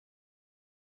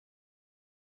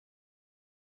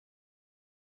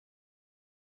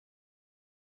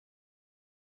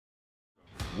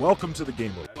Welcome to the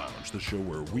Gamer Lounge, the show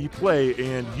where we play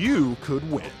and you could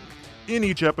win. In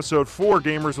each episode, 4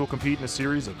 gamers will compete in a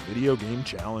series of video game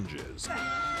challenges.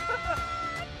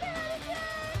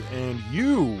 And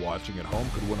you, watching at home,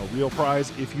 could win a real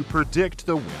prize if you predict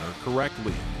the winner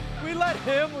correctly. We let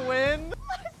him win?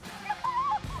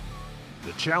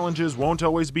 The challenges won't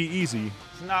always be easy.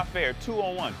 It's not fair.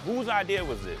 2-on-1. Whose idea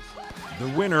was this? The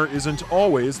winner isn't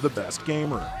always the best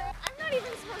gamer. I'm not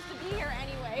even supposed to be here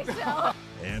anyway, so...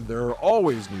 And there are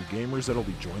always new gamers that'll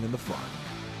be joining the fun.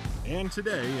 And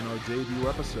today, in our debut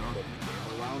episode of the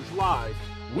Gamer Lounge Live,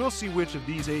 we'll see which of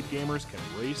these 8 gamers can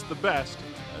race the best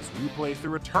as we play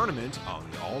through a tournament on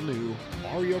the all-new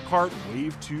Mario Kart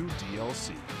Wave 2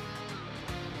 DLC.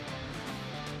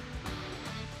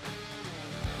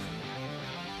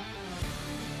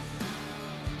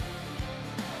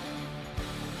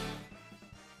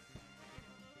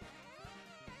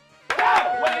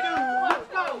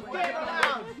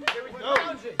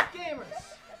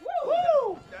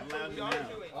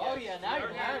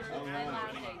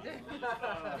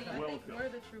 We're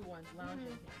the true ones,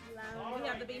 lounging. We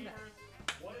have the beanbag.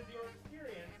 What is your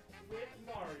experience with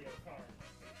Mario Kart?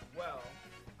 Well,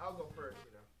 I'll go first,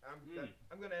 you know.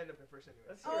 I'm gonna end up in first anyway.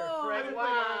 Let's hear it, Fred. I've been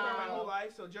playing Mario Kart my whole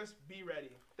life, so just be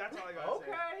ready. That's all I gotta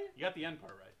say. Okay. You got the end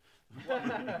part right.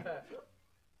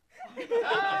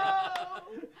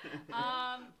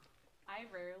 I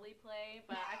rarely play,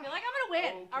 but I feel like I'm gonna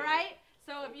win. Okay. All right.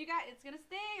 So if you got, it's gonna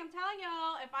sting. I'm telling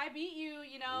y'all. If I beat you,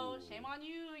 you know, shame on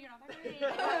you. You're not that great.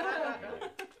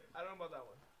 I don't know about that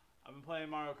one. I've been playing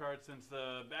Mario Kart since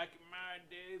back in my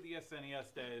day, the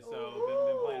SNES days. So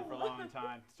been playing for a long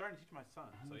time. Starting to teach my son.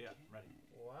 So yeah, I'm ready.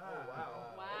 Wow.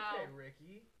 Wow. Wow. Okay,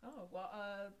 Ricky. Oh, well,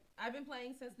 I've been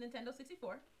playing since Nintendo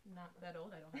 64. Not that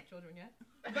old. I don't have children yet.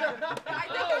 I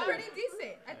think I'm pretty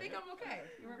decent. I think I'm okay.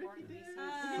 You were born decent.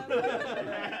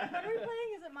 What are we playing?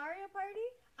 Is it Mario Party?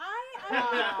 I am a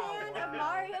big fan of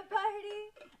Mario Party.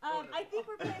 I think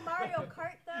we're playing Mario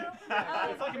Kart, though.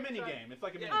 It's like a mini game. It's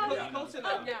like a mini game. Close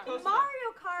enough. Yeah. Close enough. Mario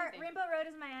Kart, Rainbow Road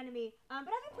is my enemy. But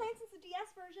I've been playing since the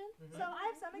DS version, so I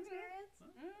have some experience.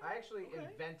 I actually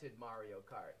invented Mario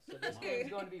Kart, so this game's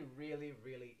going to be really,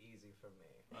 really easy for me.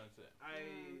 That's it.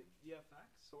 Yeah,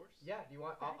 facts, source? Yeah, do you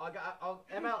want? I'll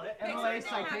MLA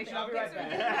citation. I'll be right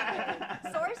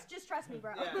back. Source, just trust me,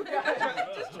 bro.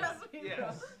 Yeah. Just trust me, bro.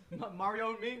 Yes. Mario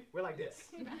and me, we're like this.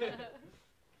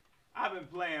 I've been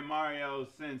playing Mario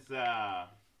since the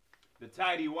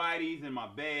tidy whities in my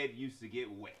bed used to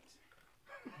get wet.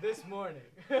 This morning.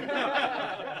 You're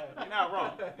not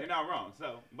wrong. You're not wrong.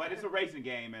 So, but it's a racing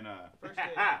game, and First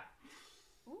date.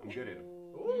 I'm good at it.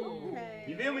 Ooh. Okay.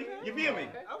 You feel me? You feel me?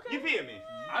 Okay. You feel me?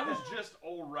 I was just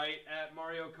all right at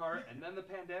Mario Kart, and then the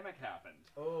pandemic happened.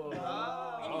 Oh.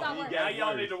 And you got worse. Yeah,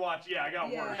 y'all need to watch. Yeah, I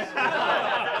got worse.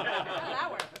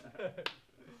 That worked.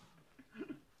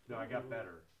 No, I got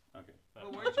better. Okay.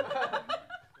 Well, weren't you?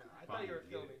 I thought you were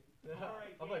filming. All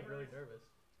right, I'm like really gamers. nervous.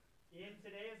 In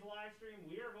today's live stream,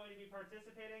 we are going to be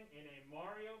participating in a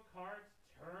Mario Kart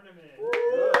tournament.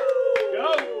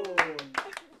 Go!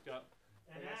 Go.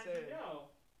 And Like I as said. you know,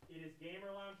 it is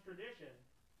Gamer Lounge tradition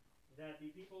that the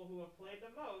people who have played the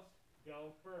most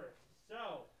go first.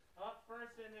 So, up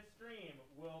first in this stream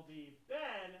will be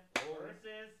Ben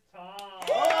versus Tom.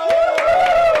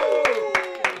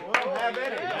 Well, have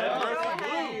at it.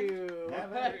 Okay.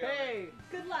 Have at it. Hey.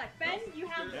 Good luck. Ben, you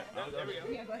have... There we go.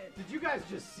 Yeah, go ahead. Did you guys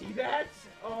just see that?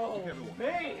 Oh,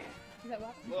 man. Is that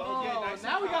what? Well, yeah, Oh, nice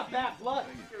now and we got coffee. bad blood.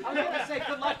 I was gonna say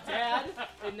good luck, Dad,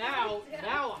 and now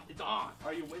it's on.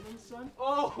 Are you winning, son?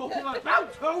 Oh, I'm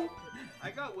about to. I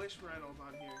got Wish Reynolds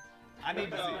on here. I need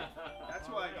to see. That's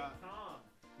who I got. Tom,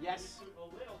 Yes. you a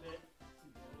little bit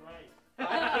right. I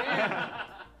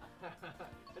can.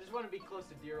 I just want to be close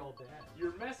to dear old Dad.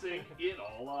 You're messing it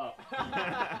all up.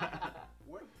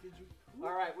 What did you?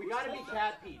 All right, we gotta be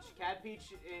Cat Peach. Cat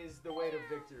Peach is the way to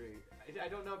victory. I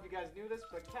don't know if you guys knew this,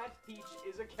 but Cat Peach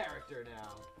is a character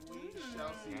now. We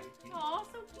shall see. Aw,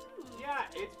 so cute. Yeah,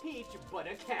 it's Peach, but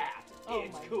a cat. Oh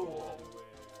It's my cool.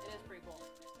 It is pretty cool.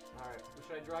 All right, well,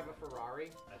 should I drive a Ferrari?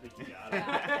 I think you got it.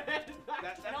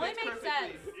 That only fits makes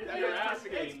perfectly. sense. That You're fits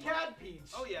asking. perfectly. It's Cat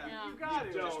Peach. Oh yeah. Yeah. You got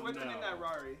it. Just Don't whipping in know. that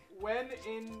Rari. When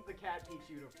in the Cat Peach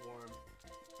uniform.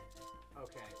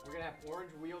 Okay, we're gonna have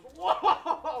orange wheels.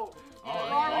 Whoa!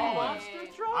 Ferrari Yay. monster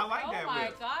truck. I like Oh that my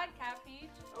whip. God, Cat Peach.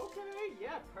 Okay,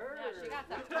 yeah, purr. Yeah, she got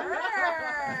the purr.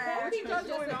 purr. What you got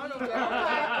going on over Oh there?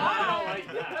 I don't like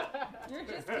that. You're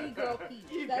just e-girl Peach.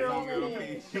 E-girl That's all it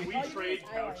Peach. is. Can we All you do trade is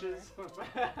eyeliner. couches?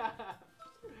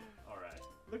 All right.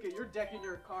 Look at you're decking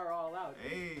your car all out.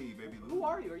 Hey, baby Luigi. Who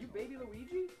are you? Are you Baby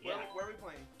Luigi? Yeah. Where are we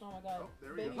playing? Oh my god.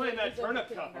 There we Baby go. Playing that Luigi's turnip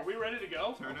okay. cup. Are we ready to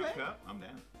go? Turn up cup. I'm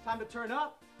down. Time to turn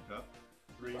up. Cup.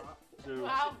 3, 2.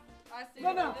 Wow. I see.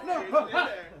 No, no, no. It's in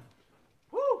there.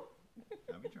 Woo!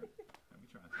 I'll be trying.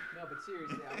 No, but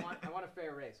seriously, I want a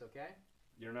fair race, okay?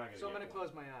 You're not gonna. So I'm get gonna one.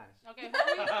 close my eyes. Okay,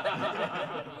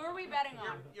 who are we betting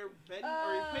on? You're betting,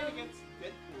 or you're playing against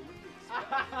Deadpool. What do you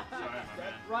expect? Sorry, my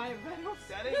man. Ryan Reynolds.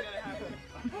 That ain't gonna happen.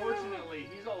 Unfortunately,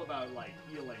 he's all about like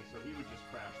healing, so he would just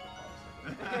crash the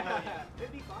car.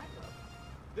 It'd be fine though.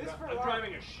 This I'm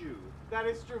driving a shoe. That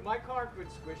is true. My car could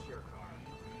squish your car.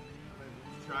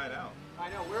 Try it out. I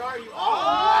know. Where are you?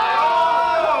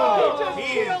 Oh!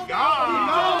 He is gone.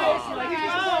 Nice.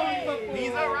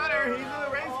 He's a runner. He's a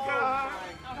race car.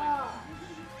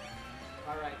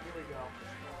 All right, here we go.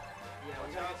 Yeah,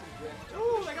 we got some drift.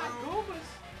 Ooh, they got Goombas.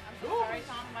 I'm so sorry,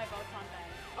 Tom. My vote's on Ben.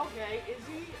 Okay,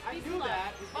 Izzy, I Be knew slow.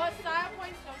 that. Oh, style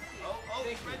points don't see. Oh,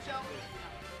 French out.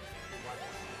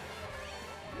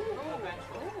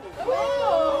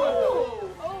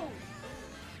 Oh!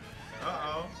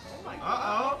 Uh-oh. Oh my God.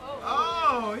 Uh-oh.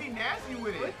 Oh, he nasty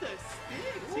with it. With the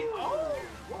sticks. He, oh.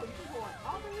 Whoa, you can go on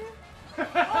top of here?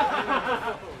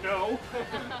 No.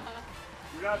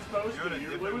 You're not supposed You're to. in a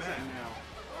You're different losing match. now.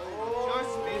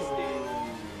 Just missed it.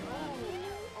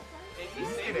 And You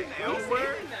he's say saving, the L he's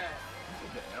word? saving that.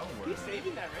 The L word. He's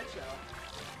saving that red shell.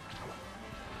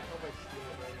 I hope I steal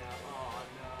it right now. Oh,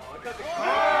 no. I got the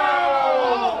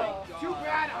Oh! Too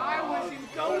bad I was in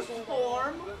ghost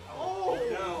form. Oh!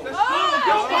 No. The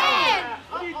Oh, Ben!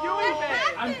 What are you doing,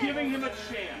 man? I'm giving him a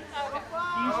chance.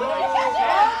 He's Oh! a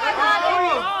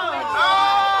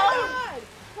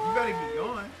You better keep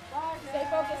going. Stay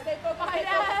focused, stay focused, stay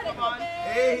focused, stay Come on. focused.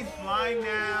 Hey, he's flying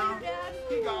now.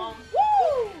 He gone.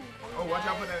 Woo! Oh, watch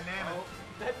out for that nana.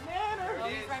 That nanner. Oh,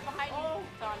 he's right behind you.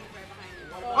 Tom, he's right behind you.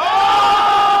 Oh!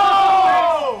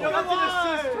 That's an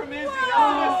assist from Izzy.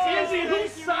 Izzy,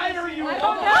 whose side are you I on?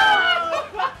 don't know.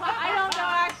 I don't know,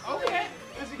 actually. Okay.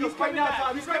 Izzy, He's coming now, back.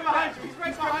 Tom. He's right behind you. He's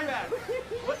right behind back. you.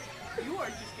 What? You are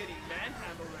just getting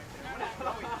manhandled right there. What is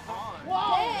going on?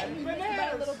 Dang, you missed by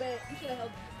a little bit. You should have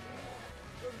held.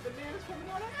 Bananas coming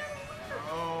out of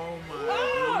Oh my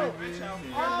Oh! goodness.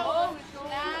 Oh,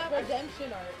 snap. Redemption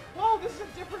art. Whoa, this is a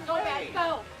different Go way. back,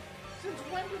 go. Since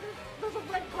when did there's a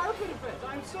red carpet event?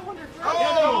 I'm so under dressed.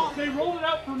 Oh! They rolled it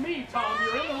out for me, Tom.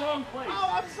 You're in the wrong place. Oh,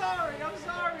 I'm sorry. I'm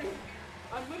sorry.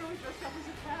 I'm literally dressed up as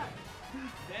a cat.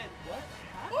 Ben, what?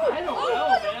 I don't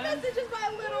know, You man. missed it just by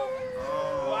a little.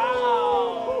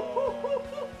 Wow.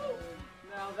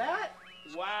 Now that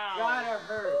Wow. gotta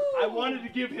hurt. I wanted to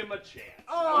give him a chance.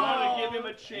 Oh. I wanted to give him a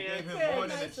You chance. gave him more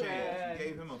than a Thanks, chance. man. You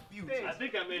gave him a future. Thanks. I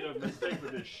think I made a mistake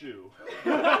with his shoe.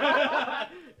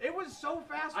 It was so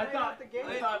fast I right thought- out the gate.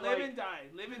 I thought, Live like, and die.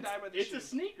 Live and die by the It's shoe. a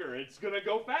sneaker. It's gonna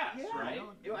go fast, Yeah, right?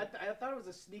 I thought it was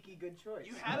a sneaky good choice.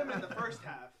 You had him in the first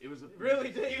half. It was a really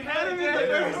did. You had him in Yeah, the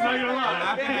yeah, first I'm not gonna lie.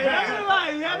 half. I'm Yeah, not not gonna lie.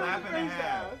 You had I'm him in laughing the and first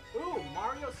half. half. Ooh,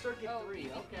 Mario Circuit Oh, 3. easy,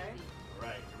 Okay. easy.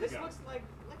 Right. Here we This go. looks like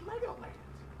Legoland.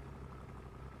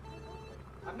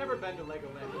 I've never been to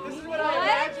Legoland. But this is what I What?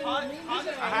 imagine. Hot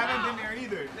I haven't been there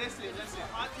either. Listen.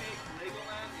 Hot take.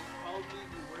 Legoland is probably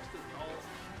the worst of all.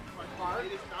 Park?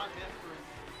 It is not meant for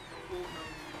full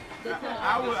grown.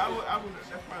 I would,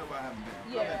 that's probably why I haven't been.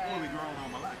 I've Yeah. been fully grown all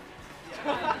my life.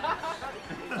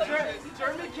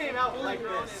 Germany came out Fully like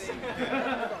grown this. and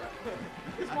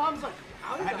His mom's like,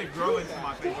 how I did had to do grow into that?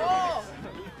 my favorite Oh.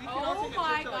 things. We can all Oh take a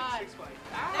my trip to like God. Six Flags.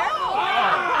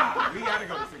 Oh, we gotta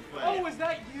go to Six Oh, Flags. was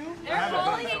that you? They're haven't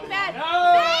rolling done in so bed. No!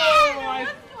 Ben,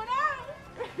 what's going on?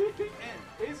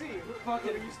 Izzy, are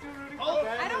you still rooting Oh, for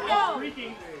Ben? I don't or- know.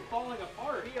 Freaking falling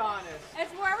apart. Be honest.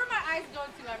 It's wherever my eyes go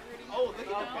to, I'm rooting. Oh, look at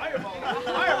the No. fireballs.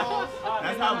 Fireballs.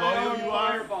 That's how loyal you are.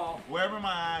 Fireball. Wherever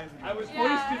my eyes go. I was Yeah.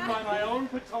 hoisted by my own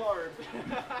petard.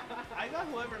 I got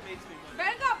whoever makes me money.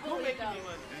 Ben got Who bullied making though. me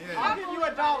money? Yeah. I'll give you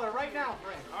 $1 right now,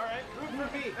 Frank. All right. Root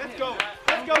for me. Let's go.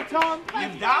 Let's go, Tom.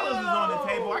 If dollars is on the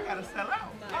table, I gotta sell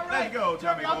out. All right. Let's go,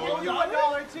 Tommy I'll give boy. you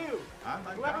 $1 too. I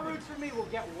like Whoever dollars. roots for me will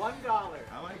get $1.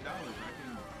 I like dollars. I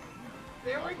can,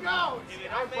 There we go. If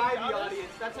it I don't buy make the dollars,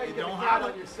 audience. That's how you it get a don't crowd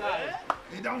holler. on your side.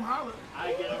 It don't holler.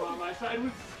 I get him on my side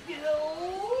with skill.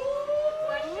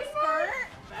 Fresh skirt.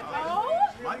 Oh.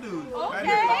 My dude's cutting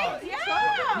Okay. across.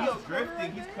 Yeah. He's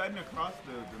drifting. He's cutting across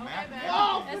the map. Ben.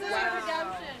 Oh, This is wow. your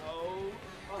redemption. Oh.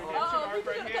 Uh-oh, he's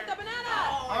gonna cut the banana.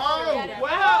 Oh, Get it.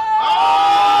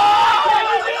 wow.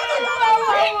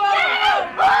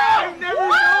 I've never known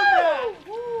that.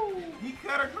 He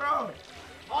cut across.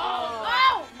 Oh,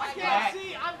 I my can't Flat.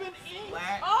 see. I've been inked.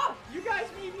 Flat. Oh, You guys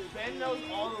made me. Ben knows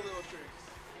all the little tricks.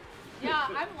 yeah,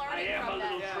 I'm I learning am a from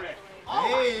little that. trick.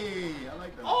 Hey, I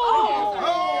like that.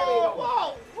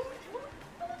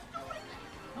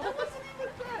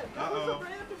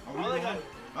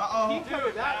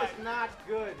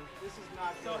 This is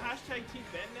not So good. hashtag Team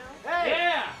Ben now? Hey!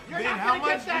 Yeah! You're Ben, not how gonna much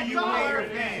get that do you pay dollar! your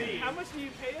fans? How much do you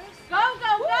pay us? Go,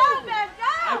 go, go, Ben,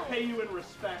 I go! pay you in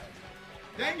respect,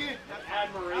 Dang it!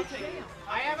 admiration.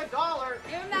 I have $1.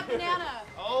 Give him that banana.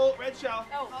 Oh, red shell.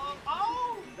 Oh.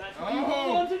 Oh. That's why you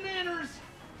hold on to nanners.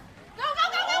 Go, go,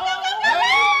 go, go, go, go,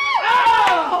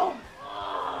 go!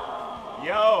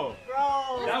 Yo.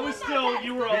 Bro! That was still,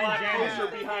 you were a Ben lot Jamin.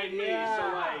 closer behind me, Yeah. so I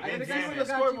like. gotta Ben see what Jamin. the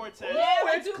Scoreboard says.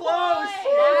 Yeah, it's 2 close. points.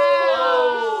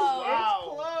 Wow.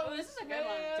 Wow. Wow. Oh, this is a good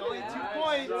one. It's only Yeah. 2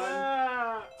 points.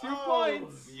 Yeah. 2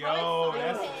 points. Yo,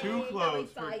 that's Exciting. too How close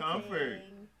for exciting. comfort.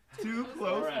 Too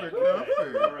close Alright, for alright,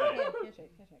 comfort. alright.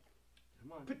 Handshake.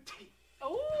 Come on.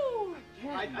 Ooh.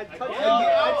 I touched can't. it.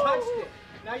 I touched it.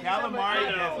 Now you have Calamari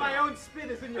desert. my own spit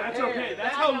is in your That's hair. okay,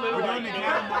 that's how We're little I doing the care.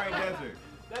 Calamari Desert.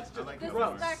 That's I just like it.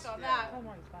 gross. Disrespect on that.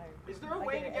 Is there a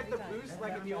way to get the boost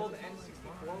like in the old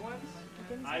N64 ones?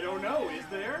 I don't know, is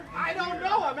there? I don't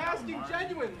know. I'm asking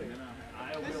genuinely.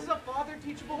 I This is will. a father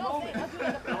teachable No, moment.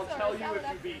 I'll tell you if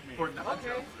you beat me. For nachos.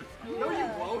 Okay. No, you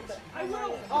won't. I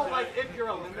will. Oh, like if you're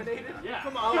eliminated? Yeah.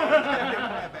 Come Oh, on. My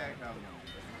bad,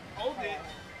 Calamari. Hold it.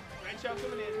 Red shell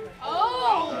coming in.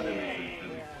 Oh. Hey.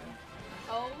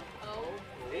 Oh.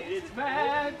 It's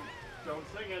mad. Don't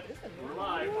sing it. We're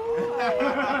live.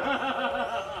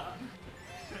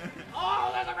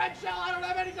 Oh, there's a red shell. I don't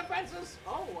have any defenses.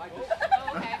 Oh, I just.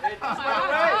 Oh, okay. It Oh just my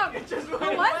went God. away. It just went Who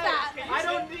away. was that? I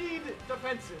don't need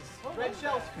defenses. Red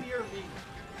shells fear me.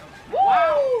 Woo!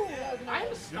 Wow.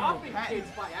 I'm stopping Pat. kids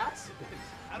by accident.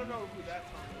 I don't know who that's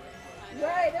on.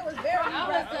 Right, that was very That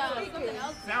was impressive. something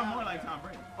else. Sound more like Tom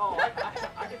Brady. Oh,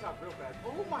 I can talk real fast.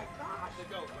 Oh my gosh. The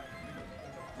goat.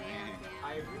 Damn.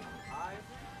 I agree.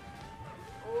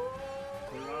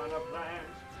 Piranha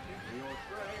plans. Your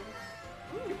friends.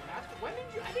 Ooh, you passed it. When did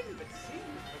you? I didn't even see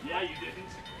you. Yeah, you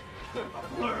didn't. A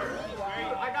blur.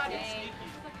 I got it Dang. sneaky.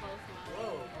 This is a close one.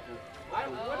 Whoa. What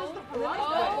is the And then piranha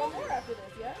there's plant? one more after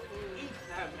this, yeah?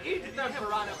 Eat them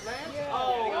piranha plants. Yeah.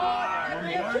 Oh, One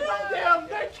they more? killed him.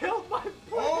 They killed my plant.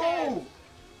 Oh!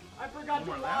 I forgot to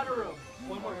One more water left. him.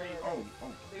 One more raise. Oh,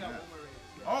 They yeah. got one more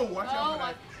raise. Oh, watch out Oh, for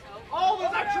that. Oh,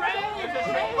 there's a train. There's a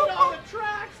train on the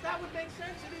tracks. That would make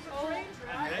sense. It is a train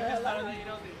track. That just let you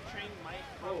know the train might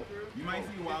go through. You might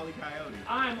see Wile E. Coyote.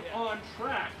 I'm on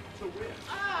track to win.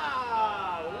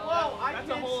 Ah, whoa. I That's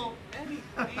a missed. whole knee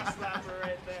slapper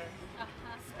right there.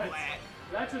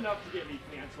 That's enough to get me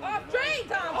canceled. Oh, train,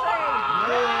 Tom, train!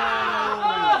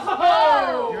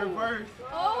 Oh! You're first.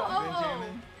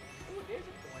 Benjamin. Ooh, there's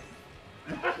a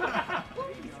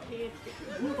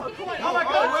coin. Oh my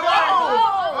God!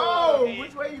 Oh!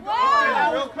 Which way you going? That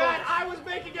Real was close. bad. I was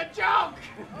making a joke.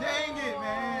 Dang it,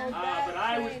 man. But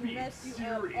I was train being messed you up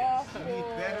serious. awful. You need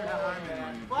better timing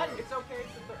on you. But it's okay.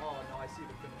 Oh no, I see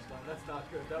the finish line. That's not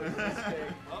good. That was a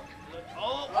mistake.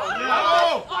 Oh,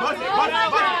 No! Bust it, Oh bust my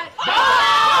it, bust it.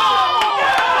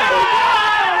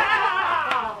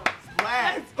 God.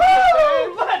 Splat.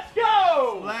 Woo! Let's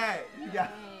go. Splat. You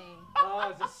got. Oh,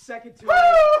 it's a second to You I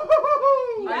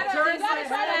gotta, turned you gotta my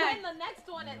try to head. win the next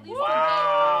one at least.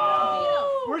 Wow.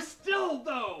 We're still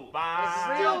though.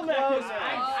 Five. Still neck close. and neck.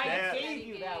 I Step. gave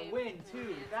you that win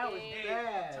too. That was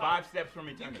bad. 5 steps from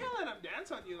you eternity. can't let him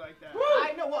dance on you like that.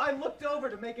 I know. Well, I looked over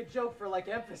to make a joke for like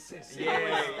emphasis. Yeah,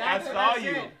 I That's saw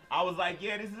you. it. I was like,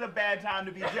 yeah, this is a bad time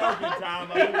to be joking, Tom.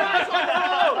 Like, Guys on the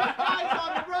road. Guys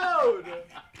on the road.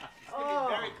 It's gonna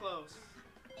be very close.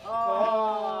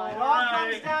 Oh, it all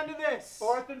comes down to this.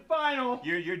 Fourth and final.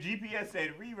 your GPS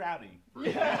said rerouting.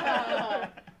 Yeah.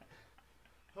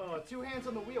 Oh, 2 hands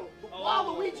on the wheel.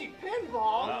 Waluigi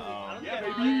pinball. I don't Yeah,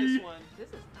 think I baby. like this one. This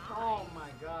is Oh my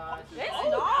gosh. It's Oh,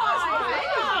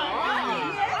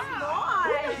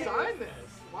 nice. Who designed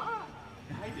this? Wow.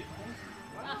 I did.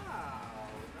 Wow.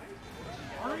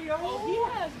 Nice. Mario. Oh, he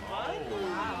has mud.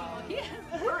 Wow.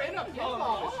 We're in a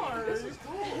pinball machine. This is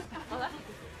cool. Oh, that's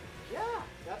Yeah,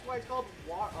 that's why it's called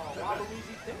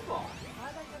Waluigi pinball.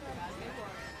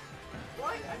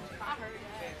 What? I heard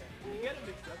that. You get it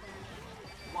mixed up.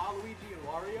 Waluigi and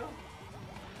Wario?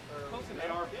 Close They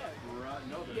enough. are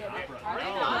no, they're Yeah, not they're- brothers. are they No.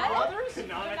 not? Brothers?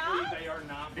 Canonically, they are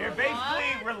not. They're brothers. basically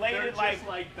They're related, just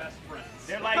like best friends.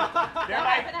 they're like They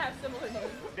happen to have similar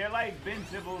names. they're like Ben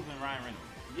Sibbles and Ryan Reynolds.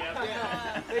 Yeah.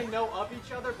 Yeah. They know of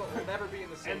each other, but will never be in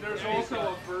the same. And there's room. also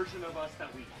a version of us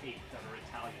that we hate that are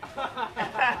Italian.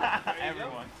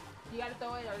 Everyone. You gotta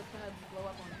throw it or it's gonna blow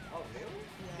up on you. Oh, really?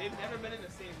 They've never been in the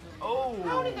same room. Oh.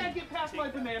 How did that get past my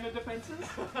banana defenses?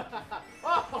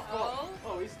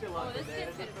 Oh, he's still Oh, on this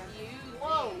banana is defense. confusing.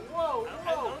 Whoa, whoa,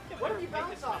 I whoa! don't think What I've did you ever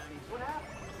bounce played off this these? What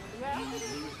happened?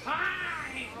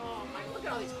 Hi! Oh, look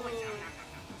at all these coins.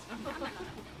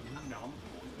 Nom. Oh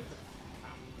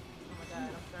my god,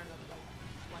 I'm starting to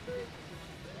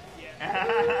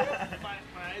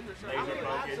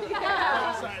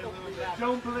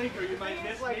Don't blink or you might It's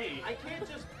miss like, me. I can't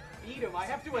just beat him. I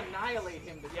have to annihilate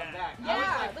him to come back. Yeah, I was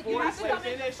like like you fourth have to place. come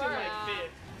in Finish in first. like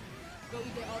fifth. But we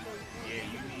did all those. Yeah,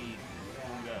 you need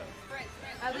food up.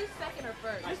 At least second or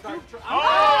first. I start. Oh!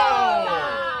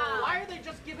 Why are they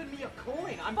just giving me a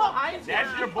coin? I'm behind him.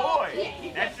 That's your boy.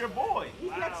 That's your boy. He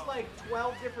gets like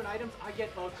 12 different items. I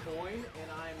get a coin, and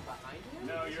I'm behind him.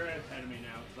 No, you're ahead of me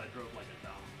now because I drove like a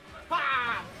dumb.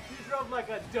 Ha! You drove like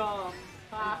a dumb.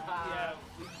 Ha ha. Yeah,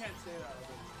 we can't say that.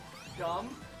 Dumb.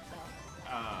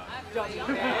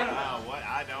 What?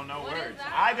 I don't know words.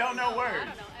 I don't know words. I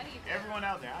don't know anything. Everyone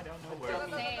out there, I don't know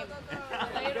words. Same.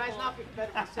 You guys not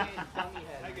better be saying dummy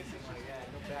head. I guess it's my head.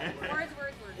 No bad words.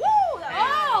 Words. Woo!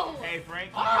 Oh! Hey,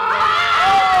 Frank.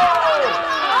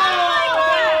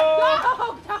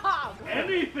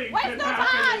 Anything Waste can no happen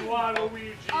time. in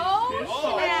Waluigi.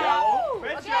 Oh, snap.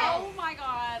 Red Okay. Oh my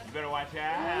god. You better watch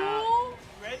out. Ooh.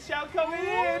 Red Shell coming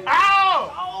in.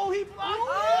 Ow! Oh, he blocked it.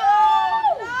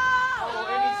 Oh,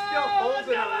 and he's still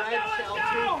holding a red shell go.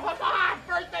 too. Come on,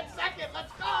 first and second,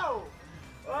 let's go.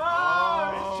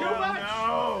 Oh, it's too much.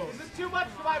 No. This is too much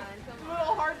for my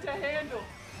little heart to handle.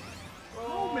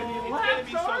 How many It's laps gonna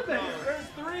be so are there? close. There's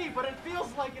 3, but it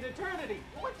feels like an eternity.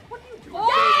 What are you doing?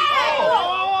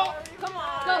 Oh! Come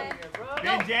on. Go.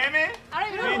 Been jamming? I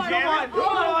don't even know Been what jamming?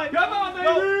 Come on, baby.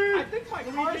 No, I think my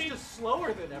car is just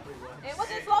slower than everyone. It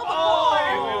wasn't slow before.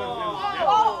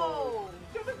 Oh.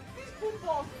 These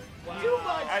footballs too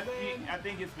much, I man.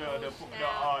 think it's the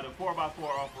 4x4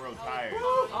 off-road tires.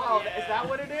 Oh, is that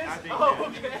what it is? I think Oh, so.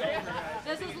 okay.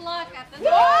 This is luck at this Woo!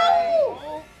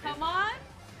 point. Come on.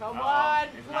 Come on,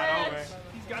 It's not Plant. over.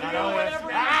 He's Not got to Do go over. whatever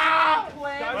you Ah! want,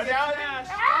 Plant. Go down.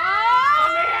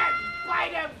 Come in!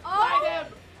 Fight him! Oh. Fight him!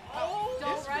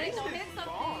 Don't run it. Don't hit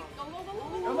something. Go, go, go.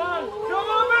 Come on! Come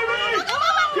on, baby.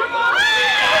 Come on!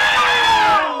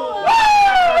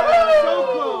 So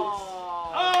close.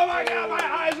 Oh my god, my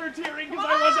eyes were tearing because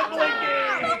I wasn't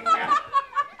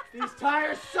blinking. These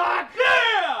tires suck!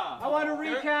 Yeah! I want to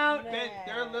recount.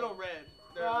 They're a little red.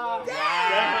 They're Ah. a little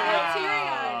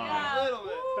Teary-eyed. Yeah. little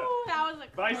bit. That was a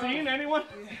Visine, anyone?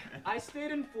 I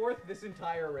stayed in 4th this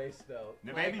entire race, though.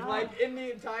 The baby Like in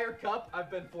the entire cup, I've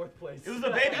been 4th place. It was a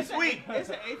baby sweep. It's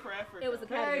an A for effort. It was a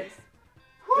Hey. kind of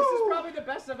This is probably the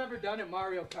best I've ever done at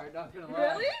Mario Kart, not gonna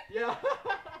lie. Really? Yeah.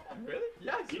 Really?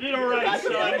 Yes. You did alright, That's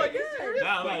son. really Are you serious? No,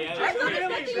 I thought really you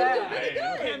bad. did really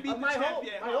good. Can't beat the My champ whole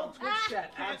yet, my huh? whole Twitch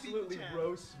chat Can't beat the absolutely champ.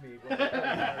 roasts me when I play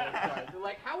Mario Kart. They're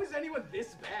like, how is anyone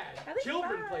this bad? At least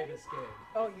Children try. play this game.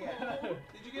 Oh yeah. Did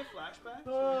you get flashbacks?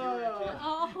 when you were a kid?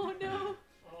 Oh no.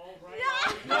 All right.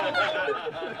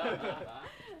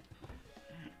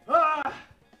 Ah!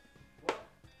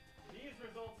 These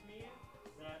results mean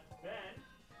that Ben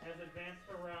has advanced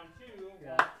to round 2,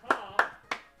 while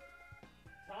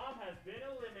Tom has been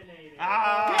eliminated. Yay!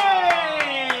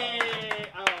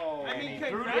 Oh. I mean, threw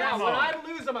congrats. Yeah, when Ben. I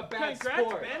lose, I'm a bad Congrats,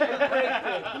 sport.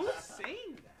 Ben. Who's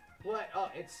saying that? What? Oh,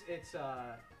 it's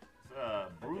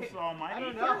Bruce Almighty. I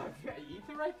don't know.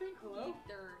 Ether, I think. Hello.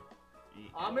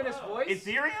 Ominous voice.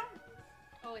 Ethereum?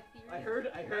 Oh, ethereal.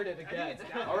 I heard it again. it's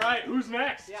down. All right, who's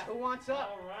next? Yeah, who wants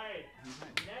up? All right.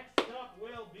 Next up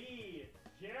will be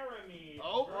Jeremy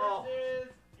Oh. versus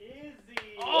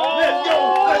Izzy. Let's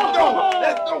go! Let's go!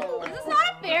 Let's go! This is not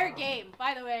a fair game,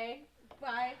 by the way.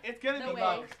 Bye. It's gonna No be way.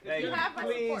 bugs. Hey, You have my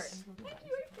support. Please. Thank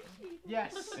you. I appreciate it.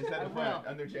 Yes. Instead I of will.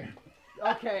 under Jeremy.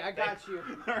 Okay, I got you.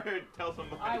 Tell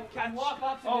somebody. I can walk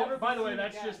up to Oh, never by be the way, seen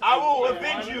that's again. just. I will I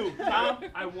avenge won. you, Tom.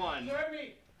 I won.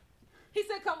 Jeremy. He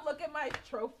said, "Come look at my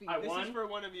trophy." I This won. is for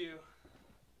one of you.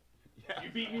 You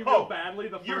beat me Oh, real badly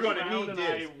the 1st You're gonna round, need and this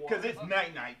I won. because it's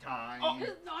night time. Oh,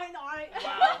 it's not.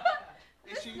 Wow.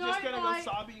 Is she It's just not gonna mine.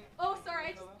 go sobbing? Oh, sorry.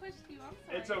 I just pushed you. I'm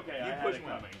sorry. It's okay. You I had push it me.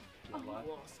 coming.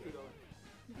 Well, scoot on.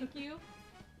 Thank you.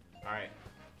 All right.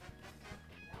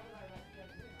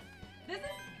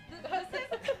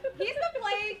 He's been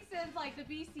playing since like the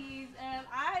BCs, and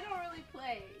I don't really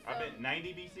play. So. I've been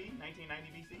 90 BC,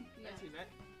 1990 BC. Yeah.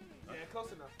 1990. Yeah,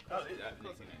 close enough. Oh, it's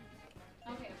Close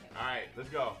 1990. Okay. All right, let's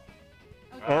go.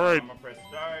 Okay. All right. I'm gonna press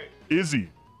start. Izzy,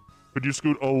 could you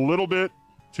scoot a little bit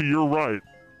to your right?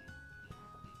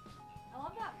 I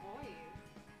love that voice.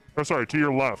 Oh, sorry, to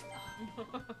your left. That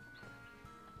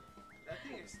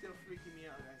thing is still freaking me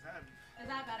out, guys. Is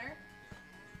that better?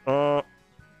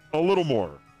 A little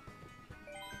more.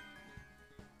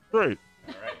 Great.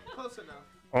 All right. Close enough.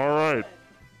 All right.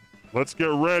 Let's get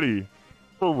ready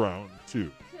for round 2.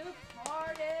 To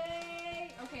party.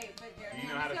 Okay, but Jeremy, Do you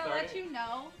know I'm how to just gonna start let it? you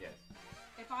know Yes.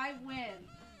 if I win, Yes.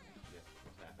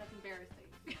 What's that? that's embarrassing.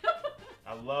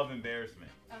 I love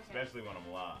embarrassment, Okay. especially when I'm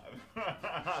alive.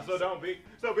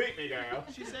 So beat me, girl.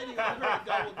 She said you want her a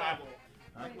double double.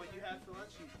 Like when you had for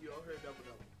lunch, you owe her a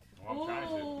double-double. Oh, I'm trying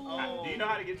to. Oh. Do you know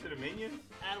how to get to the menu?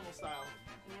 Animal style.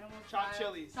 Animal Chopped style.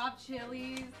 chilies. Chopped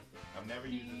chilies. I've never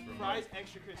used this remote. Fries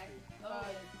extra crispy. Oh,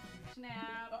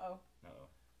 snap. Uh-oh. Uh-oh.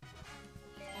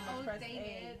 And Oh, press dang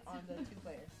A it. on the 2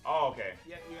 players. Oh, okay.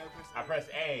 Yeah, you gotta press. I press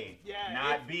A, Yeah,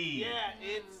 not B. Yeah,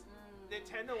 it's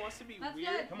Nintendo wants to be That's weird.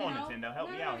 good. Come on, You know? Nintendo, help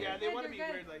No, me no, out you're here. Yeah, they good, want to be you're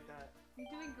good. weird like that. You're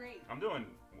doing great. I'm doing.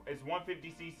 It's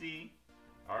 150cc.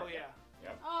 Oh yeah.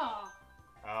 Yep. Oh.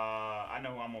 I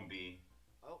know who I'm gonna be.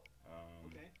 Oh.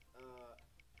 Okay.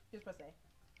 Just press A.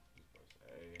 Just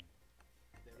press A.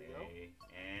 There we go. A,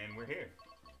 and we're here.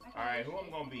 I All right, who thought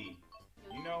I'm gonna be?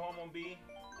 You know who I'm gonna be?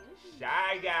 Yoshi.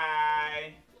 Shy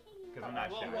guy. Cause I'm not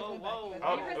Whoa, shy. whoa, whoa.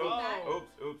 Oh, You're pressing back.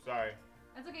 oops, sorry.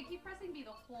 That's okay. Keep pressing B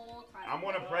the whole time. I'm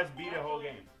gonna press B the whole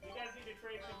game. You guys need to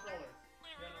trade controllers.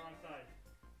 You're on the wrong side.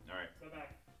 All right, Go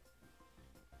back.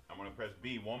 I'm gonna press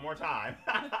B one more time.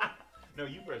 No,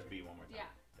 you press B one more time.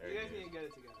 Yeah. There You it guys is. need to get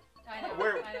it together. I know.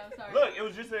 Where- I know. Sorry. Look, it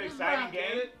was just an This is exciting rough.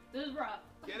 game. This is rough.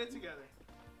 Get it together.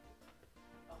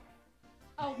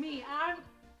 Oh, me. I'm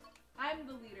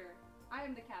the leader. I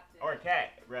am the captain. Or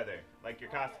cat, rather, like your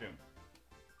costume.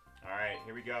 All right,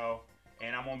 here we go.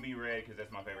 And I'm gonna be red because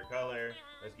that's my favorite color.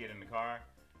 Let's get in the car.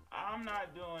 I'm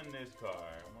not doing this car.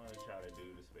 I'm gonna try to do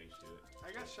the spaceship. I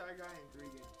got Shy Guy in 3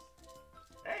 games.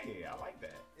 Hey, I like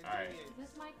that. In All 3 right. games. Is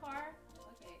this my car?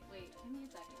 Okay, wait. Give me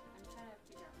a second. I'm trying to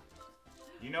figure out my car.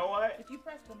 You know what? If you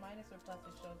press the minus or plus,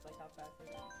 it shows like how fast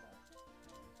they're going.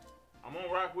 I'm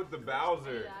gonna rock with the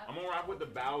Bowser. that. I'm gonna rock with the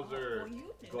Bowser Well,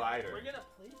 you did. glider. We're gonna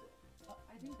play this.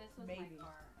 I think this was Maybe. my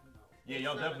car. Yeah,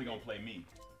 y'all definitely gonna play me.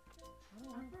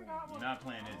 I forgot You're not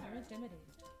playing You're Izzy. intimidated.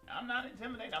 I'm not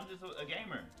intimidated. I'm just a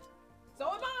gamer. So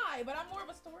am I, but I'm more of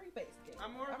a story-based game.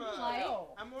 I'm more of like-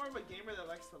 I'm more of a gamer that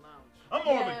likes to lounge. I'm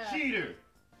more of Yeah. a cheater.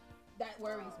 That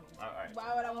worries me. All right.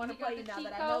 Why would I want to You got play you the now cheat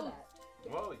that I know codes.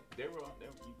 that? Well,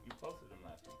 you posted them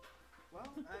last week. Well,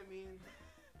 I mean,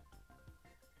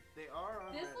 they are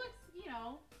on This that looks, you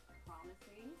know,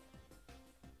 promising. turn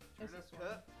This up is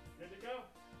cut. Good to go.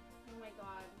 Oh my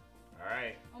god. All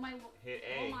right. Oh my. Hit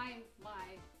Oh A. my.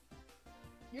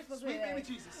 You're supposed Sweet to baby hit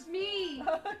Jesus. Me.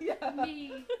 Yeah.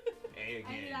 Me. A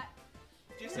I knew again. that.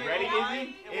 Just You say ready, why,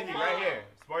 Izzy? and we'll Izzy, follow. right here.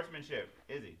 Sportsmanship.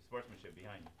 Izzy, sportsmanship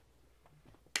behind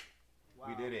you. Wow.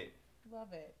 We did it.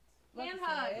 Love it. Love Hand to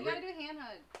see hug. it. You gotta do a hand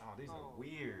hug. Oh, these Oh. are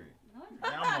weird. No,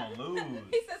 Now I'm gonna lose.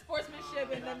 He said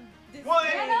sportsmanship and then this. Well,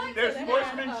 Yeah, no, it's there's a hand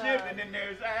sportsmanship hug. and then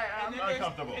there's And I'm then there's-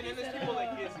 uncomfortable. And then there's people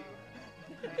like Izzy.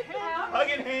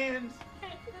 Hugging hands.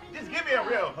 Just give me a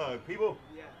real hug, people.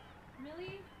 Yeah.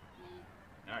 Really?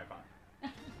 All right,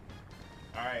 fine.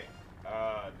 All right.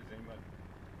 Does anybody?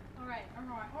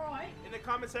 Alright. In the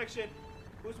comment section,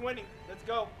 who's winning? Let's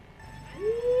go.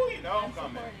 Ooh, you know I'm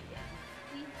coming.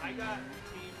 I got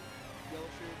team yellow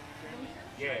shirt. Jeremy,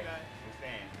 Yeah. Shy Guy.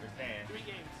 We're staying. 3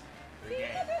 games. 3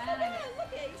 games.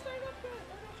 Look at you started off good.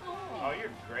 Oh,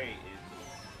 you're great. Izzy.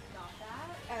 Not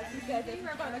that. As he says, it's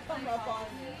trying to come up on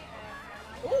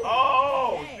you. Ooh,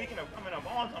 Oh, dang. speaking of coming up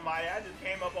on somebody, I just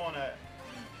came up on a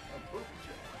booty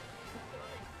trap.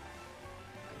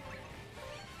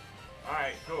 All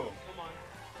right, cool. Come on.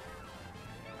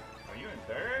 Are you in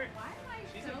third? Why am I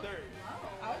She's so in third. slow?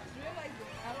 I just realized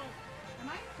I don't. Am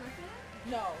I crooked?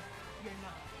 No, you're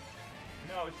not.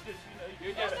 No, it's just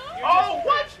you You're gotta. just, Oh, just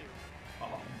what? crashing.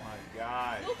 Oh my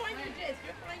God. You'll find your jizz.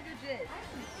 You'll find your jizz. I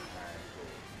can see that.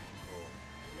 Cool.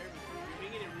 You're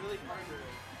making it really hard to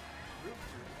root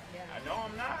through. Yeah. I know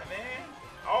I'm not, man.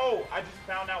 Oh, I just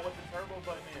found out what the turbo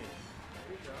button is.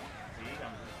 Good job. See,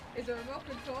 I'm Is the remote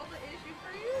control the issue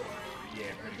for you?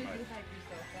 yeah, Or pretty did you much. hype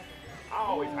yourself up? I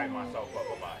always hype myself up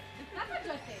a lot. That's a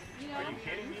good thing, you know? Are you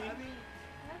kidding me? I mean,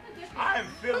 That's a good thing. I'm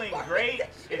feeling great.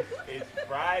 It's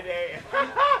Friday.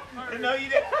 No, you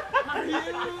didn't. are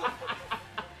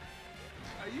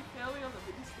you failing on the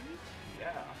biggest stage?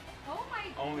 Yeah. Oh my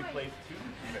god. Only place 2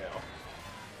 fail.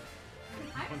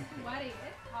 I'm sweating.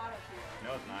 It's hot up here.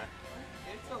 No, it's not.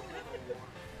 It's a little warm.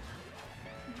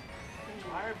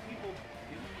 Why are people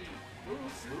giving me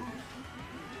boost?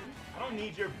 I don't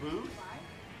need your boost. Why?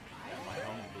 I have my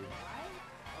own boost.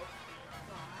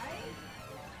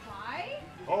 Why?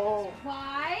 Oh.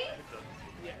 Why?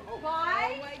 Yeah. Oh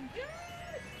Why? my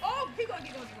god! Oh, keep going,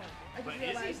 keep going, keep going. I But just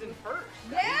realized. Izzy's in first.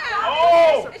 Yeah!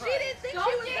 Oh! And she didn't think Don't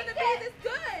she was jinx gonna be it. this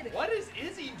good! What is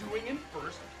Izzy doing in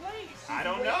first place? I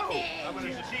don't know. I'm gonna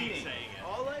She's just cheating. saying it.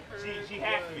 All I heard She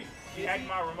hacked me. She hacked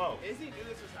my remote. Izzy knew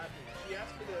this was happening. She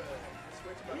asked for the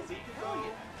Switch about a week ago,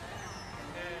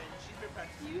 and she's been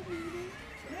practicing.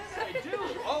 Yes, I do.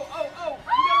 Oh, oh, oh!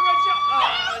 You got a red shot.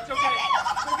 Oh, it's okay.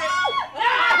 It's okay.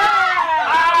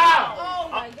 Ah! Oh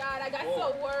my god, I got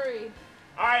so worried.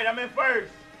 All right, I'm coming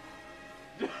first.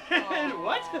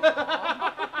 What?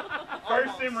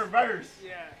 First in reverse.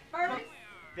 Yeah. First.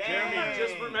 Damn. Jeremy,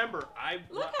 just remember, I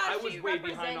was she way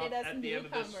behind represented us at the end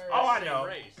of this newcomers. Oh, I same know.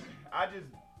 race. I just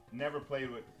never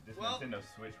played with this Well, Nintendo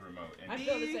Switch remote. And I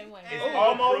feel the same way. it's Oh, the Pro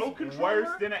almost controller?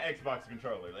 worse than an Xbox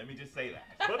controller. Let me just say that.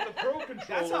 But the Pro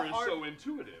controller is hard- so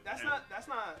intuitive. That's and- not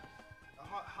a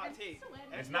hot take.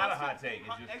 It's not a hot take.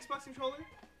 It's just Xbox controller.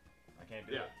 I can't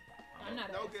do Yeah. it. I'm not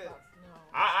an No Xbox. good. No.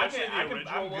 Especially the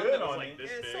original I'm one good that was on like it.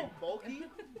 this It's big. so bulky.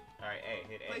 All right, hey,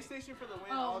 hit A. PlayStation for the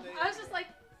win Oh, all day. I was just like,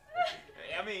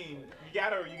 I mean, you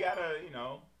gotta, you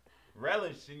know,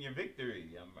 relish in your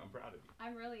victory. I'm proud of you.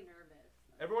 I'm really nervous.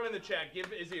 Everyone in the chat,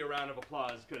 give Izzy a round of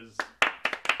applause because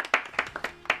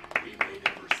we may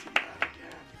never see that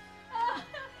again.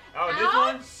 Oh,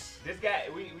 this guy,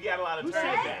 we got a lot of Who turns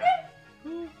said down. that?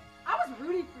 I was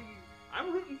rooting for you.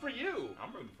 I'm rooting for you.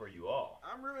 I'm rooting for you all.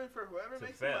 I'm rooting for whoever To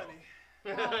makes fail.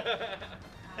 the money.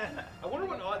 I wonder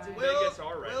what odds in Will Vegas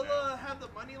are right now. have the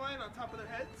money line on top of their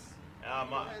heads?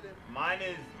 Mine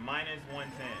is minus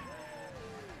 110.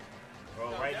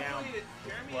 Well, No, right now, definitely-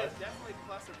 Jeremy plus. is definitely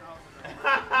plus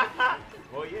 1,000.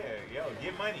 Well, yeah, yo,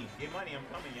 get money, I'm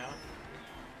coming, y'all.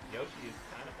 Yoshi is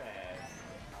kind of fast,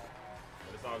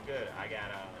 but it's all good. I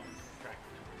got track.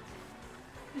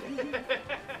 You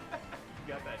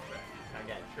got that track. I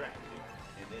got traction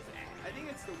in this act. I think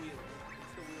it's the wheel.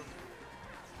 It's the wheel.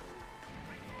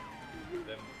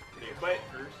 Them big But-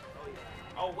 fuckers.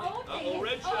 Oh wait. Uh-oh,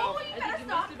 red Oh, shell. you I better think you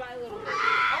stop. missed it by a little bit.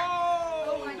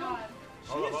 Oh my god.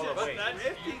 Hold up, But wait. that's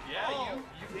you, yeah, you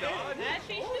dodged. As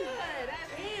she should. As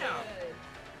she Damn. should.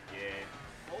 Yeah,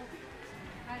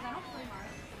 Guys, I don't play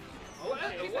Mario.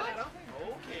 Okay, She said what? I don't think.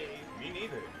 Okay. me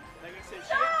neither. Like I said,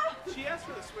 she asked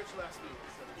for the Switch last week.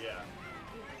 So. Yeah.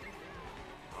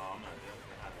 Oh, I'm not doing it.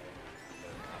 I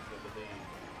still believe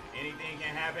anything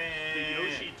can happen. The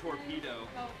Yoshi torpedo.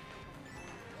 Oh.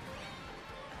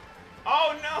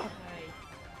 Oh no! Nice.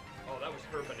 Oh, that was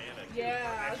her banana. Too. Yeah, Her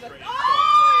I was extra like, insult.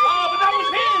 Oh, but that was Oh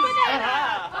no!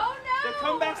 his! The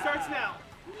comeback starts now.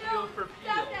 No, for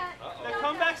stop Peel. that. Uh-oh. The Stop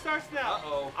comeback starts now.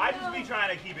 Uh-oh. I just be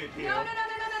trying to keep it that. peeled.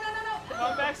 No.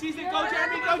 Comeback season. Go,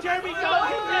 Jeremy. Go, Jeremy. Go. So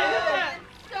Hit that.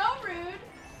 rude. So rude.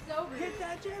 So rude. Hit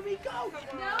that, Jeremy. Go.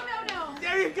 No.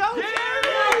 There you go,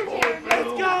 Jeremy. Jeremy.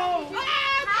 Let's go.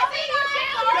 How we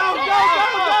Go, go.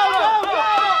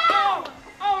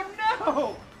 Oh, no.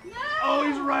 No. Oh,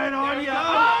 he's right on There you. you go. Oh,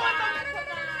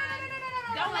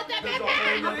 Don't let that There's back a whole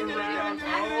happen. nother round. Go, Oh.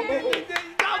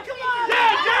 come on.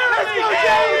 Yeah, Jeremy. Let's go,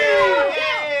 Jeremy.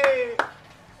 Hey!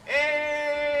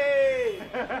 Hey!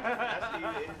 That's you,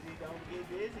 Izzy. Don't get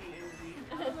busy, Izzy.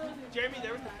 Jeremy,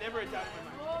 there was never a doubt in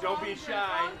my mind. Don't be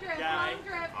shy, guy.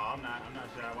 Oh, I'm not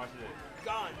shy. Watch this.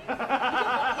 Gone.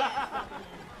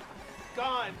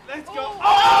 Gone. Let's go.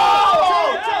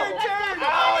 Oh! Turn.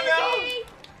 Oh,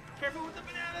 Careful with the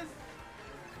bananas.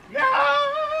 no!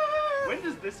 When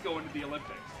does this go into the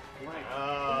Olympics? Like,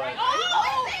 Right.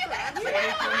 Oh,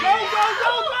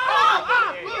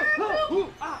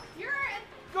 You're in.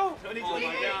 Go. oh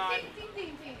my God.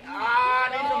 Team. Ah, I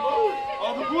need some boost.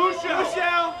 Oh, the blue shell.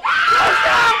 Michelle.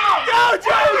 Go,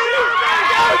 Jeremy!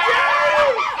 Go,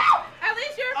 Jeremy! At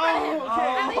least you're in Oh, front of him. okay.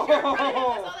 At least you're in front of him. That's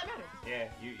all that matters. Yeah,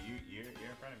 you're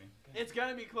in front of me. It's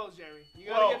gonna be close, Jeremy. You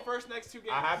gotta Well, get first next 2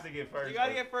 games. I have to get first. You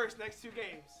gotta get first next 2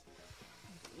 games.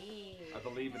 I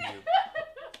believe in you.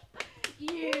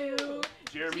 You.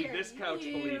 Jeremy, this couch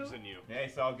You. believes in you. Yeah,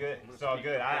 it's all good. It's all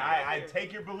good. I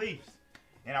take your beliefs,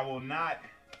 and I will not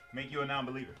make you a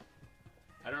non-believer.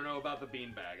 I don't know about the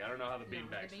beanbag. I don't know how the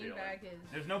beanbag's The feeling. beanbag is.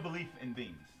 There's no belief in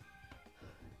beans.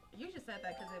 You just said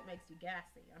that because it makes you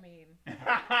gassy. I mean,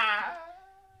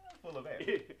 Full of air.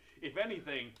 If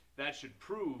anything, that should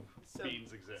prove Some-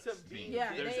 beans exist. some beans.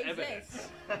 yeah, There's they evidence. exist.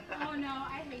 Oh no,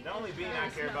 I hate The only this bean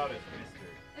track. I care about is mystery.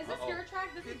 Is this Uh-oh. your track?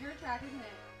 This is your track, isn't it?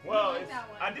 Well, like it's, that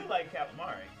one. I do like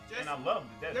calamari, and I love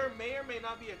the There desert. may or may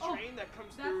not be a Oh, train that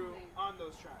comes that's through the thing. on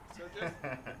those tracks. So just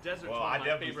Desert's Well, one I of my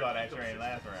definitely favorite saw that train ecosystems.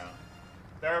 last round.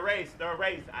 Third race. I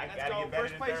let's gotta go. get better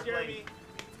First than place, third Jeremy. place.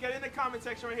 Let's get in the comment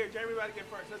section right here. Jeremy about to get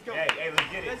first. Let's go. Hey, let's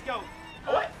get it. Let's go.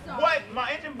 What? Sorry. What?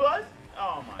 My engine buzz?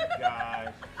 Oh my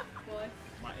gosh. Boy.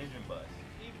 My engine buzz.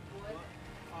 Boy.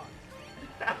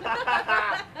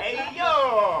 Hey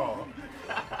yo!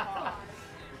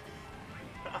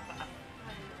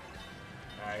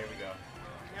 Alright, here we go.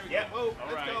 There we Yep. go. Whoa, All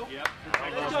let's right, go. yep.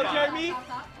 Let's go, Jeremy.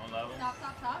 Stop. On level. Stop.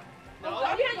 No, Oh,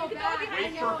 that- yeah, you go can back. go behind. I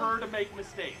Wait for know. her to make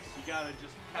mistakes. You gotta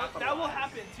just capitalize. that will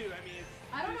happen too. I mean, it's,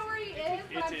 I don't know where he is,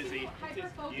 but It's I'm Izzy. too hyper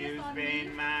focused You on me.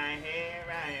 spin my hair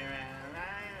right around,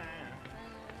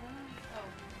 Oh,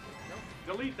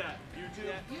 Delete that. YouTube.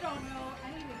 Yeah. you don't know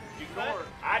anything. Ignore.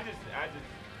 I just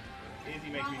Izzy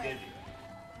makes me dizzy.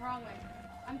 Wrong way.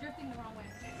 I'm drifting the wrong way.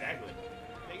 Exactly.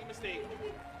 Make a mistake.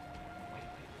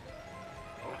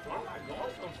 I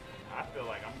feel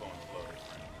like I'm going slow this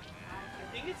round. I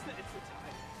think it's the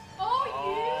tie.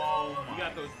 Oh, my You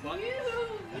got those buttons? you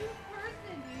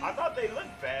person, dude. I thought they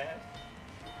looked fast.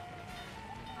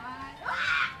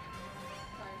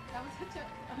 Sorry, that was such a.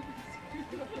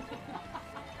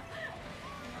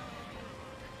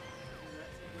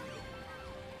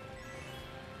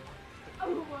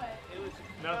 Oh, what? It was.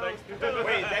 No, thanks. Wait, is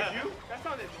that you? That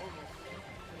sounded normal.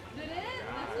 It is?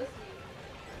 That's so sweet.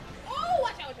 Oh,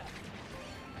 watch out, watch out.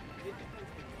 There you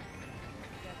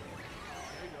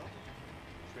go.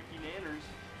 Tricky nanners.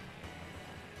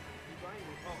 Keep grinding.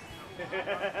 Oh,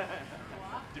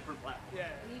 Swap. Different platform. yeah.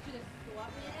 I need you to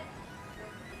swap it.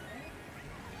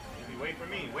 Izzy, wait for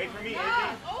me. Wait for me, Nah.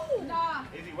 Izzy. Oh. Nah.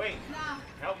 Izzy, wait. Nah.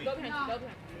 Help me. Go behind No. you, go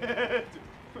behind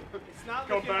It's not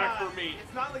Go looking back hot. for me.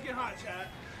 It's not looking hot, chat.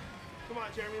 Come on,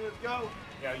 Jeremy, let's go.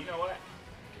 Yo, you know what?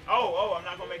 Oh, I'm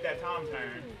not gonna make that Tom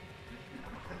turn.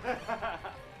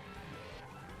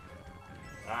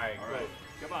 Alright, All cool. right.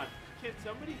 Come on. Can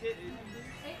somebody hit it?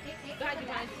 Hey, Behind you,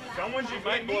 behind you. Someone She should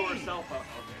might get blow me. herself up. Okay.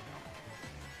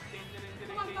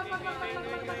 Come on, come on, come on, come on, come on,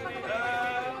 come on, come on, come on.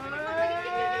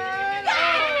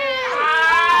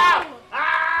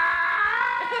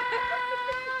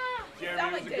 Jeremy,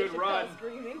 Sound it was like a Dave good Chappelle run.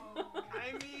 screaming.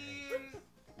 I mean,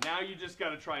 Now you just got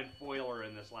to try and foil her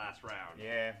in this last round.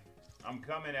 Yeah. I'm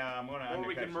coming out. I'm gonna Or we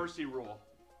undercut can you. mercy rule.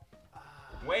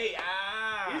 Wait, Is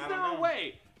I there don't a know.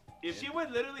 way? she would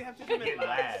literally have to You come in get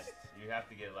last. You have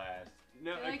to get last.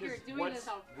 No, I feel like you're 'cause doing what's, this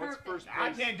on what's purpose. first I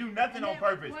place? can't do nothing And on then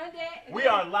purpose. One day, and We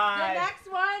then are live. The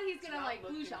next one, he's gonna like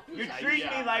bloosh out. You Bloosh out. treat Yeah,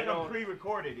 me like I I'm don't-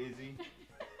 pre-recorded, Izzy.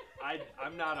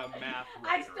 I'm not a math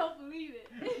I writer. just don't believe it.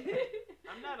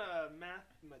 I'm not a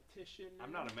mathematician.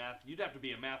 I'm not a math. You'd have to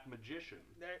be a math magician.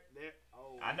 There.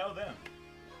 Oh. I know them.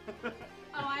 Oh,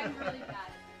 I'm really bad at this one.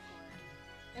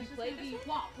 It's just played gonna be this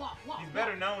wah, wah, wah. He's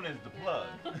better known as the plug.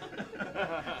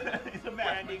 He's a math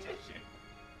Branding. magician.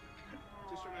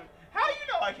 Just remember. How you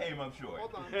know I came up short?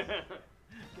 Hold on. Get it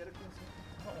closer.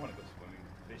 I don't want to go swimming,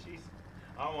 fishies.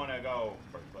 I want to go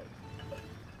first place.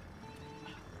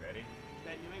 Ready?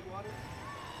 That Newegg water?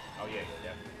 Oh yeah,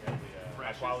 definitely.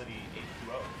 High quality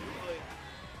H2O. Oh,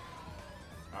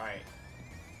 yeah. All right.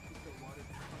 Keep the water.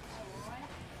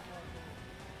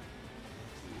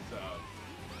 It's a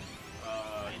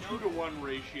 2-to-1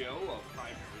 ratio of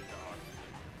hydrogen to oxygen.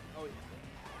 Oh,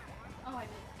 yeah. Oh, I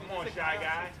did. Come on, shy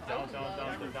guy. Don't. Oh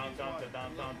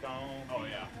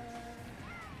yeah.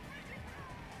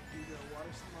 Do the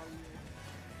water sommelier.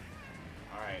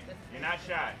 All right. You're not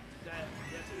shy. That's what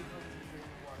he knows is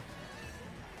drinking water.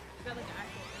 Is that like an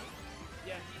actual thing?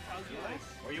 Yeah, he tells you like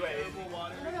Where you at, Izzy? terrible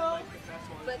water is No. like the best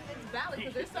water. But it's valid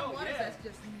because there's some waters yeah. that's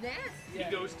just nasty. He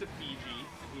goes to Fiji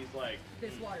and he's like,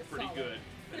 This water's pretty solid. good.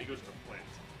 Then he goes to Flint.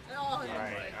 Oh, All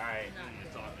right. All right.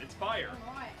 It's on. It's fire.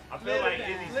 Alright. I feel like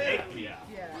Izzy snaked me. Yeah.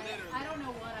 Yeah. Literally. I don't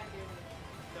know what I'm doing.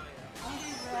 No, yeah. I'm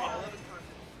being I real. love his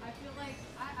confidence. I feel like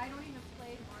I don't even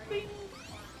play Mario.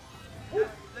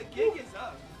 The gig is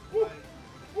up. Like,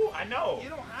 Ooh, I know.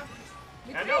 you don't have to.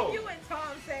 I know. Between you and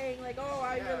Tom saying like, oh,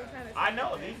 I really kind of. I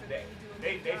know. They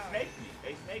snaked me.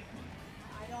 They snaked me.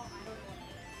 I don't know what I'm doing.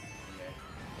 Okay.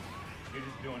 You're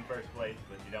just doing first place,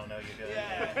 but you don't know you're doing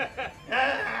Yeah. I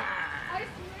swear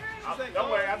I'll- She's like, don't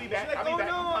oh, worry, I'll be back. She's like, I'll be oh back.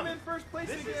 no, I'm I'm coming. in first place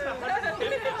This again. is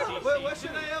 150cc. What should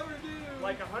I ever do?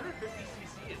 Like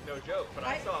 150cc is no joke, but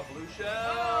I I- saw a blue shell.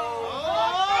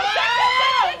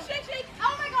 Shake, shake.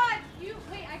 Oh my god! You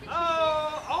wait, I can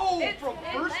It's- From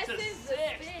it first to lessens the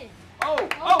sixth. spin.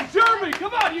 Oh, Jeremy,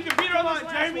 come on, you can beat her on this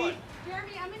last Jeremy. one.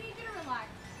 Jeremy, I'm gonna need you to relax.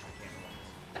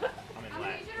 I'm in I'm gonna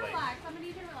last need you to place. relax. I'm gonna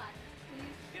need you to relax.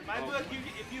 Please. In my Oh, book, no.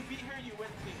 if you beat her, you win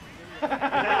the thing.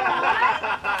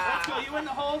 Let's go, you win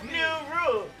the whole thing. New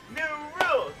rule. New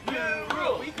rule. New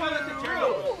rule. We call it the New turtle.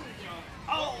 rule.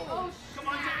 Oh, come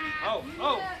on, Jeremy. Oh, You need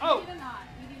oh, a, oh. You need a knot.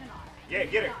 You need a knot. Yeah,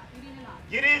 get her. You need a knot.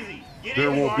 Get Izzy. Get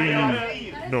There Izzy. will be Mario, I see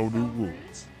you. That is no so new rude.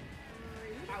 rules.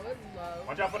 I would love.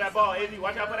 Watch out for that ball, Izzy.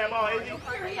 Watch out for that ball, Izzy. Mario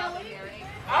Kart without the bearing.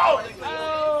 Oh! It's like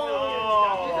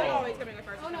Oh! always coming in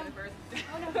first. Oh, no. coming first.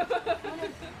 Oh no. Oh no.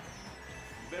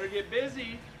 Better get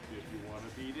busy if you want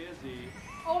to beat Izzy.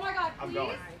 Oh my god, please. I'm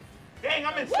going. Dang,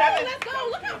 I'm in Woo, seventh. let's go.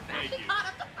 Look how fast Thank she you. caught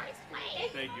up the first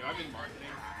place. Thank you. I'm in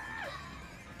marketing.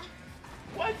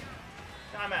 What?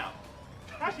 Time out.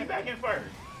 How's she back in first?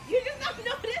 You just not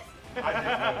notice? I just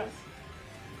noticed.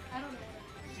 I don't know.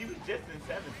 She was just in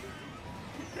seventh.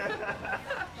 She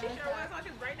sure was. I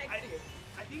was right next to you.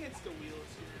 I think it's the wheels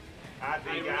here. I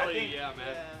think, yeah,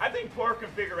 man. I think poor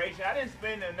configuration. I didn't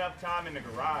spend enough time in the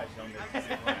garage on this.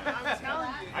 I'm telling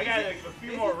you. I got a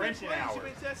few more wrenching hours. You've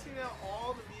been testing out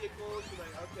all the vehicles. You're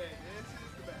like, okay, this is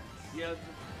the best. Yeah,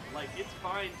 like it's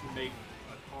fine to make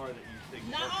a car that you think.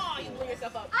 No, you blew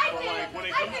yourself up. I But, did. like, when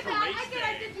it I comes did to that. race I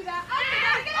day- did do that. I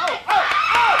did that.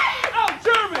 Oh,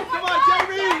 Jeremy! Come on,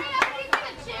 Jeremy! I'm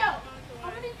gonna chill.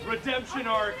 Redemption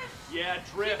arc. Yeah,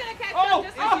 She's drift. gonna catch Oh, up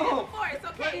just like you did oh! before. It's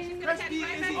okay. She's gonna Press catch B,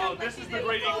 right Izzy. back Oh, up this like is she the did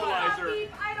great before. equalizer.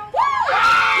 I don't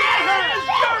Yes!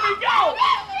 Jeremy, go!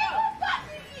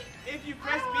 If you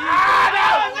press B,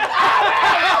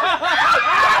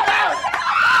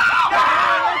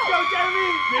 let's go,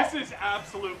 Jeremy! This is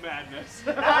absolute madness. She's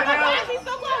so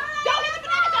close. Don't hit the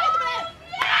banana. Don't hit the banana.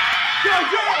 Go,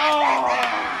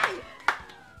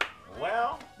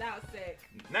 Well, That was sick.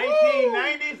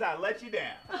 1990s, I let you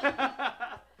down.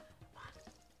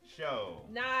 Show.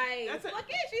 Nice. That's it. Look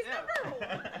at she's number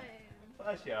one.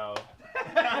 For show.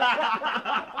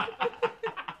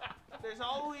 There's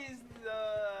always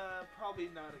probably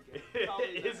not again.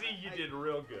 Probably not. Izzy, you did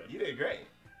real good. You did great.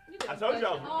 You did I told good.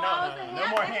 y'all. Oh, No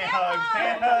more hand hugs.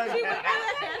 Hand hugs. She went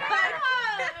hand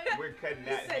We're cutting You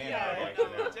that said hand yeah. hug action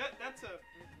out. That's a.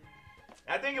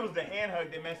 I think it was the hand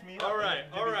hug that messed me up. All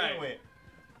right, to all begin right. with.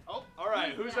 Oh, All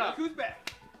right, who's up? Who's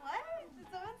back? What? Did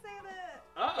someone say that?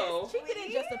 Uh-oh. She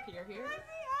didn't just appear here.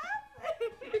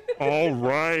 All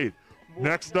right.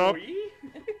 Next up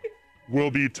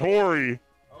will be Tori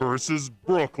versus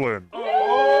Brooklyn.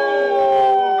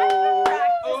 Oh!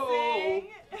 Practicing.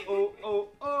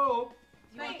 Oh!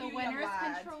 You want the winner's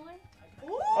controller?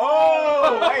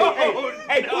 Oh!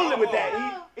 Hey, no. cool it with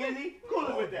that. Izzy, cool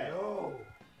it with that. No.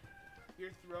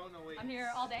 You're thrown away. I'm here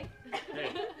all day. Hey,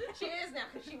 She is now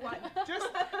because she won. Just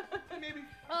maybe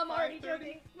I'm already 5:30.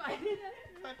 joking. 5:30,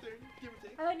 give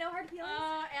or take. No hard feelings.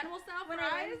 Animal style When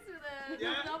fries with a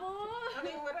Yeah. double. I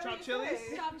mean, whatever Chopped you chilies?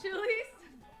 say. Chopped chilies.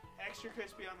 Extra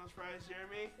crispy on those fries,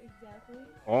 Jeremy. Exactly.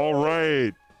 All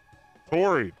right.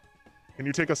 Tori, can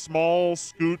you take a small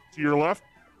scoot to your left?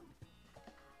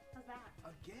 How's that?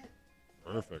 Again.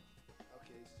 Perfect.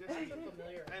 Okay, it's just me.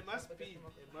 Familiar. It must be. It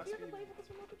must Have you ever be. played with this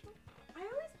remote control? I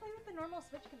always play with the normal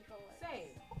Switch controller.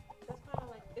 Same. That's kind of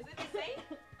like. Is it the same?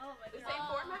 Oh my The same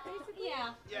format, basically.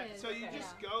 Yeah. Yeah. It is, So you okay.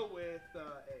 just go with A.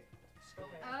 Just go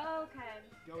with A. Okay.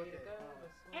 Go with A.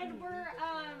 And we're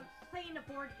playing a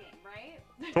board game, right?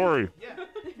 Tori, Yeah.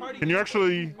 Party can you game.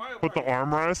 actually Mario put the Kart.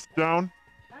 armrest down?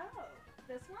 Oh,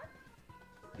 this one?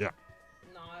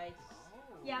 Nice.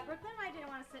 Yeah, Brooklyn and I didn't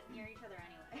want to sit near each other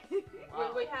anyway.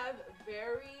 We have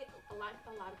a lot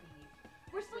of beef.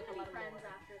 We're still With a gonna lot be of friends love.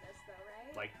 after this, though,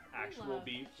 right? like actual love.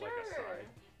 beef, like a Sure. side.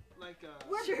 Like a.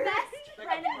 We're Sure. best Like a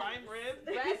friends. prime rib,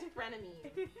 Best frenemy.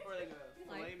 or like a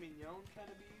Like- filet mignon kind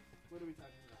of beef. What are we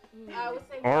talking about? I would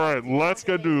say. All right, let's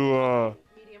get to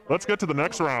medium let's get to the rare.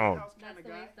 next round. House kind That's of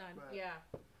the way guy. it's done. but- Yeah.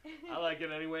 I like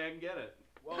it any way I can get it.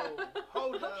 Whoa.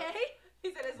 Hold up. Okay.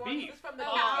 He said as long Beef. as it's from the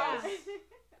Oh. cows.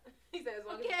 He said as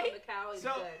long as it's Okay. from the cow, he's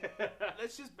So- good.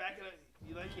 Let's just back it up.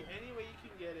 You like it any way you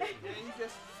can get it, and you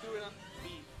just do it on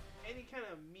beef. Any kind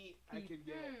of meat I can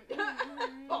get.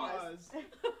 Pause.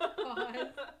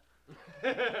 Unpause.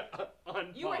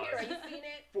 You were here. Have you seen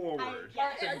it? Forward. Our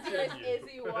dearest Continue.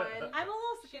 Izzy won. I'm a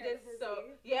little She scared. did so.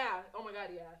 Yeah. Oh my God.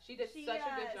 Yeah. She did She such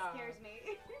a good job. scares me.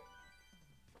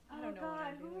 I don't know what God,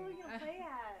 I'm who are we doing. gonna play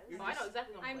as? You're Oh, I know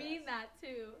exactly. What I I'm mean that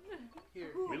too.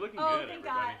 Here. Hmm. We're looking Oh, good, thank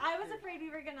everybody. God. I was afraid we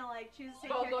were gonna like choose the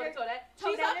same Go to character. Toadette.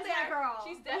 She's Toadette up is my there. girl.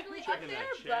 She's definitely up Checking there,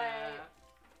 that but chat.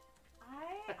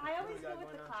 I always got go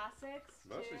with going the on? classics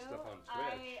Mostly too. stuff on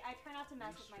Twitch. I try not to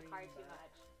mess with my car too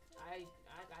much. I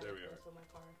There we this are. with my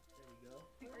car. There we go.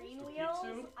 The green Ukitsu,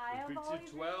 wheels, I have Ukitsu always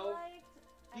 12, really liked.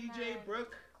 and DJ then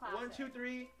Brooke, classic. 1, 2,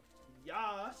 3,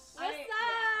 yas. What's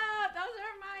up? Those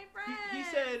are my friends. He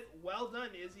said, "Well done,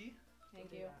 Izzy."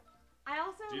 Thank you. I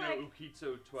also Do you like know Ukitsu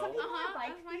some 12? people are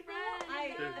bike that's my people.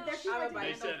 friend. They're too I'm a hard to bike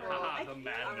They handle said, for. haha, I the can't. I'm a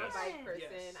madness. bike person.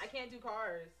 Yes. I can't do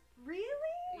cars. Really?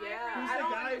 Yeah, Who's I the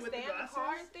don't guy with the understand the car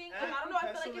glasses? thing. At Like, I don't know. I feel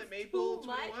Pestle like and it's Maple too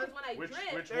much 21? because when I Which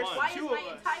drift, There's one? why two is of my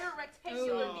us. entire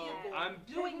rectangular Ooh. vehicle I'm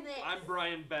doing this? I'm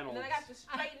Brian and Bennels. then I got to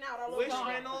straighten out all Wish over.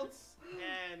 Reynolds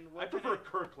and I what prefer kind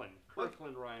Kirkland.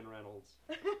 Kirkland Ryan Reynolds.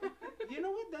 of- You know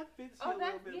what? That fits you Oh, a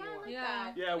that's little bit yeah, I more. like Yeah.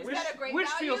 that. Yeah, Is Wish, that a great Wish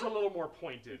value? feels a little more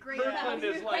pointed. Great Kirkland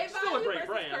value. is like Great still a value great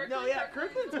versus brand. No, yeah,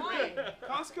 Kirkland's Kirkland's one. great.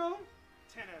 Costco,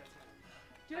 10 out of 10.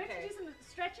 Do I have Okay. to do some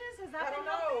stretches? Has that I don't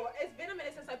been helping? know. It's been a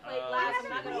minute since I played Uh, last.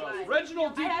 haven't I'm not gonna played lie. these.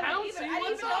 Reginald D. I haven't Pouncey, either. I didn't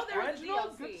what's even know up, there was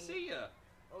Reginald? DLC. Good to see ya.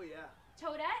 Oh yeah,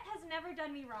 Toadette has never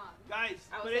done me wrong. guys.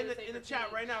 I would But say in the the same in the for chat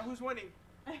Peach. right now, who's winning?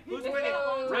 Who's This winning?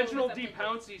 is- Reginald This D. is-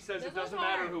 Pouncey says This it doesn't one's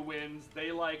matter hard. who wins.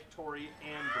 They like Tori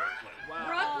and Brooklyn. Wow.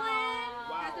 Brooklyn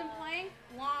Wow. has been playing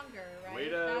longer, right? Way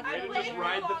to- That's way I to the played just for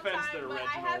ride a the long fence time, there, but I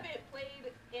Reginald. haven't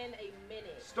played in a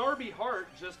minute. Starby Hart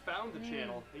just found the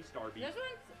channel. Hey, Starby. This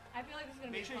one's. I feel like this is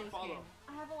gonna Make be sure a you close follow. game.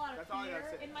 I have a lot of That's all I gotta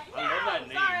fear say. in my I love that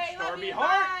name, Sorry, love Starby you, Hart.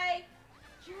 bye.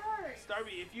 Jerk.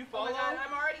 Starby, if you Oh follow, my god,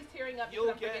 I'm already tearing up you'll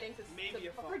because I'm get forgetting to maybe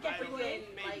a follow. forget I to don't win.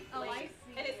 know, Like, maybe. Oh, I like-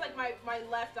 see. and it's like my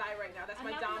left eye right now. That's I'm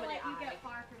my not dominant gonna let you eye. get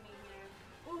far from me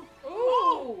here.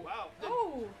 Ooh. Wow.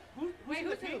 Oh. Who's Wait, in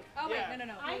the who's who? pink? Oh wait, Yeah.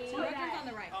 no. I'm Brooklyn's Toadette. on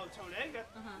the right. Oh, Toadette got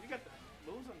Uh-huh. you got the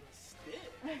moves on the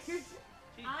stick.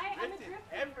 She I am a drifted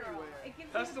drifting everywhere. girl. It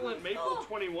gives me Pestilent the boost. Maple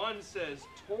 21 says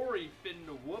Tori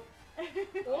finna whoop.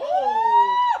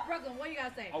 Oh! Brooklyn, what you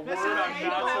gotta say? A word Pestilent I'm Maple.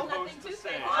 not Nothing supposed to to say.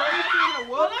 say. Tori finna All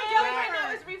whoop I'm doing right that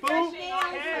now is refreshing. booty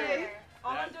honestly. head.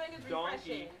 All I'm That doing is donkey.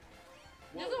 refreshing.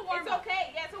 This is a warm It's up.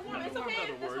 okay. Yeah, it's a warm. It's Warm okay. up.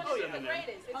 if This Another one word, isn't the synonym.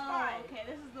 greatest. It's Oh, fine. okay.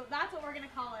 That's what we're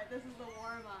gonna call it. This is the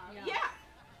warm up. Yeah. Yeah.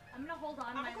 I'm gonna hold on.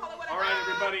 I'm to gonna my call it what All I right, want.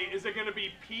 everybody. Is it gonna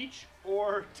be peach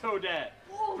or Toadette?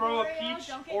 Ooh, Throw a Oreo, peach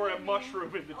don't get or near a me.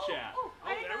 mushroom in the chat. Oh,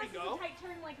 I didn't there know we this was go. a tight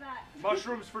turn like that.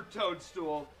 Mushrooms for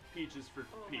Toadstool, peaches for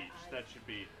Oh, my peach. eyes. That should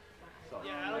be something.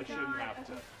 Yeah, I like shouldn't that. have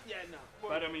to. Yeah, no.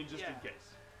 But I mean, just in Yeah.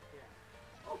 case.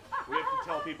 We have to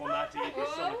tell people not to eat the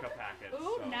Ooh. silica packets.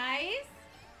 Ooh, so. nice.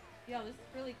 Yo, this is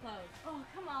really close. Oh,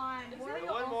 come on. Is it Wario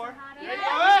one also more? had There it. you go.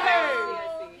 Hey!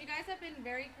 I see. You guys have been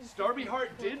very consistent. Starby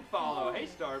Hart did follow. Hey,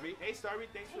 Starby. Hey, Starby,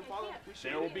 thanks for following.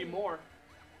 Appreciate There will it. be more.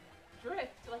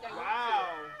 Drift like I Wow.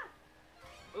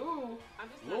 Ooh, I'm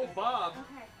just Lil Bob.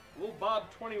 Okay. Lil Bob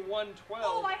 2112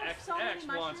 Oh, I have so many XX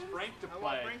wants mushrooms. Frank to I want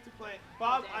play. Frank to play.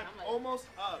 Bob, Damn, I'm I'm like- almost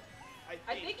up.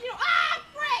 I think you know. Ah,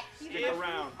 frick! Stick If-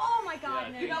 around. Oh my god,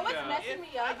 Yeah, no. You know what's Yeah. messing If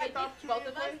me I up? get the I think opportunity both to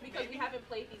of us play, because we maybe. haven't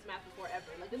played these maps before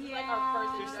ever. Like this is like Yeah. our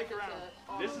first Just stick introduction around.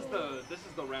 to all This of is it. this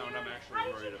is the round I'm actually How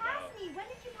did worried you pass about. me? When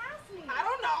did you pass me? I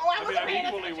don't know. I I mean, wasn't I'm paying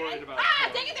equally attention. worried about Ah,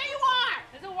 Tori. dang it! There you are.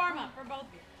 It's a warm up for both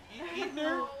of you.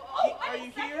 Ether, Oh, are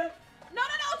you here? No,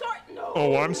 Tori. No.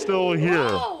 Oh, I'm still here.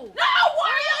 Oh! No,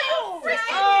 Wario, you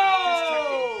freaking.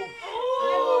 Oh!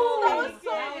 Oh, that was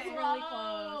so That was really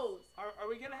close. Are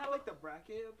we gonna have like the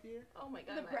bracket up here? Oh my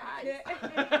god, The my bracket.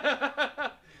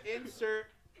 eyes. Insert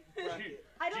bracket.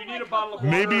 I Do don't you need like a bottle of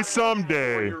water Maybe for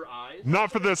someday. your eyes?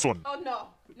 Not for this one. Oh no,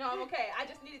 I'm okay. I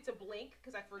just needed to blink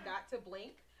because I forgot to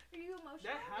blink. Are you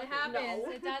emotional? That It happened. happens.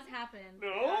 No. It does happen.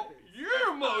 No,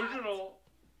 you're emotional.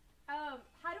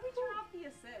 How do we turn off the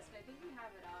assist? I think we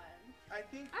have it on. I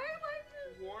think I like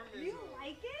it. warm is. You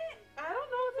like it? I don't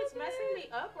know if it's messing me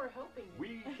up or helping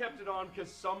me. We kept it on because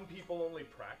some people only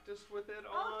practiced with it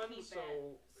I'll on, keep so.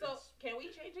 it. So it's- can we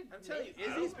change it? I'm telling you,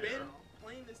 I don't Izzy's care. been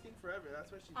playing this thing forever.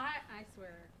 That's why she. I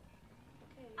swear.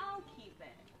 I'll keep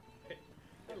it.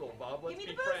 Hey, little Bob, let's Give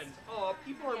be me the boost. friends. Oh,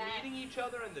 people are Yes. meeting each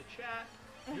other in the chat.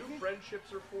 New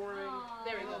friendships are forming. Aw.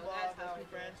 There we go. Hello, Bob. That's how Let's be I do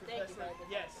friends it. with Thank you, Tesla.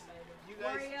 baby. Yes. You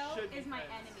guys Wario should be is my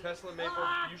friends. enemy. Tesla Maple,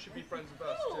 Ah. you should be friends with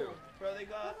us Ooh. too. Bro, they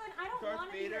got Brooklyn, I don't Darth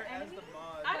want to be Vader your as enemy. the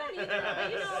mod. I don't either.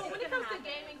 But you know, when it comes to Happen.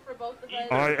 gaming for both of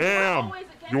us, I we're am always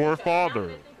against your each other, now father.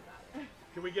 that I think about it.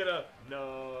 Can we get a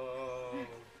no?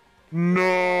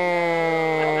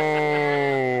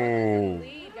 No.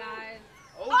 Lead, guys.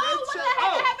 Oh, Oh, red what the shell.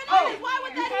 heck happened to this? Why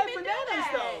would you that had even do bananas,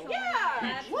 that? though. Yeah.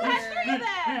 That's What? That's weird. three of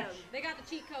them. They got the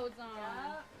cheat codes on.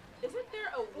 Isn't there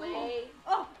a way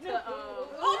Oh, to, no. oh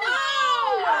no!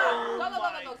 Oh Go, go, go,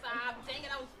 my go, go, stop. Dang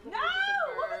it, I was No!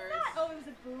 What was that? Oh, it was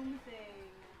a boom thing.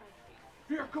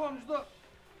 Here comes the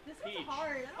This Peach. was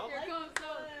hard. I Oh. don't Here like comes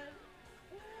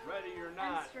this. ready or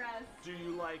I'm not. stressed. Do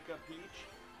you like a peach?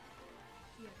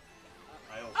 Yes.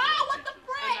 I also Oh, like what the peaches.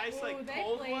 frick? A nice Ooh, like they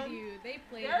cold played one. you. They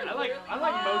played They're you. I like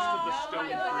really most of the Oh, stone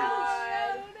my fruits.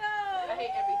 God. No. I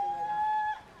hate everything right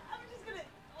now. I'm just gonna.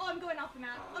 Oh, I'm going off the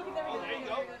map. Okay, there we Oh, go. there you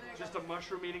There go. we go. There we Just go. a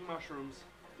mushroom eating mushrooms.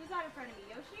 Who's out in front of me?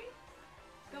 Yoshi?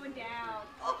 Going down.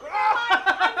 Oh,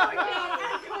 I'm going down.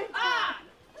 I'm going down.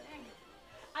 Dang it.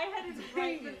 I had his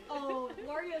right. But, oh,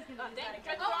 Wario's gonna use Dang that it, again.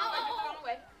 drift the wrong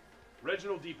way.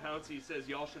 Reginald D. Pouncey says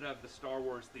y'all should have the Star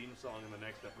Wars theme song in the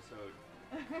next episode.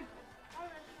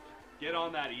 Get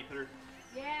on that, Ether.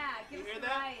 Yeah, give You us hear the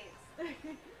that?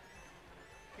 rights.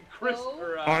 Chris, Oh.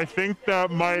 or, I think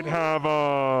that might have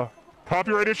a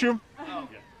copyright issue. Oh,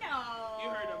 No. you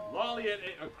heard him. Lolly,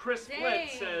 Chris Flint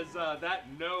Dang. says that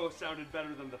no sounded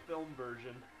better than the film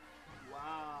version.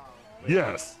 Wow.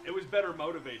 Yes, It was better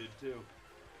motivated too.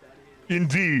 That is.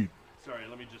 indeed. Sorry,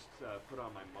 let me just put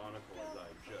on my monocle as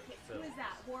I judge Okay, film. who is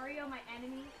that? Wario, my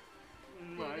enemy?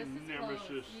 My Dude, this is nemesis.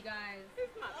 close, you guys.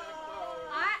 It's not that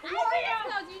close. I think it's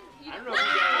close. You I don't know if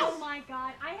you guys. Oh my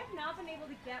god, I have not been able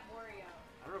to get Wario.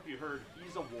 I don't know if you heard.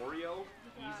 He's a Wario.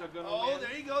 He's a good Oh, man.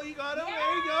 there you go. You got him. Yeah.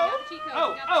 There you You go. got cheat codes. Oh,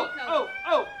 You got oh, cheat oh, codes.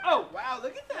 oh, oh. Wow,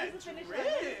 look at that Where's the finish line?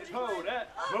 drift. Toe that.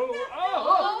 Oh,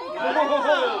 Oh, no.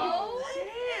 oh,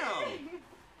 Wow.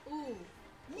 Damn. Ooh.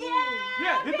 Yeah.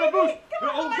 Yeah, hit the boost. Come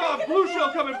Oh on, God, get blue the shell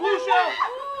boost. coming. Blue shell.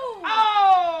 Ooh.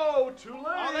 Oh, too late.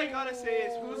 All I gotta say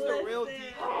is who's the real Listen.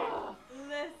 DK?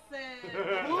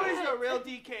 Listen. Who is the real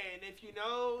DK? And if you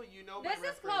know, you know. This my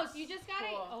is close. reference. You just gotta.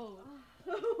 Cool.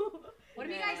 Oh. What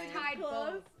if you guys Man. tied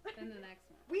Close. both in the next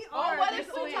one? We Oh, are. what There's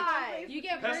if only we one tie? place. You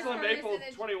get Pestle and first Maple and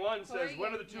then 21 says, Tori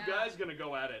when are the gets- two yeah. guys gonna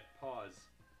go at it? Pause.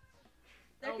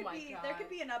 There Oh could my be. God. There could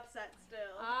be an upset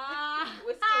still. Ah.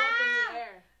 We're still up in the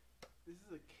air. This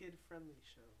is a kid-friendly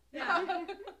show. Yeah.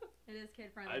 It is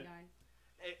kid friendly, I- guys.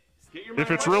 Hey, Get your If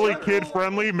mind it's right. really Shut kid up.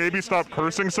 friendly, maybe stop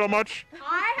cursing so much.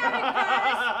 I haven't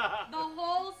cursed the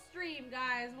whole stream,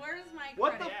 guys. Where's my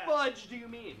What the credit? fudge do you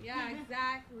mean? Yeah,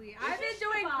 exactly. I've This been is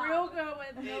doing fun. real good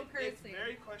with no it's cursing.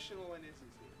 very questionable when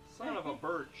Izzy's here. Son of a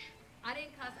birch. I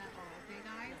didn't cuss at all, okay,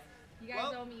 guys? You guys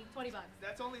Well- owe me 20 bucks.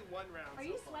 That's only one round. Are so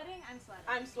you far. sweating? I'm sweating.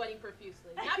 I'm sweating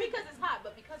profusely. Not because it's hot,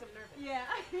 but because I'm nervous. Yeah.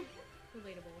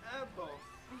 Relatable. Both.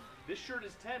 This shirt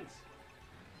is tense.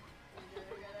 There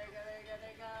we go. There we go. There we go.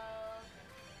 There we go.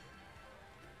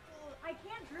 Oh, I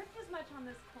can't drift as much on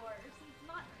this course. It's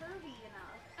not curvy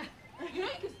enough. You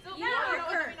know you can still Yeah, you know, it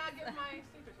if you're hurts. not giving my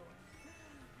secrets away.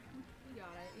 You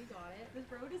got it. You got it. This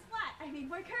road is flat. I need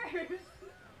more curves.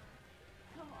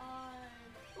 Come on.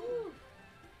 Ooh.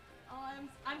 Oh,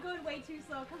 I'm going way too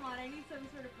slow. Come on, I need some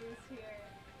sort of boost here.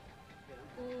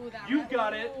 Ooh, that You red-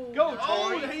 got it. Ooh, Go, nice. Oh,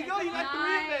 Tori. there you go. You got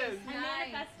three of them. I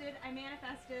Nice. manifested. I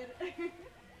manifested.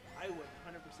 I would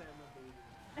 100%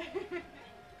 believe.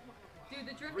 Dude,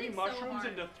 the Three drifting's so mushrooms hard.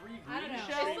 into three I don't green know.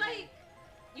 shells? It's like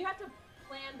you have to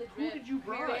plan the Who drift did you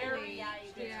bribe? very Yeah,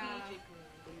 you do. strategically.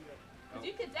 Oh, Because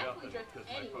you could definitely drift because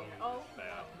my anywhere. phone Oh, is bad.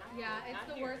 no, not Yeah, here, it's not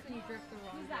the here. worst when you drift the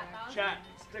wrong Who's that, direction. Chat,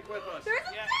 stick with us. There's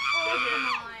a Yeah. Oh, Stay here.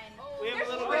 come on. Oh, We have a there's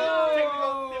little three. bit of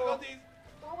technical difficulties.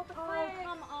 Oh, what the Oh, frick?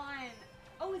 come on.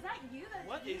 Oh, is that you? That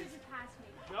What you is just passed me.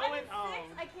 going I'm on?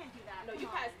 in 6. I can't do that. No, you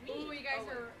Come on. passed me. Ooh, you guys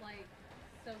Oh, are like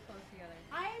so close together.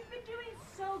 I've been doing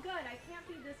so good. I can't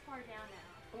be this far down now.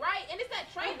 Right, and it's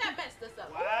that train that messed us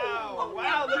up. Wow.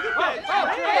 Wow. Look at that. Oh,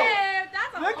 drift. Hey,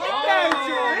 that's a Look lot. at that Oh,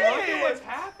 look at drift. what's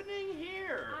happening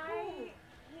here. I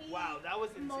hate Wow, that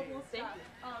was insane. mobile Thank stuff.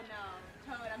 you. Oh no,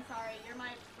 Toad, I'm sorry. You're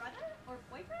my brother or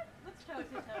boyfriend? What's Toad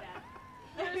to Toad at?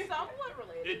 They're somewhat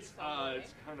related. It's in some way.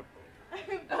 it's kind of.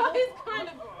 It's kind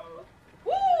of.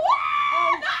 Woo!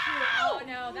 Oh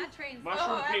no, that train's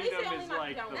Mushroom at least Kingdom they only is knocked like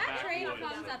me down the once. that train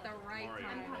backwoods comes of at the right Mario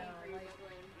time. Kart. though,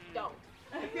 like- Don't.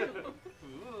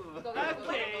 Ooh. Go, go, go,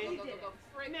 Okay. go, go, go, go, go.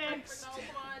 Frick, Next. frick,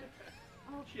 no, come on.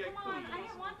 Oh, Check, come on. I please.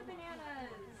 didn't want the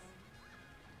bananas.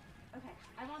 Okay,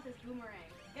 I want this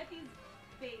boomerang. Get these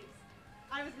babes.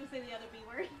 I was gonna say the other B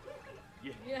word.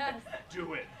 Yeah. Yes.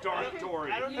 Do it, Dark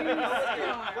Tori. I don't You even know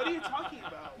are. what are you talking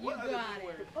about? You What other got B it.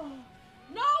 word?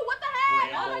 No, what the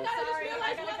heck? Oh my Ramble. god, I just Sorry, realized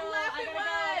I what gotta go. left I it gotta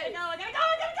was. go. I gotta go.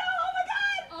 I gotta go. Oh my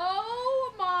god.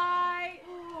 Oh my.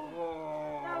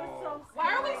 Oh. That was so scary. Why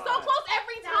are we so close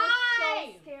every That was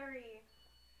time? so scary.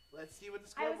 Let's see what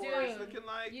the I was scoreboard is doing- looking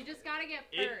like. You just gotta get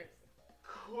It- first.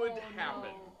 Could Oh,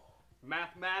 happen. no.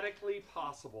 Mathematically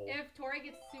possible. If Tori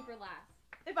gets super last.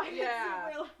 If I Yeah.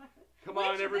 get super Come Which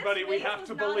on, this everybody, we race have was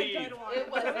to not a believe. good one. It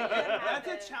wasn't good. That's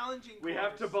happen. a challenging We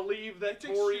have to course. believe that It's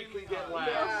Tori extremely can get hard.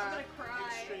 last. Yeah. I'm gonna cry.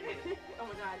 Extremely. Oh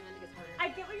my god, and then it gets harder. I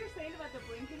get what you're saying about the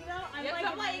blinking though. I'm Yes, like,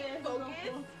 I'm like, this focus. the whole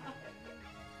time.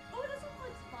 Oh, this one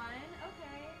looks fun.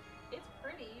 Okay. It's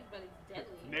pretty, but it's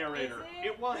deadly. Narrator. Is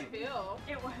It wasn't. Bill.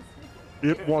 It was.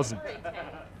 It wasn't. Very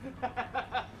intense.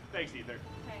 Thanks, Ether.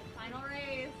 Okay, final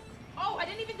race. Oh, I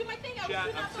didn't even do my thing. I was Chat, too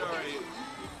I'm not sorry. focused.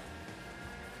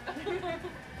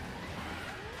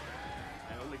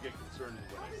 I only get concerned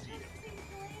when I see it.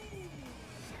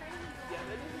 Yeah,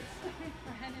 that is.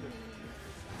 Enemies.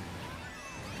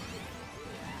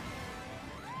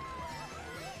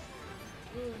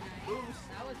 Ooh, nice. Boost.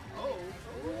 That was Oh.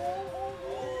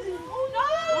 Oh no!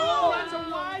 Oh, that's a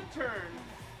wide turn.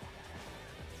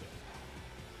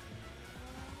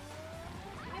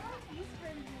 I like these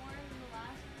turns more than the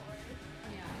last course.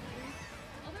 Yeah.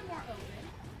 A little bit more open.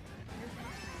 Here's some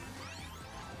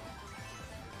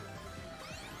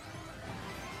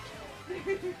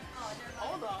screen. Oh, never mind.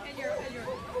 Hold on. And you're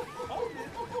Hold it.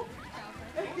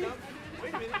 Hold up.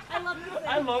 Wait a minute. I love this.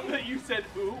 I love that you said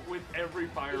ooh with every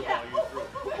fireball you threw.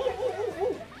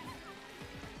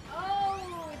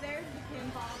 Oh, there's the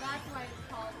pinball. That's why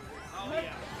it's called. Oh,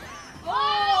 yeah.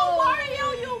 Oh,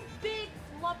 Mario, you big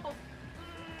lump of.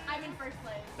 I'm in first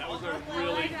place. That was a Oh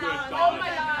really my good God. dodge. Oh my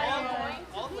god, I'm going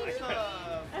All to those lose.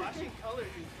 flashing colors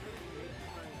is really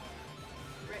great.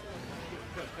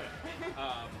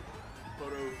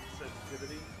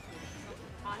 sensitivity.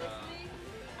 Honestly,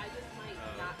 I just might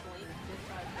not blink just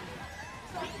so I can.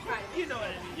 So I can try to. You know what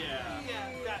I mean? Yeah.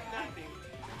 Yeah, that thing.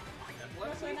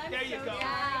 There you go.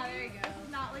 Yeah, there you go. This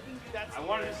is not looking good. I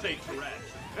wanted to say Tourette.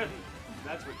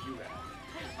 That's what you have.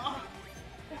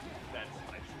 That's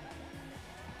my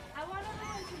I want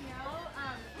everyone to know,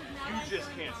 now You that just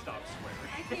I'm can't going stop swearing.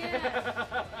 I can't.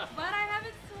 But I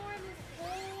haven't sworn this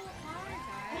whole time,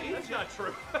 guys. That's not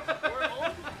true. We're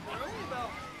only about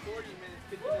 40 minutes,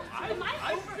 50 minutes.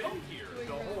 I've been here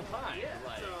the whole time. Yeah,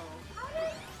 Like, so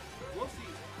we'll see.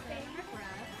 Favorite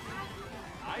breath.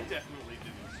 I definitely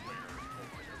didn't swear.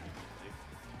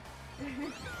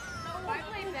 No, I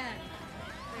play Ben.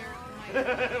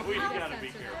 They're We my gotta be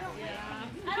censor. careful. Yeah.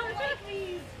 I don't like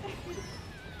these.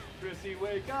 Chrissy,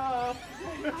 wake up!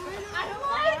 I don't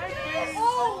like this.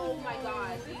 Oh my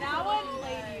god. That one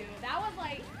played you. That was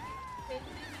like.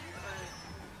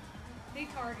 They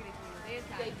targeted you. They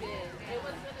attacked They you. did. Yeah. It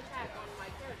was an attack on my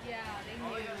character. Yeah, they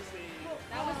All I knew. gotta say.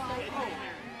 That was so cool.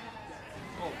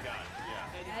 Oh god,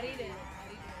 yeah. Eddie did.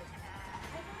 Eddie did.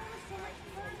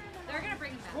 They're gonna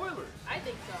bring him back. Spoilers! I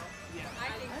think so. Yeah.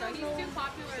 I think so. He's too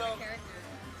popular as a So- character.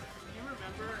 You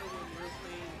remember when we were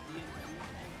playing D&D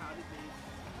and how did they?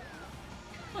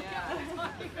 Yeah.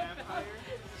 The vampire.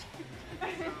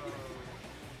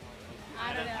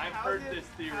 I don't know. I've How heard did- this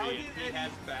theory, how and did he Eddie-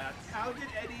 has bats. How did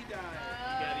Eddie die?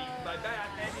 He got eaten by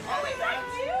bats. Eddie Oh, has is bats.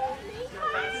 that you?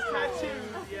 That's his tattoo.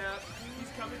 Yeah.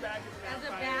 He's coming back as a As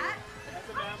a vampire. bat? As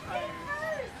a vampire.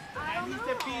 I And don't he's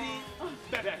know. defeating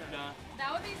Vecna. That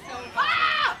would be so fun.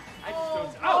 Ah! I just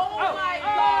don't. Oh my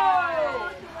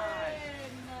god!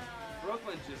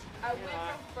 Brooklyn just. I went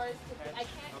from first to I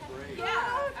can't. A break.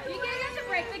 Yeah. You can't get to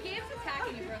break. The game's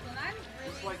attacking you, Brooklyn. I'm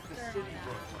really It's like the stern city on that.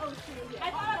 Brooklyn. Oh, shoot. I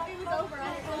thought it was over. I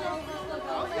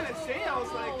was gonna say, I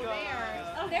was like,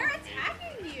 They're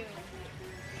attacking you.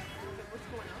 what's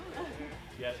going on?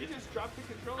 Yeah, she just dropped the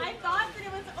controller. I thought that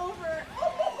it was over.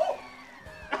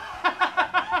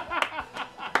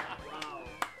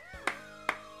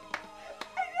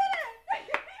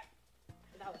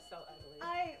 That was so ugly.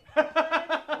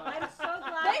 I'm so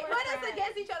glad They we're put us friends.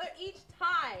 against each other each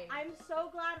time. I'm so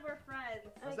glad we're friends.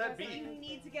 What's that You beat?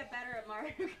 need to get better at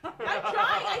Mario Kart. I'm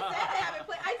trying. I said I haven't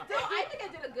played. I think I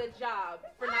did a good job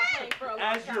for not playing for a long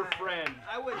As time. your friend,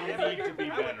 I would you never. need to be I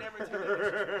better. would never take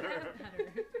that.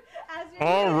 As your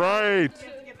All friend, right. you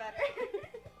have to get better.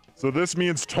 So this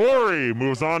means Tori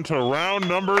moves on to round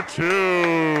number 2.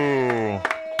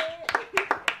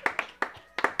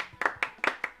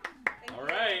 All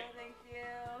right. Thank you.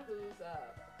 Who's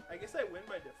up? I guess I win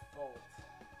by default.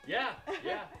 Yeah,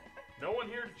 yeah. No one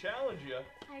here to challenge you.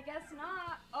 I guess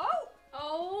not. Oh.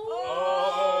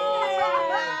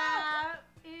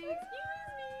 Excuse me.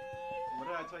 What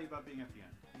did I tell you about being at the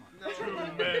end? Come on.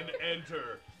 Two men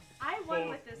enter. I won Both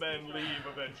with this men controller. leave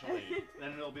eventually.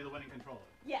 Then it'll be the winning controller.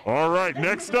 Yes. All right,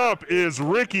 next up is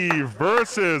Ricky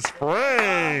versus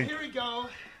Frank. Here we go.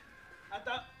 I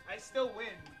thought I still win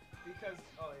because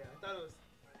I thought it was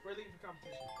we're leaving for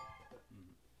competition.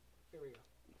 Here we go.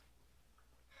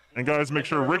 And guys, make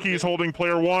sure Ricky's holding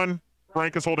player 1,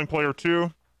 Frank is holding player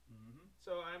 2.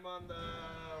 So I'm on the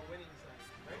winning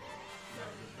side, right?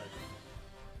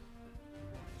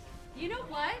 You know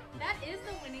what? That is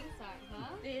the winning side, huh?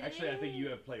 Actually, I think you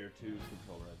have player 2's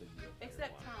controller. I think you have player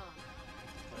Except one. Tom.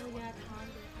 Oh yeah, Tom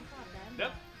did. I thought Ben.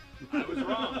 Nope. I was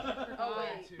wrong. Oh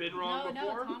wait. Been wrong No,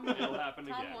 before. Tom It'll happen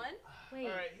Tom again. won? Wait.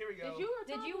 All right, here we go. Did you or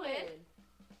Did Tom you win?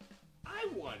 I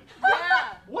won.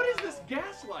 Yeah. What is this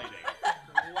gaslighting?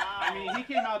 Wow. I mean, he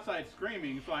came outside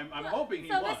screaming, so I'm hoping he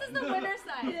So won. this is the winner's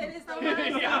side. It is the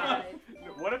winner's Yeah. side.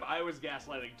 What if I was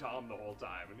gaslighting Tom the whole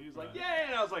time and he was like, "Yay!"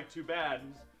 and I was like, "Too bad."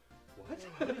 And he's,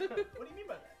 what? What do you mean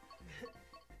by that?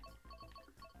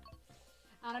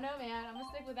 I don't know, man. I'm gonna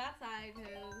stick with that side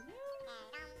because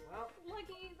Well,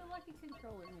 the lucky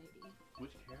controller maybe.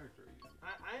 Which character are you?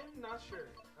 I'm not sure.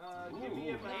 Give me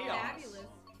Ooh, about chaos.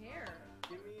 Fabulous hair.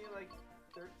 give me like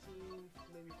 13,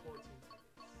 maybe 14 seconds.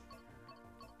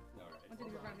 All right. 1, 2,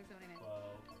 3, 4, 5, 6, 7, 8, 9.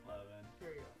 12, 11, Here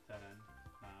we go. 10, 9.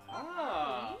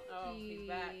 Ah, Oh, he's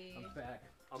back. I'm back.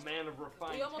 a man of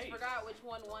refined We almost taste. forgot which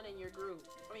one won in your group.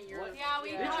 I mean, your. What? Yeah,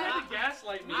 we They tried to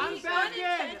gaslight me. I'm He back in.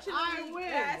 unintentionally I win.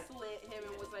 gaslit him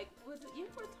and was like, Was it you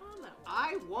or Tom that won?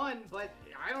 I won, but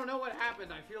I don't know what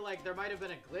happened. I feel like there might have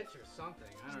been a glitch or something.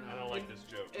 I don't know. I don't like this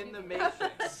joke. In the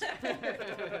Matrix.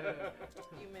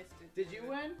 You missed it. Did you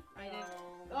win? I did.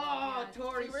 Oh, Yeah,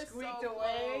 Tori we were squeaked so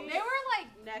away. They were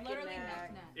like Neck and literally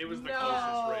neck. neck. It was the No.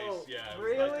 closest race. Yeah, it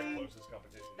was like the closest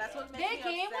competition. That's what makes Their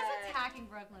me game was upset. attacking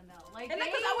Brooklyn though. Like And they,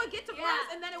 because I would get to yeah.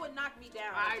 first, and then it would knock me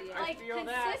down. I like feel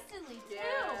that. consistently too.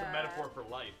 Yeah. It's a metaphor for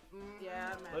life.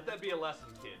 Yeah, man. Let that be a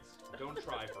lesson, kids. Don't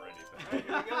try for anything.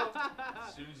 Here we go.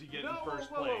 As soon as you get No, in first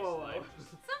whoa, place, whoa, whoa. life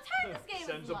Sometimes this game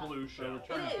sends is a luck. blue shell. It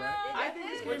is. I think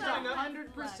this game's It's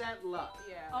 100% luck.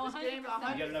 Yeah. Oh, This game, 100%.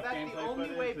 that's You get enough the gameplay only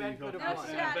footage way so Ben you could feel have No won.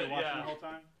 shit. confident Yeah. watching the whole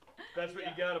time? That's what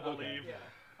you gotta believe. Yeah.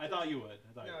 I thought you would.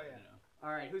 I thought you No, would. yeah. You know.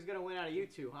 All right, who's gonna win out of you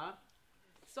two, huh?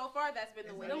 So far, that's been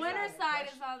the The winner. winner's side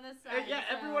is on this side. Yeah,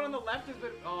 so- everyone on the left has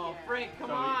been. Oh, Yeah. Frank, come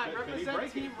So on, can he represent break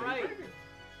it? Team Can he Right. break it?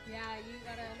 Yeah, you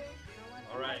gotta. You know what?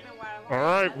 All right. It's been a while. All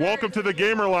right, welcome to the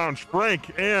Gamer Lounge,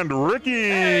 Frank and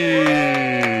Ricky.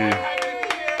 I'm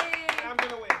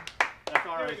gonna win. That's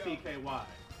R-I-C-K-Y.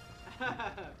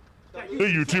 The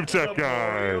YouTube tech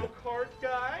guy. Mario Kart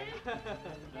guy?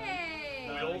 Hey.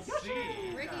 We'll see.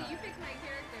 Ricky, you picked my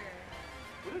character.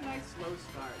 What a nice slow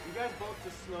start. You guys both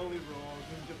just slowly roll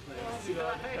into place.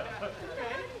 Yeah. Okay.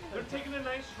 They're taking a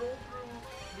nice stroll through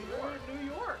New York. New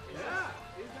York. Yeah.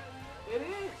 It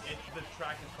is. The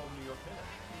track is called New York Finish.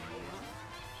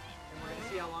 And we're gonna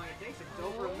see how long it takes. If it's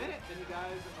over a minute, then you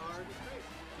guys are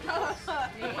disgraced.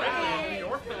 Frankly, New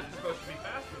York Finish is supposed to be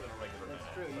faster than a regular That's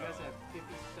minute. true. You so- guys have 57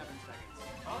 seconds.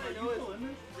 All I know is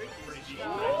Ricky's Pretty deep.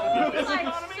 strong. Like,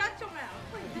 economy? shut your mouth.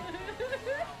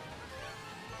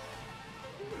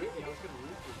 Ricky, I was gonna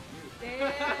root for you.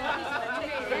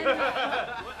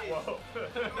 Whoa. on?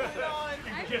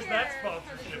 I'm Guess here that for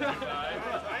sponsorship the goodbye. I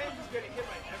am just getting hit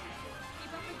by everything.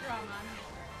 Keep up the drama.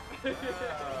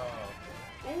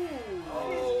 I'm here.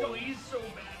 Oh, he's so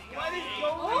bad. Why did he you go?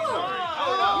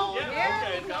 Oh, yeah, There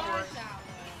okay, he that was, works. that one.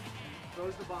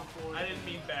 Throws the bomb forward. I didn't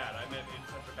mean bad. I meant in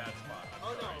such a bad spot. I'm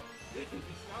Oh no. sorry. It's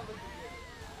not looking good.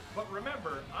 But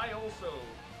remember, I also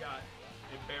got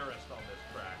embarrassed on this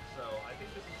track, so I think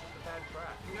this is just a bad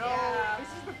track. No, Yeah.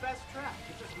 this is the best track.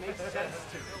 It just makes sense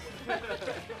to me.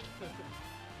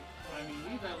 I mean,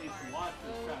 we've at least watched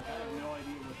this track. I have no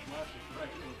idea what's left. It's right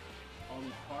with all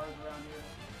these cars around here.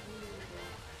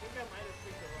 I think I might have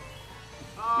picked the wrong.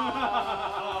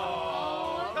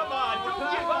 Oh, come on, don't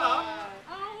give up.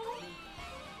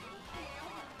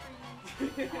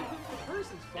 The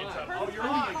person's fine. It's a- Oh, you're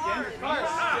rooting against me? Car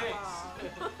Ah. stinks.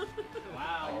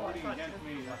 Wow, you're rooting against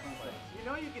me. That's not fair. You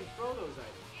know you can throw those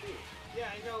items. Too.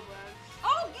 Yeah, I know, man.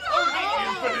 Oh, God!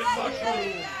 Infinite That's mushroom.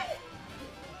 good.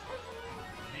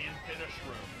 The Infinish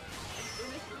Room.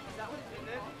 Is that what it's in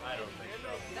there? I don't think so.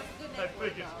 That's a good I name.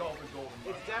 think it's called the Golden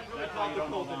It's Mushroom. definitely That's how called you the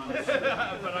don't Golden know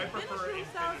Mushroom. But I prefer Finish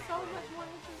sounds Infinite so Room. much more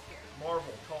interesting.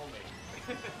 Marvel, call me.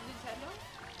 Nintendo?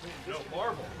 No,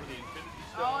 Marvel for the Infinity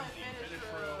Stone, Oh, the Infinite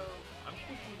Infinite Room. Room. I'm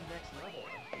thinking next level.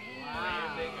 Wow.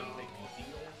 Branding, I'm thinking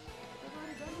deals.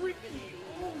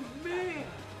 Oh man.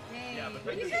 Dang. Yeah, but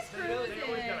Ricky's they- just they always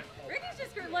cruising. gotta call. Ricky's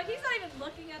just cruising. Like, he's not even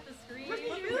looking at the screen. Look at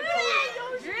He's the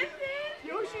just drifting.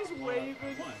 Yoshi's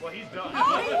waving. Well, he's done.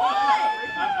 Oh, he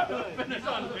won! He's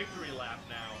on victory lap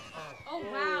now. Oh,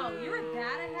 wow. You were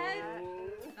that ahead?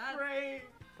 That's Great.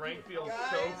 Frank feels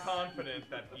so confident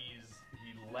that he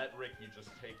let Ricky just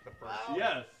take the first.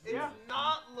 Yes. It's Yeah.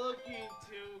 not looking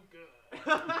too good.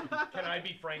 Can I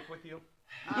be frank with you?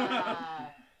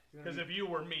 Because if you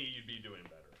were me, you'd be doing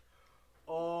better.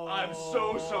 Oh. I'm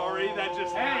so sorry. That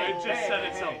just Hey, it just hey, set hey,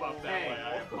 itself hey, up that hey. way. I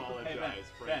Hey, apologize, Ben,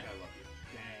 Frank. Ben. I love you.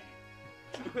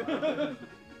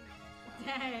 Dang.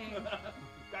 dang.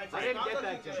 Guys, I it's didn't not get that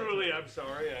looking joke. good. Truly, I'm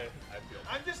sorry. I feel.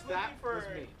 I'm just That looking for was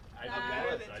me. I a did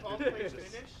better this. than I 12th did place this.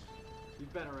 finish.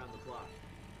 You've been around the block.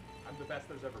 I'm the best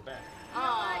there's ever been. You know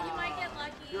what? You might get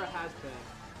lucky. You're a has-been.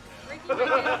 Ricky might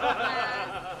get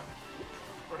last.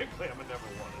 Frankly, I'm a never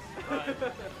won. You just gotta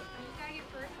get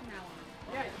first from now on.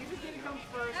 Yeah, you just need to come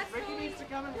first. That's Ricky totally- needs to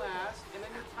come in last, and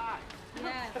then you're tied.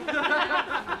 Yes.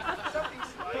 Something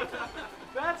slight.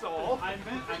 That's all. I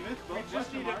missed We both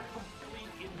just need a marks.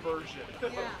 complete inversion. Yeah.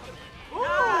 Ooh, You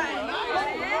nice. got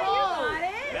it. You got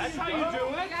it. That's how you do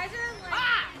You it. guys are like.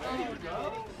 There you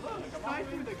go. Look, sky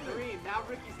through the green. Now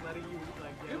Ricky's letting you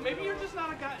like. Get Dude, maybe you're just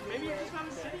not a guy. Maybe you're just not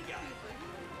a city guy.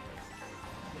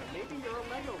 Yeah, maybe you're a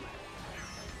Lego man.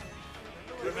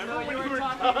 Remember No, when you were you were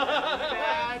talking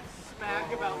bad smack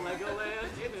about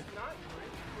Legoland. It's not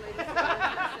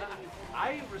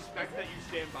I respect that you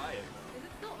stand by it. Is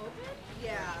it still open?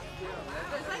 Yeah.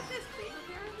 There's like this thing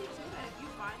apparently too that if you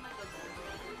find like a gold,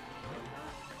 you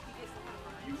get some kind of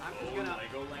money. I'm just gonna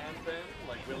Legoland then,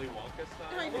 like Willy Wonka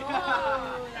style. I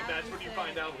know. And that's when you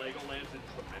find out Legoland's in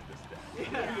tremendous debt.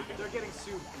 Yeah, they're getting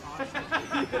sued constantly. I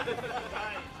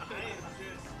am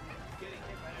just getting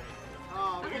hit by everything.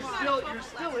 Oh, You're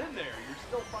still in there. You're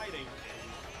still fighting.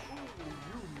 Ooh,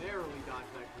 you narrowly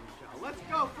dodged that green shell. Let's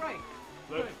go, Frank.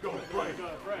 Let's go, Frank.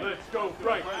 Let's go,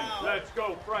 Frank. Wow. Let's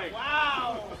go, Frank.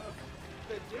 Wow!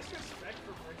 The disrespect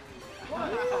for Ricky.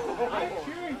 What? I'm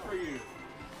cheering for you.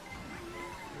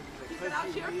 He said,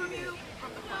 I'll cheer from you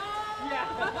from the front.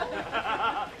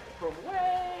 Yeah. From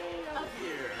way up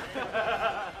here.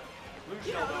 Blue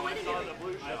You shell, know the though. way I to saw do the it.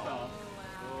 blue I shell. saw.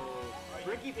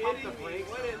 Ricky Kidding pumped the me? brakes.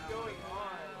 What is going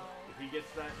on? If he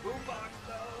gets that boombox,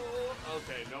 though.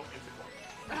 Okay, nope, it's a corner.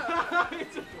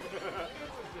 It's a singular.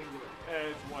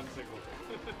 It's one single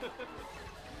thing.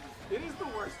 It is the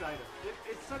worst item.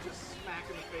 It's such a smack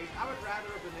in the face. I would rather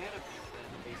a banana peel than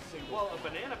a single. Well, a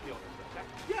banana peel is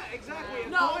protected. Yeah, exactly.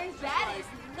 And No, coins that like,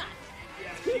 is nuts.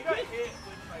 Yeah, she got hit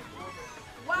with like over.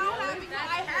 Wow, Really?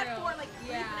 I had That's four, like,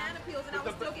 three Yeah. banana peels, and I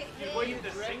would still get You hit. wait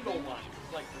the single one.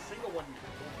 It's like the single one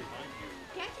won't behind you.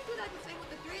 Can't you do that the same with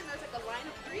the three, and there's like a line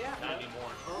of three? Yeah. Not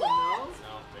anymore. Oh no!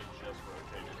 No, they just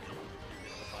rotated you. You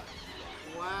hit the button.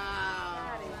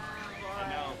 Wow. I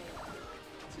know.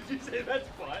 Did you say that's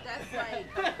butt? That's like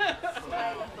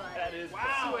sweaty butt. That is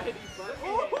Wow. Sweaty butt.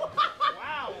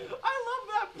 Wow. I love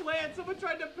that plan. Someone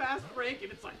tried to pass Frank,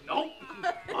 and it's like, nope.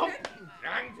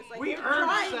 Just like, We we're earned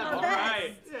trying seven. our All best.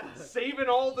 right. Yeah. Saving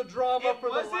all the drama for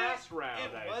the wasn't- last round,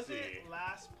 It I wasn't see.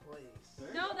 last place.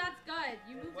 No, that's good.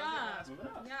 You It moved wasn't up. last place.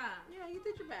 Yeah. Yeah, you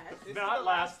did your best. This Not is the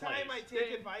last last time I place.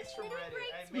 take advice from Reddit.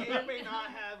 I may or may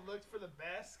not have looked for the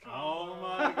best Oh combo.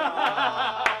 my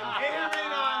god. May or may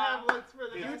not have looked for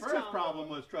the His best first combo. problem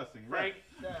was trusting Frank,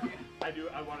 Yeah.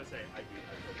 I want to say, I do.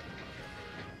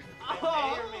 I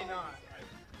may or may not.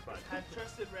 But I've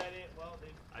trusted Reddit. Well,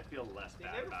 I feel less they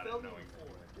bad never about filled it me knowing before.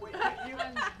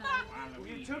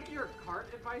 Wait, you took your cart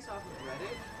advice off of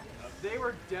Reddit? They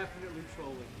were definitely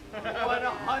trolling you.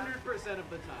 100% of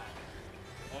the time.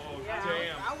 Oh, Yeah,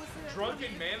 damn. I was in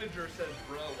Drunken manager says,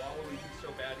 bro, Waluigi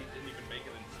so bad he didn't even make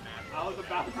it in Smash. I was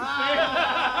about to say. I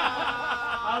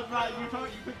was about you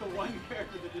picked the one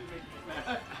character that didn't make the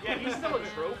smash. Yeah, he's still a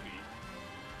trophy.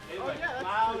 They Oh, let yeah, that's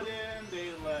Cloud good. in,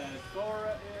 they let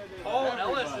Sora in, they Paul let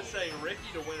Ellis everybody. is saying Ricky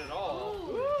to win it all.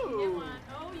 Ooh. Ooh. Get one.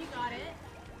 Oh, you got it.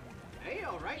 Hey,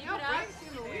 all right Keep now, it up. Frank's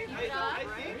in the lead. Keep it up. I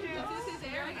think it's, This is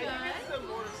very I think good. it's the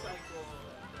motorcycle.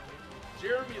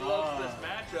 Jeremy loves this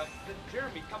matchup. Then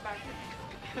Jeremy, come back in.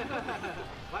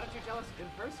 Why don't you tell us in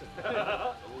person?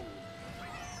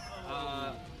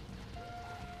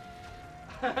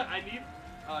 I need.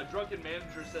 Drunken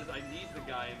manager says I need the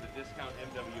guy in the discount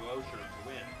MWO shirt to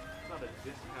win. It's not a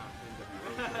discount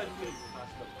MWO shirt. It's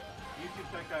custom.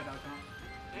 YouTubeTechGuy.com.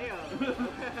 Hey,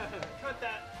 Cut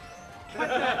that.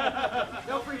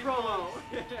 no free promo.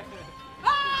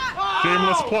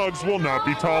 Shameless plugs will not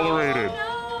be tolerated. No.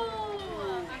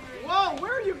 Whoa,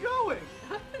 where are you going?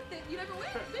 You never win.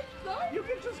 Bitch, go. You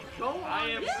can just go on.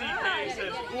 IMCK Yeah.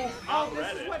 says Yeah. oof, Oh, not this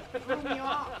is Reddit. what threw me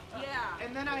off. Yeah.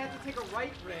 And then I had to take a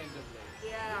right randomly.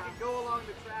 Yeah. You can go along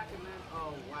the track and then,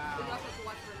 oh But you wow. also have to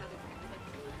watch for another thing.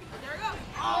 There we go.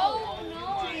 Oh,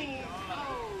 no. Jeez.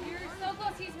 You're so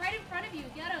close. He's right in front of you.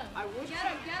 Get him. I wish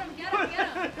Get him. Get him. Get him. Get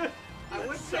him. I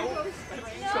would So- take those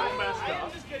That's so messed I am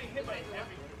up. just getting hit by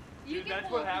everything. You Dude, can that's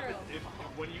pull what happens through.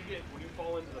 if when you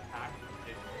fall into the pack.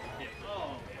 It hits.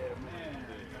 Oh, man.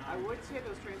 I would say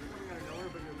those trains are coming out of nowhere,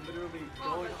 but you're literally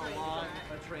Oh, going the train along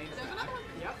track. a train There's track. another one.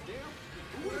 Yep. Yes.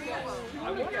 I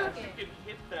wonder if you can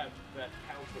hit that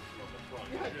couch with you on the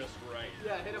front just right.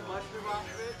 Yeah, hit a mushroom off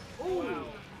of it. Ooh.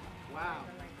 Wow.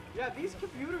 Yeah, these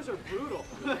computers are brutal.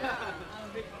 I don't know.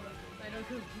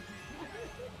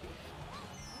 You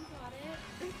got it.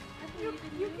 I believe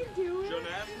in you. can do John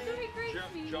Asme? It's very great,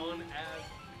 sweetie. John Asme?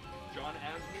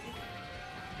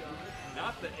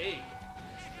 Not the A.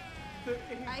 I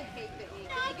hate the ink. The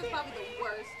ink is probably the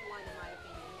worst one in my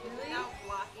opinion. Because Really? without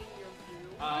blocking your view.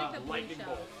 like the blue Lightning shell.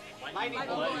 bolt. Lightning Like,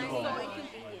 bolt. it's bolt. so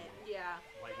inconvenient. Yeah.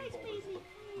 Lightning bolt is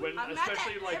when, I'm mad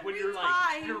especially at like when every you're like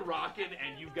time. you're rocking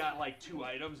and you got like 2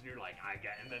 items and you're like I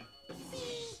got and then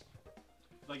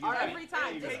Like Every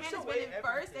time. This takes man is away winning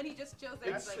first and he just chills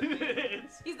there. it's, He's like,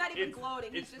 it's he's not even it's-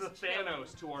 gloating. It's He's the just chilling.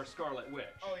 Thanos to our Scarlet Witch.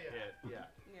 Oh, yeah. Yeah.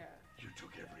 Yeah. You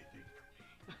took everything.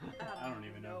 I don't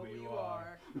even know who you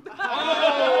are.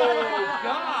 Oh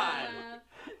God!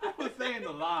 I was saying the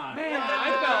line. Man,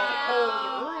 I felt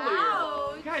cold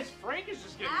earlier. Ouch. Guys, Frank is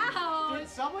just getting. Ow. Did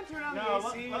someone turn on No, the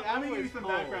AC? let me give you some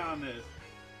cold. background on this.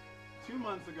 2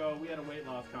 months ago, we had a weight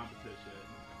loss competition.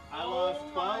 I Oh lost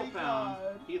my 12 pounds.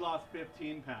 God. He lost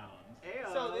 15 pounds.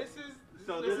 So this is.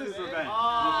 So this is revenge.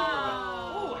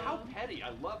 Oh, how petty.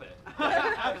 I love it.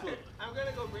 Absolutely. I'm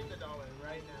gonna go bring the dollar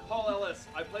right now. Paul Ellis,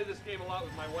 I play this game a lot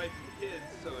with my wife and the kids,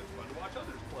 so it's fun to watch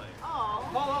others play. Oh.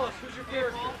 Paul Ellis, who's your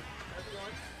character?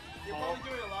 Everyone. You're Paul? probably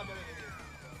doing a lot better than me.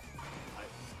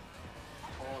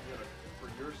 Paul, I'm gonna, for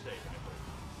your sake.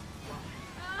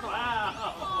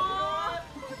 Wow.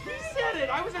 He said it.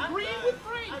 I was agreeing with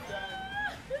Frank. I'm done.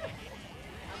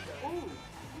 Ooh.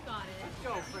 You got it. Let's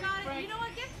go, Frank. Got it. Frank. You know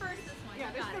what? Get first this one. Yeah,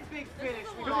 You this got is it. a big finish.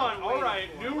 we Come all on, all waited right.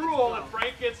 for. New Let's rule: go. if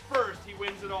Frank gets first, he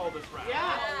wins it all this round.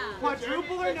 Yeah.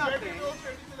 Quadruple or The nothing. Turkey rule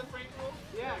turned into the Frank rule.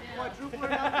 Yeah, Yeah. quadruple or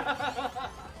nothing.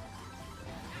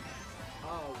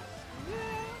 Oh. Do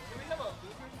we have a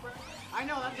losers bracket? I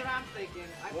know, that's what I'm thinking.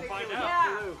 I We'll think find there out. was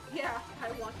Yeah. blue. Yeah. I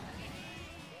want that.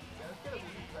 Yeah, let's get a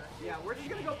losers bracket. Yeah, we're just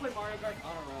gonna go play Mario Kart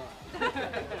on our own.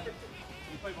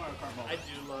 You play Mario Kart I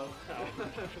do love how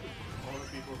all the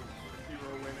people who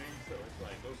are winning, so it's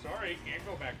like, oh, sorry, can't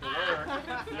go back to work.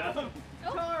 Yeah.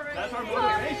 Tori. That's our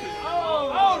motivation.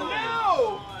 Oh,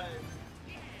 no!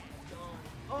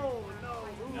 Oh no.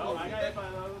 Ooh. No, I got hit by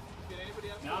those. Did anybody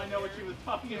else? Now I know what she was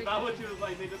talking about. What she was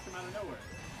like, they just come out of nowhere.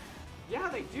 Yeah,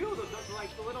 they do.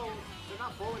 Like the little, they're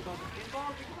not bowling balls, they're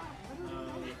pinballs.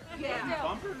 Yeah.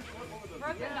 Bumpers? What were those?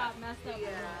 Brooklyn got messed up.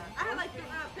 Yeah. I had like the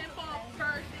pinball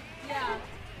first. Yeah.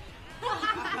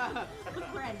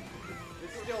 Friend.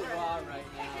 It's still raw right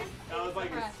now. That was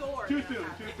like Sword. too soon,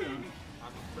 too soon.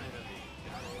 I'm a friend of me.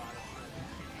 Got a lot of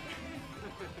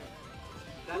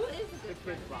That's Who is the this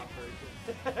Kids Bop version.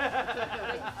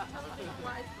 Television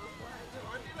flies, both flies.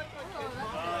 Aren't they like Oh, kids?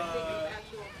 that's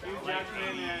actual Hugh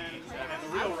Jackman and the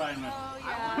real Ryan Reynolds. I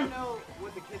want to know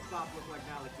what the Kids Bop look like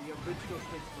now, like the original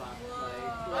Kids Bop. Whoa.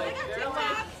 Like, Oh, they got they're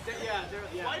like, TikToks? yeah, they're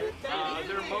Why did they use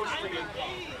they're it? mostly I'm in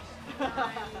engaged.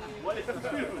 Congress. What is it?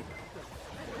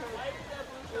 Why did that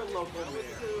blue They're local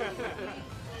mayor.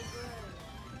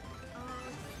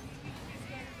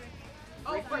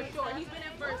 Oh, for sure. He's been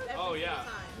in first every Oh, yeah. time.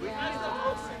 He has the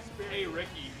most experience. Hey,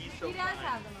 Ricky, he's so He fine. does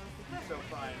have the most. He's so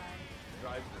fine.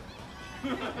 Drive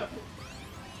through.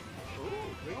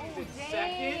 Ricky's in dang.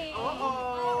 second.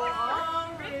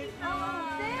 Oh, Ricky.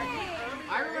 dang.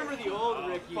 I remember the old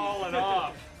Ricky. Falling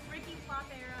off. Ricky flop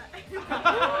era.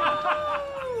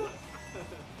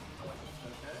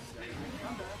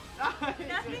 Nothing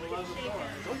can shake him.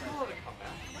 Don't call it a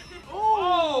comeback.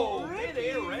 Oh,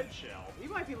 Mid-air red shell. You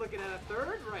might be looking at a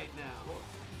third right now.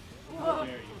 How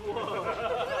dare you.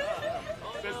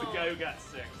 Says the guy who got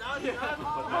six. Not third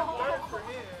for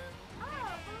him. Oh,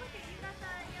 but look at you got the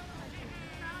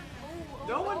yellow.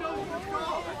 No one knows what it's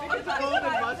called. I think Oh, it's you a got it, golden you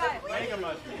got it, mushroom. Mega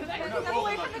mushroom. Step No,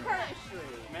 away golden from the mushroom.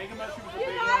 current. Mega mushroom's the You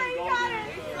big got one. it, you Golden got it.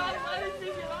 is You the- got it. I didn't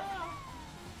think it all.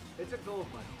 It's a gold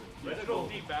mushroom. Digital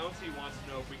D Bouncy wants to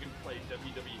know if we can play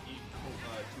WWE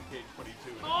 2K22.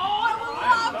 Oh, I would I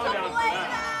am love so to down for play that.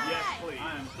 that. Yes, please.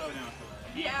 I am so down for that.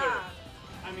 Yeah.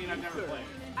 I mean, I've never played.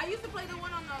 I used to play the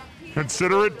one on the PC.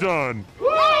 Consider it done.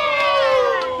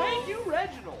 Thank you,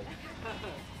 Reginald.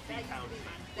 That used to be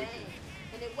my thing.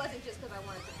 And it wasn't just because I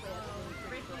wanted to play as a little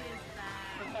Ricky is back.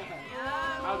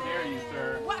 How dare you,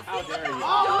 sir? What? How See, dare look you? at-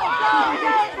 Oh,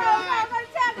 Go,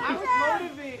 I was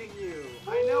motivating you.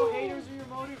 I know haters are your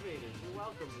motivators. You're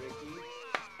welcome, Ricky.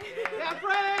 Yeah,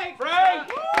 Frank! Frank!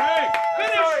 Frank!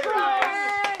 Finish strong!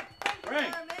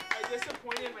 Frank! I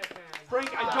disappointed my fans. Frank,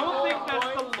 I don't think that's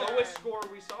the lowest score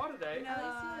we saw today. No,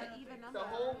 they see an even The number.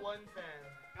 whole one fan.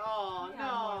 Oh,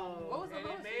 no. What was the And it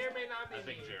lowest? may or may not be I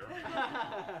think me. Jared.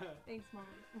 Thanks, Mom.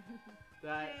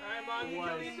 That Alright, Mom, you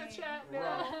can was leave the chat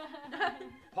rough. now.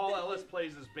 Paul Ellis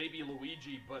plays as Baby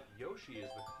Luigi, but Yoshi is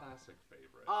the classic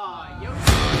favorite. Yoshi.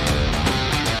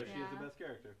 She is the best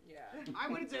character. Yeah. I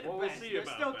wouldn't say the Well, we'll best. see There's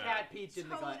about still that. Cat Peach in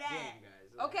the Toadette. game,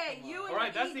 guys. Okay, Come on. you and All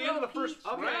right, that's the end of the first Peach.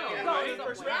 round. yeah, right?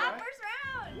 first Yeah, round. first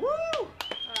round. Woo!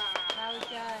 That was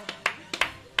good.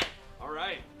 All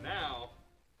right, now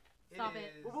Stop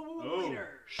it. is- Oh.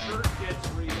 shirt gets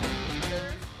real.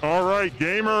 All right,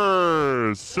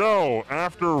 gamers. So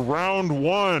after round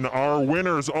one, our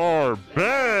winners are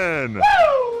Ben,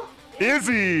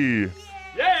 Izzy,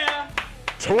 Yeah!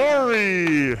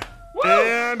 Tori,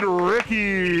 and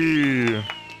Ricky.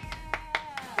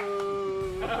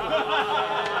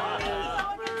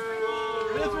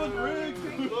 This was rigged.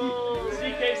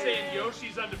 CK saying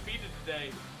Yoshi's undefeated today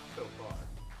so far.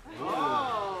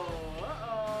 Oh,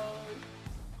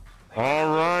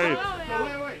 All right.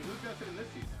 So wait. Who's gonna sit in this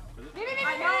seat now? For this-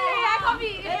 I know.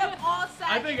 They have all sat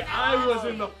I think in I that was alley.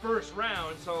 in the first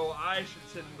round, so I should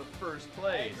sit in the first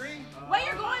place. Wait,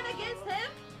 you're going against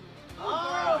him?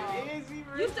 Oh, Izzy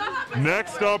You still have a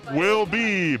Next up will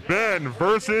be Ben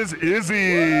versus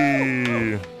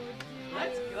Izzy.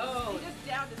 Let's go.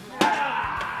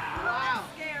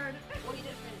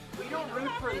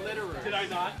 for litterers. Did I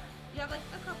not? You have like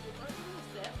a couple. Like a little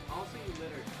sip. Also, you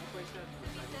littered. You placed that for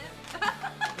a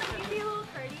second. Can you be a little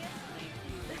courteous?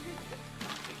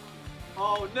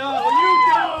 Oh no, you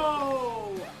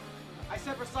know! I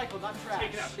said recycle, not trash.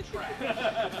 Take it out the trash.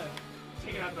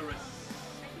 Take it out the wrist.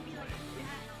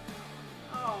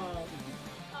 Oh.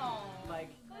 Oh. Like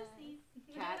Pussies.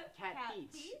 cat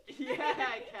Pete. Pete? Yeah,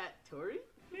 cat Tori.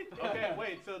 Okay,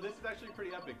 wait. So this is actually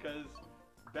pretty epic because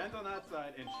Ben's on that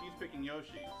side and she's picking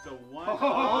Yoshi. So one of the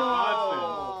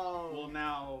constants will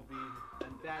now be.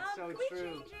 That's so Can we true.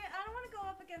 change it? I don't want to go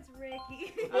up against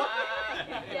Ricky.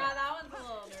 Yeah, that one's a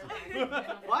little nervous.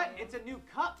 What? It's a new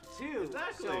cup too.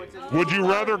 Exactly. So it's a Would you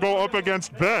rather go up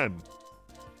against Ben?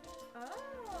 Oh,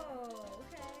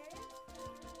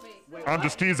 okay. Wait, I'm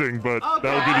just teasing, but Okay.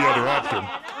 that would be the other option.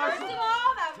 first of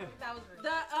all, that was rude.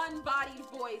 The unbodied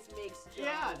voice makes jokes.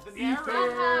 Yeah, the Ether.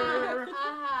 narrator.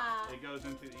 Uh-huh. It goes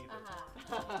into ether.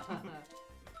 Uh-huh.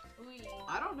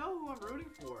 I don't know who I'm rooting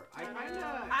for. I kind of.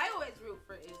 I always root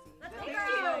for Izzy. Let's Thank take you.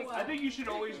 her. I think you should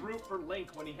always root for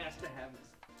Link when he has to have his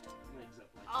legs up.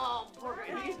 Like Oh, poor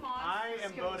guy. He's I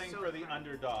am This guy was voting so for the kind.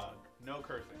 underdog. No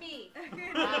cursing. Me.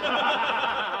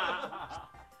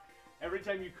 Every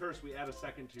time you curse, we add a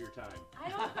second to your time.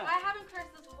 I haven't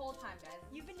cursed this whole time, guys.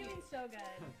 You've been doing so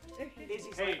good.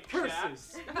 Izzy's Hey, like,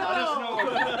 curses. Let us know.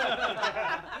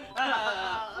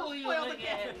 Foiled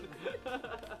again.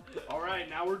 All right,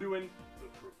 now we're doing the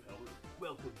propeller.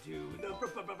 Welcome to the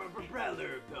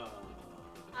propeller pod.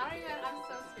 I don't even. I'm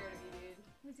so scared of you, dude.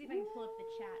 Let me see if I can pull up the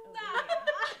chat over here.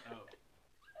 Oh.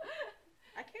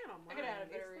 I can't on mine. I could add a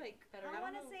better. It's like better. I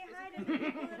want to say hi to the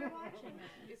people that are watching.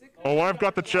 Oh, I've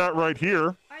got the chat right here.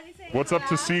 Are they saying What's up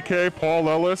to CK, Paul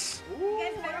Ellis, You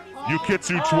guys better be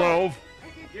Yukitsu12?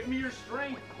 Give me your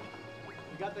strength. We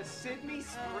got the Sydney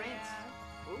Sprint.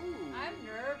 Ooh. I'm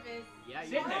nervous. Yeah, you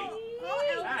Sydney. know.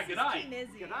 Ah, good eye.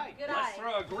 Good eye. Good Let's eye.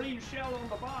 throw a green shell on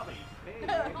the bobby. Hey.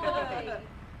 Alright. Alright,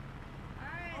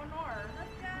 Oh, Nor.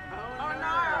 let's go. Oh,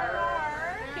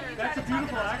 Can you That's try a to talk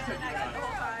beautiful about accent you that got. the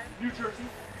whole time? New Jersey.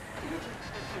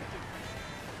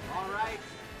 All right.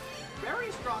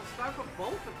 Very strong start from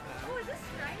both of them. Oh, is this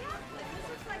Straya? This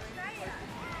looks like Straya.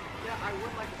 Yeah, I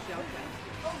would like to shout that.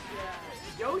 Oh, yeah.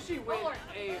 Yoshi went Lord.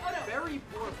 a Oh, no. very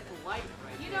poor flight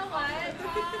right You there. know what?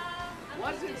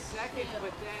 Wasn't second,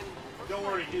 but then Don't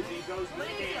worry, Izzy. Those What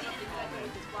is can't.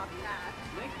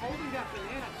 Link holding that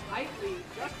banana tightly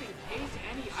just in case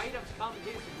any items come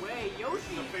his way.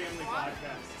 Yoshi. The family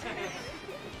podcast.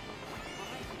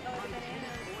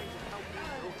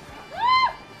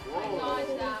 Oh my gosh,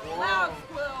 that loud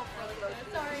squirrel for the good.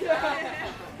 Sorry.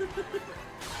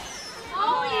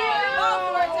 Oh, yeah.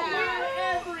 Oh,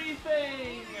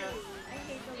 Everything. I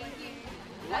hate the lightning.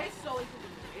 That is so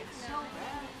inconvenient. It's so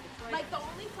bad. It's Like the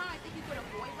only time I think you could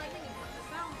avoid lightning is when the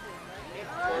sounds in, right?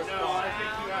 It's No, I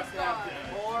think you have to have the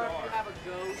or if you star. have a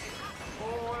ghost,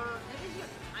 or I think you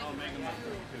have Oh, Mega Man.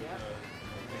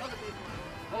 Oh, the big one.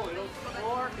 Oh, it'll.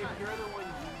 or if you're the one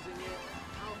using it,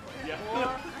 Yeah.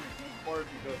 Or if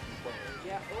you go too far.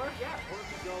 or if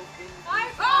you go in. Oh my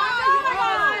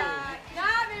god!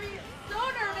 Yeah, baby. So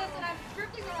nervous, and I'm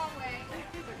drifting the wrong way. And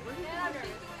I'm just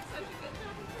doing such a good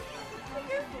job.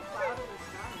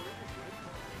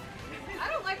 I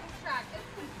don't like this track. It's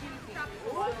confusing.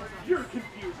 You're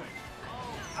confusing.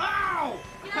 Ow!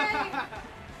 Yay!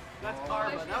 That's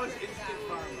karma. That was instant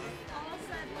karma. Almost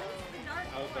said, what's the dark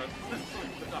I was about to say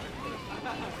the doctor.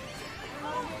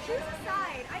 Oh, choose a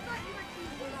side. I thought you were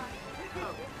choosing one.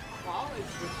 Ball is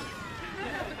switching.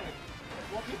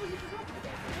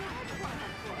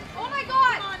 Oh my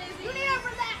god! Come on, Izzy. You need it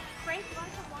for that! Frank, you want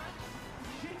to come watch?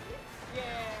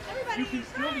 Everybody, You can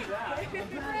still do that.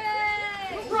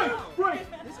 Hooray! Right.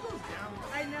 This goes down.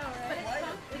 I know, But right? it's so,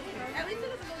 at least it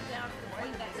doesn't go down to the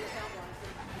point that it sounds like.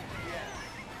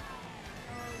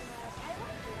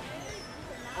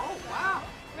 Oh wow!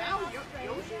 Now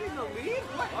Yoshi in the lead.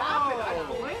 What happened? I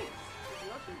blinked.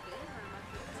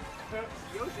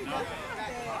 Yoshi got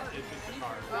that card. It's just a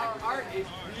card. That card is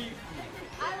beefy.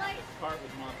 I like. Card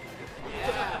with monsters.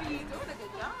 Yeah. He's doing a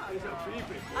good job. It's a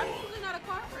beefy. I'm usually not a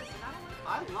car person. I don't like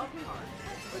I love cards.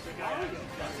 But Mario,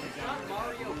 it's not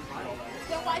Mario Kart.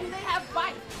 Then why do they have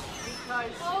bikes?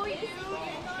 Because Oh, you. It's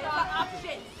an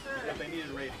option. If they needed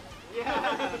ratings.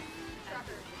 yeah.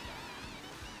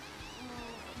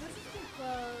 This is too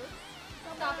close.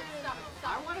 Stop it, stop it, I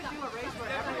stop want to it. do a race where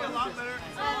Definitely a everyone lot better.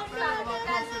 Stop it,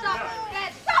 stop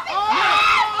it, stop it! Oh!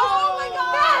 Oh my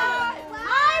god!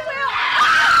 I will.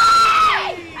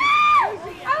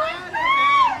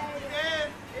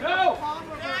 No!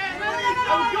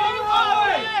 I'm going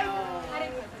away! I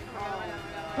didn't.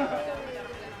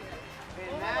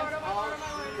 And that's all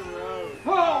she wrote.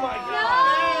 Oh!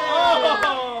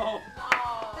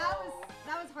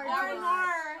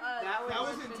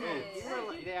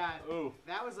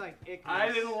 ridiculous.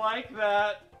 I didn't like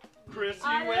that. Chrissy,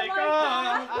 I didn't wake like up!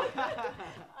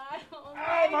 I don't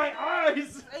Oh, my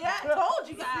eyes! Yeah, I told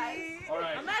you guys. All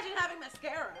right. Imagine having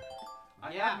mascara.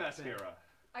 I have mascara.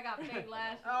 I got fake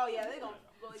lashes. Oh yeah, they gonna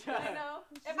you know.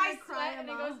 If I sweat and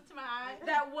it goes into my eye,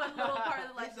 that one little part of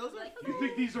the lash. Those like. You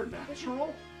think these are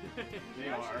natural? They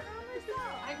are.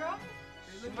 I grew up.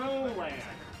 Snowland.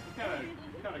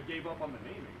 You kind of gave up on the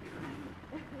naming here.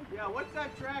 Yeah, what's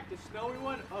that track? The snowy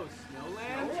one? Oh,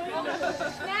 Snowland?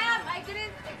 Snap! I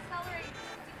didn't accelerate.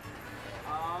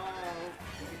 Oh,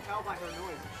 you can tell by her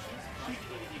noise.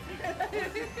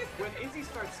 When Izzy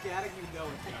starts scatting, you know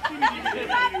it's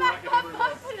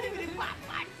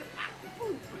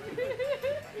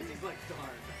Izzy's like,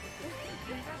 darn.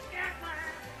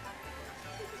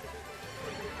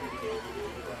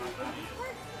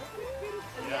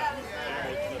 Yeah,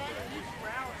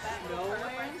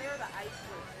 Snowland? there, the ice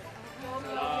was.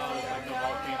 Like the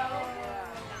volcano.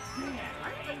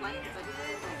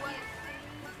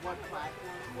 What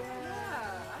platform?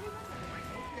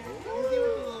 Izzy with the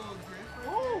little drift.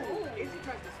 Oh, Izzy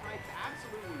tries to spike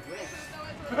absolutely whips.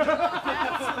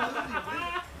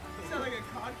 You sound like a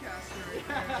podcaster right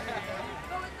there.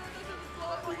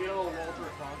 We get a little Walter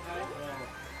Cronkite.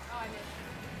 Oh, I missed.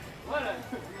 What a...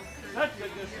 That's a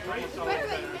disgrace on the better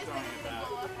song of that.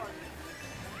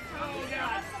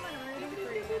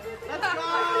 Let's go!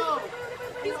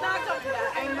 He's not coming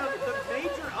back. And the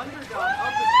major underdog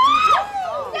of the studio.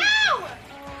 Oh. No!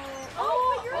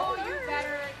 Oh, you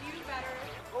better. You better.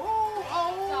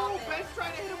 Oh, Ben's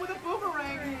trying to hit him with a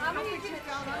boomerang. I'm I don't gonna think get she's it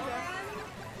down on that.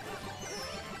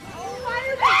 Oh,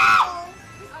 fireball!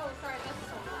 Oh, sorry, that's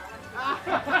so loud.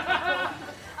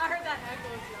 I heard that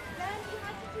echo. Then you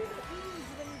have to do the E's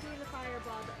when you're doing the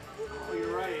fireball. Oh,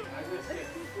 you're right. I missed it.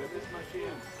 I missed my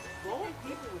chance. Rolling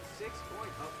people with 6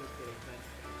 points. Oh, just kidding, Ben.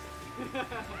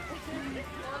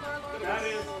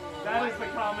 That is the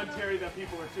commentary that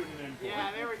people are tuning in for. Yeah,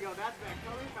 there we go. That's that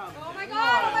color commentary. Oh my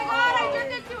god, I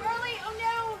drifted too early. Oh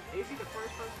no. Izzy, the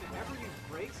first person to ever use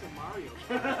brakes in Mario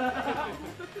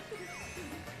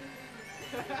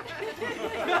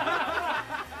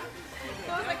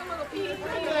So it's like a little pee.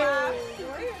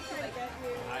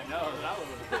 I know, that was...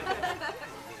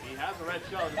 He has a red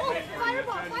shell. Oh,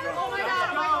 fireball, fireball. Oh my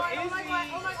god, oh my god, oh my god,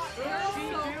 oh my god. She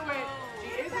do it. She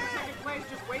is in second place,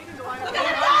 just waiting to line up. The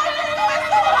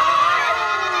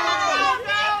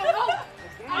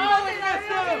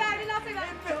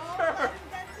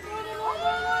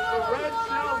red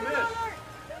shell missed.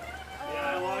 Yeah,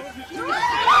 I lost it.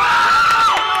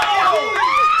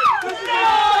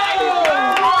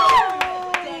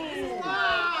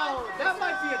 Wow, that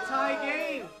might be a tie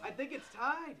game. I think it's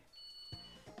tied.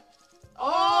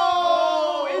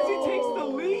 Oh, Izzy takes the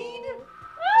lead.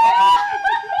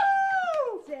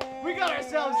 We got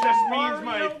ourselves Just a means Mario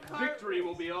my Kart. victory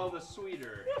will be all the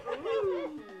sweeter.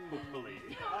 Hopefully.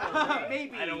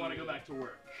 Maybe. I don't want to go back to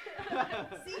work.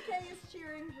 CK is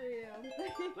cheering for you.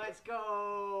 Let's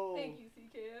go. Thank you,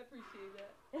 CK. I appreciate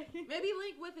that. Maybe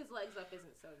Link with his legs up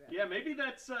isn't so good. Yeah, maybe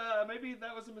that's maybe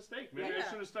that was a mistake. Maybe I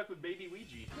should have stuck with Baby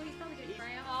Ouija. He's probably getting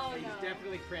cramped. Oh He's no.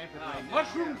 definitely cramping right now.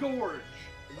 Mushroom Gorge.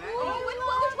 Oh, which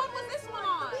one was this one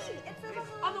on?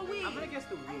 On the Wii. I'm gonna guess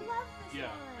the Wii.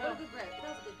 Yeah. That was a good guess. That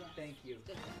was a good guess. Thank you.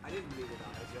 Good guess. I didn't leave it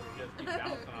on. Just keep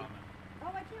bouncing on them.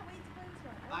 Oh, I can't wait to play this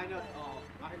one. I know. Oh,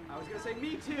 I was gonna say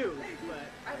me too, but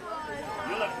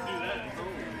You'll have to do that.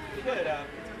 You did.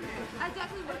 I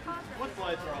definitely would have caught her. What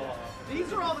flights are all off?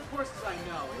 these are all the courses I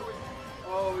know. It was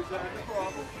Oh, is that the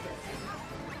problem?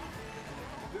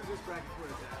 losers bracket where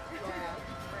it's at. Right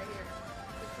here.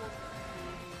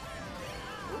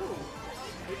 Ooh,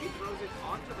 maybe throws it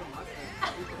onto the mushroom.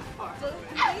 You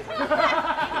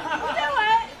know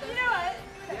what? You know what?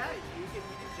 Yeah, you can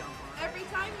jump on. Every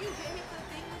time you hit the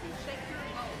thing, you shake your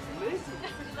Listen,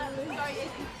 Sorry,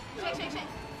 Izzy. Shake, shake,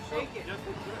 shake. shake it.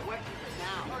 What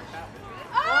now?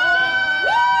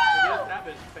 Oh! That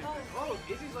bitch. Oh,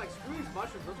 Izzy's like, screw these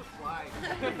mushrooms, they'll just fly.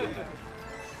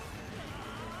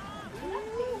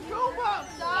 Go up!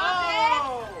 Stop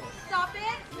it! Stop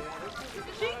it!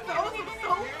 She throws them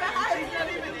so fast. She's not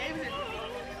even aiming it.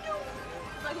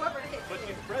 Like whoever it hits. But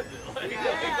she spreads it. Like,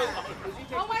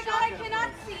 Yeah. Oh my god, I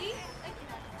cannot see.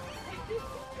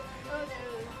 Oh no.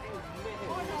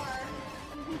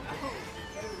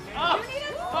 You need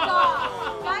to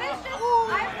stop. That is just.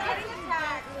 I'm getting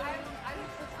attacked. I'm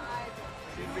surprised.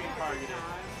 She's being targeted.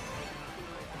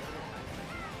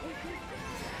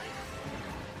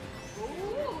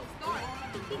 Ooh, start.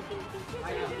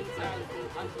 I know.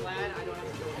 I'm glad I don't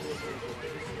have to go to this anymore.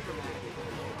 It's super magic.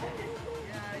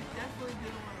 Yeah, I definitely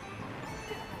didn't want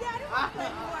to. Yeah, I don't want to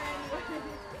play more anyway.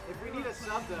 If we need a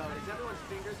sub though, is everyone's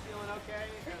fingers feeling okay?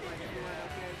 Like everyone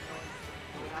okay?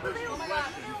 Oh my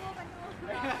god.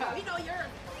 We know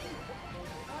yours.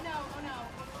 Oh no, oh no.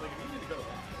 Like, if you need to go.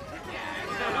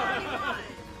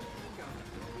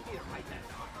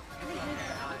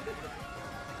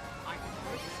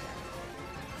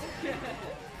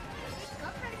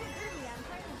 Stop trying to get dirty. I'm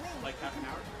trying to win. Like half an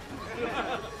hour?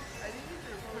 I think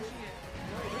you're pushing it.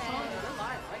 They're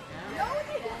live right now. No,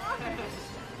 they aren't.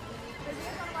 Because you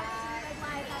guys want to watch the Newegg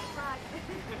live, that's fine.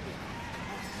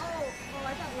 Oh,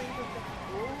 I thought Link was the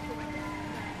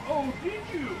Oh, did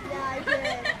you? Yeah, I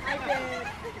did.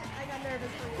 I got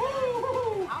nervous for you.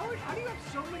 Woo! How do you have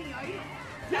so many items?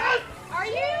 Yes! Are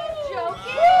you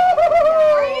joking?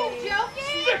 Are you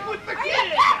joking? Stick with the Are kid! you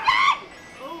joking?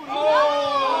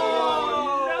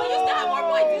 Oh, no. You still have more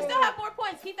points. You still have more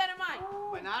points. Keep that in mind.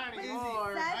 But not Izzy,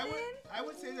 anymore. I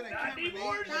would say that I can't relate,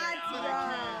 anymore, but I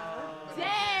can.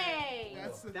 Dang.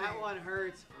 That's the That thing. one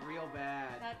hurts real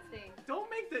bad. That stinks. Don't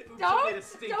make the Oops Don't- made a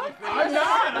stinky don't- face. I'm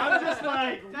not. I'm just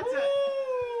like, That's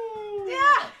woo!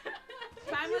 Yeah.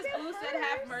 Timeless Blue said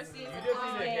have mercy. You just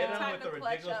need to hit him Time with to a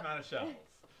clutch ridiculous up. amount of shells.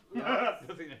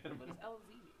 Just need to hit him.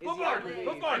 Izzy, Bombard! I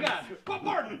Bombard! got-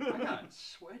 Bombard! I got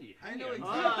sweaty. I know hands.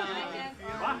 exactly how you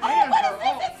feel. My hands What are is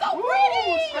this? It's so Woo!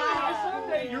 pretty. Sky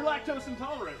Sunday. You're lactose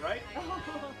intolerant, right?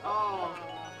 Oh,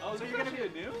 Oh, so you're gonna be a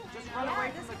new? just run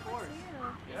away from the course.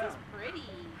 This is pretty.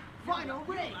 Final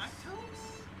race.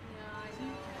 Lactose?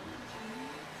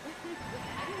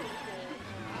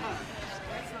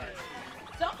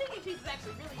 Some thinking cheese is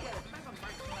actually really good. It's kind of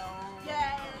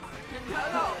Yes.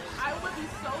 No. I would be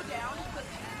so down to put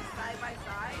these side by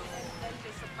side and then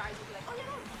just surprise you like, oh, you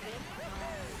know what's big?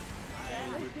 I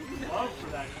would love for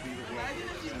that to be the way. Imagine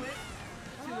if you went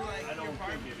to like I don't your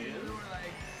think barbecue it is. and you were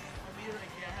like, I'll be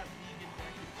like, yeah, I have vegan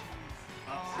mac and cheese.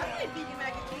 I like vegan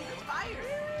mac and cheese. It's fire.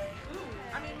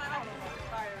 Ooh. I mean, my mac and cheese is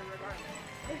fire regardless.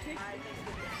 I think it's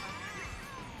good.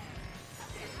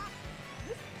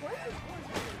 This course is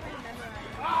pretty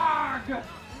memorized. Arg!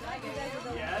 You guys are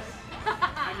the Yes.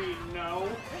 I mean, no.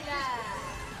 Yeah.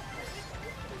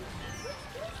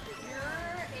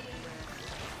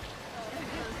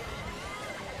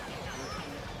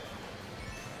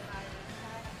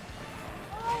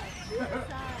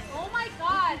 Oh my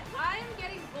god, I'm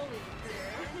getting bullied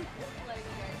here. Letting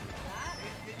you guys know that.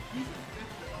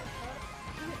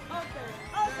 Oh, third.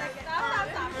 Oh, second. Stop.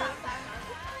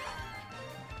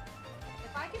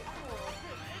 If I can pull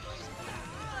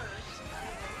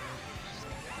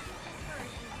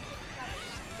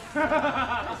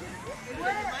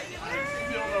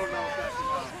Still don't know if that's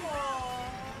enough.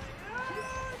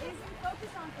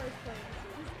 Focus on first place.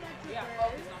 Yeah,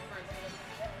 focus on first.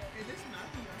 Hey, this map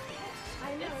is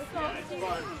I know, so Yeah, it's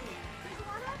fun.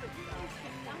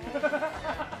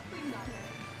 Please not.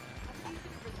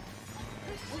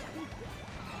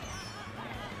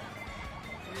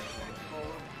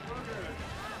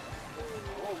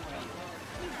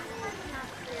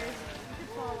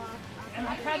 And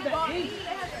I had that ink.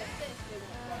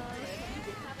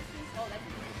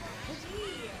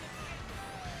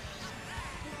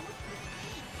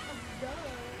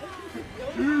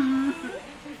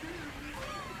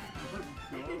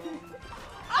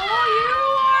 Oh, you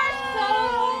are so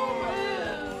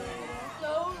rude.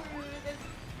 So rude.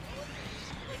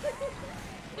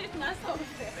 It's not so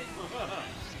fair.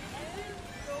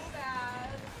 So bad.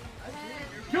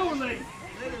 Go, Link!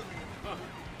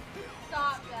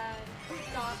 Stop, Dad.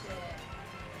 Stop it.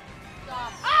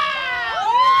 Stop. Ah!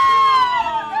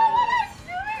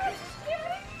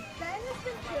 Ben has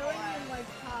been killing in like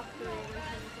top 3 or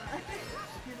something.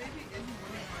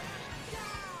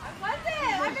 I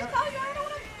wasn't. I've been telling you I don't know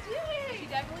what I'm doing. She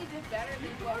definitely did better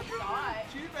than what we thought.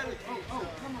 She did better. Oh,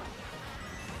 come on.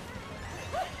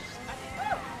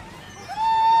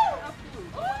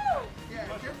 Yeah,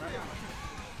 careful.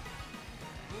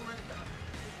 We'll run it back.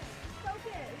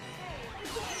 Focus.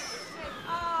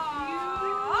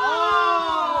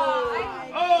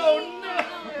 Oh,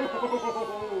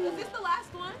 no! Is this the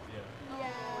last one?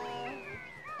 Yeah.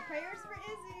 Prayers for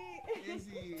Izzy.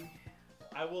 Izzy.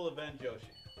 I will avenge Yoshi.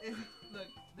 Izzy, look,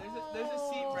 there's a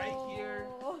seat right here.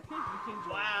 You can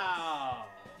join Wow. us.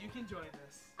 You can join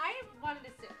us. I wanted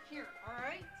to sit here,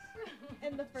 alright?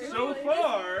 In the first So place.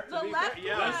 far, The left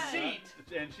yeah, one. the seat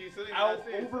And she's sitting out in that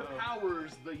seat, so-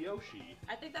 overpowers the Yoshi.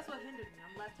 I think that's what hindered me.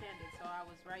 I'm left-handed, so I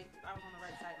was on the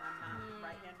right side, and I'm not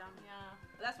right-hand dominant. Yeah.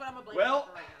 But that's what I'm gonna blame Well,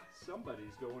 for right now.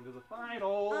 somebody's going to the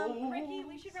finals. Ricky,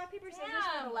 we should rock, paper, scissors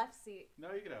for the left seat.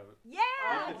 No, you can have it. Yeah!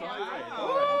 It's on the way.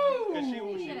 Woo! Because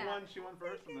You she can have won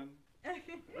first, and then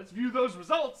Let's view those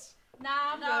results.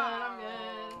 Nah, I'm No. good. I'm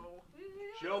good.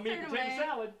 Show me Turn potato away.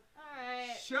 salad. Alright. Alright.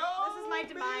 Show This is my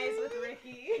demise with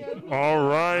Ricky. All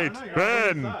right,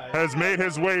 Ben has made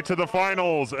his way to the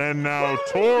finals, and now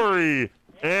Tori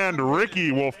and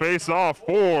Ricky will face off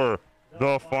for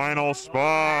the final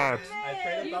spot. I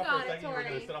straight up You thought for got a it, second you were Tori.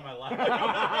 gonna sit on my lap. I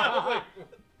was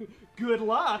like, Good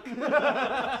luck.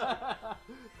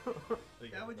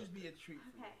 That would just be a treat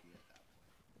for Ricky.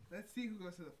 Let's see who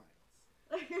goes to the finals.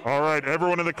 All right,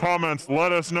 everyone in the comments,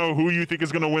 let us know who you think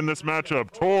is going to win this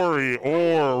matchup, Tori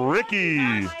or Ricky.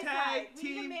 Tag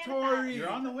Team Tori. You're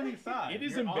on the winning side. It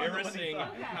is You're on the winning embarrassing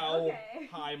side. how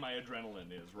high my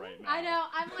adrenaline is right now. I know.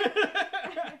 I'm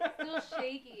like still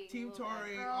shaking. Team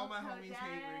Tori, all my homies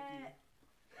hate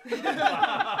Ricky.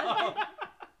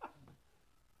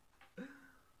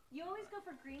 You always go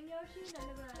for green Yoshi, none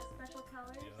of the special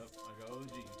colors. Yep, I go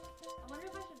OG. I wonder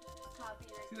if I should copy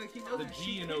Ricky. See, like, he knows The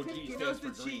G in OG He stands knows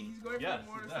for the G. green. He's going Yes,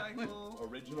 for a motorcycle.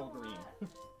 exactly. Original green.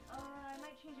 I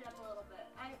might change it up a little bit.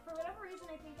 For whatever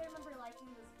reason, I think I remember liking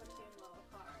this Splatoon Mario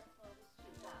Kart, so I'll just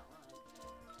choose that one.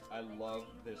 I love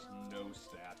this no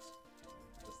stats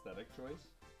aesthetic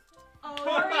choice. Oh, you're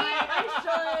right, I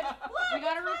should. What? We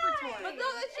gotta root for Tori. But no,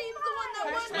 she's the one that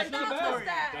won Hashtag without Team the Tori.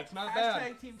 stats. That's not bad.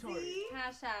 Hashtag Team Tori. See?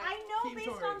 Hashtag. I know Team based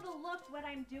Tori. on the look what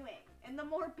I'm doing, and the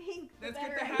more pink, the Let's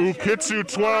get better. the Ukitsu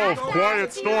 12,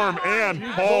 Quiet Storm, and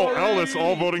Paul Ellis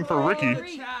all voting for Ricky.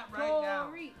 The chat right now.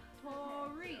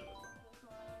 Tori.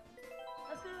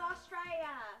 Let's go to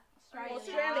Australia.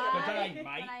 Australia. Good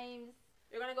night.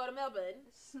 You're gonna go to Melbourne.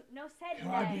 No, Sydney.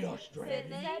 Can I be Australian?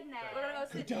 Sydney. We're gonna go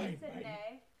Good Sydney. day,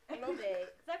 mate. Hello, babe.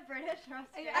 Is that British or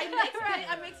Australian?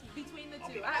 I mix between the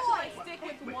two. I have to like stick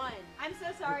with one. I'm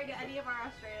so sorry to any of our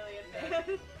Australian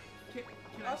fans.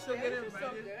 Can I still get Australians are so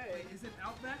invited? good. Wait, is it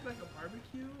Outback like a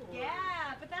barbecue? Or?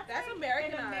 Yeah, but that's like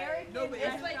American. an American No, but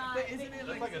it's like- but isn't it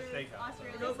It's like a steakhouse.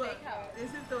 Australian No, but steakhouse.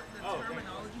 isn't the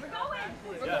terminology We're Outback?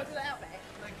 going. We're going to the Outback.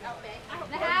 Like, Outback.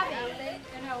 The happy.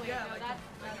 No, wait, yeah, no, like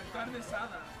that's a carne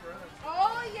asada for us.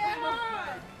 Oh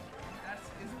yeah.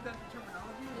 Isn't that the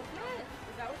terminology?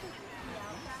 Is that what you're doing?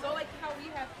 So like how we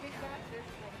have Big Mac, there's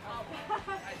like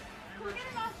Outback.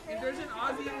 If there's an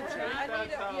Aussie in the chat, I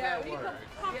need a, yeah, we need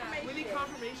confirmation. we need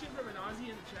confirmation from an Aussie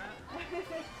in the chat.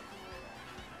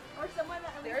 Or someone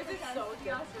that at Theirs least is pretends so to be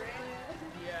different. Australian.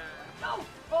 Yeah. Oh!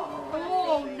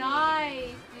 Oh,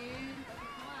 nice, dude. Come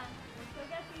on. Let's go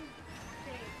get these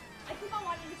steaks. I keep on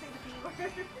wanting to say the B word.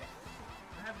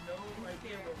 I have no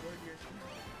idea what word you're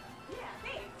speaking. Yeah,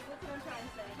 babes. That's what I'm trying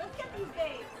to say. Let's get these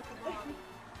babes.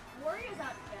 Warrior's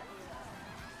out to get me though.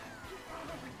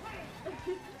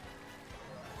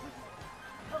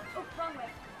 Wrong way.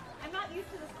 I'm not used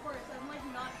to this course, so I'm like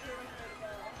not sure which way to go.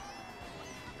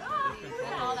 Oh,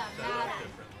 That's all that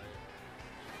matters.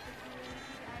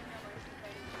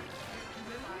 Has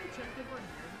anyone checked up on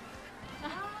him?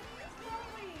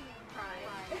 Slowly.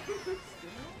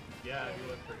 Yeah, he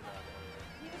looks pretty bad.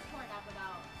 He was torn up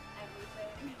about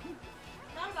everything.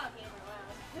 Not about Gamer Lab.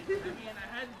 I mean, I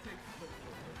had to take the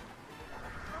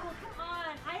Oh, come on.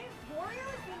 Wario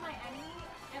has been my enemy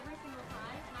every single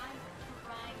time, and I'm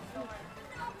trying so hard.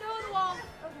 No, the wall.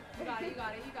 You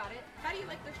got it, you got it. How do you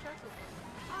like this track?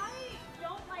 I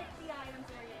don't like the items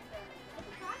that are in there. But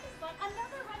the track is fun.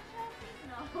 Another red shell? Please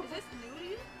no. Is this new to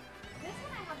you? This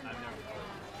one I haven't done yet.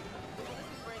 This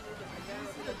is brand new to me. This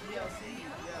is the DLC.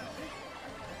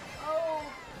 Yeah. Oh,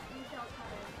 these shells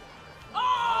coming.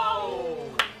 Oh!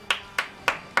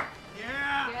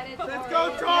 Yeah. Get it, Let's Tori. go,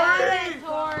 Tori. Get it,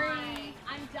 Tori.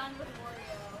 I'm done with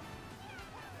Wario.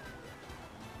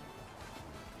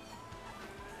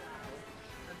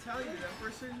 I tell you, that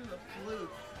first series was a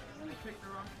fluke. I picked the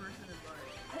wrong person in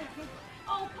life.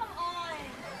 Oh, come on.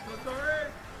 Go, Tori.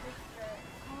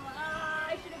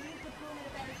 I should have used the boom at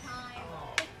a better time.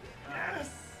 Yes.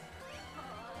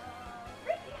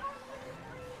 Ricky, how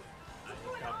I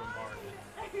just got bombarded.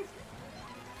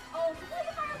 Oh, play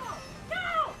the fireball!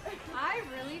 No! I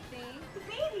really think The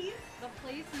babies! the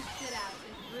place you sit at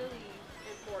is really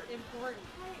important.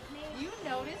 You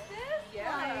notice this?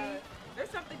 Yeah. There's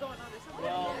something going on. There's something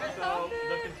Well, going on. so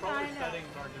the controller I know.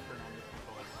 settings are different on this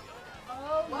controller.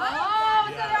 Oh, What? no. Oh,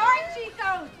 so Yeah. there are cheat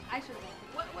codes. I should have.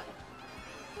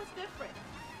 What's different?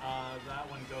 That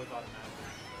one goes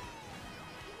automatically.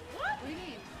 What do you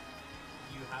mean?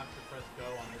 You have to press go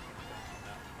on this one. On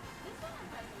that one. This one I'm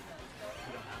pressing buttons.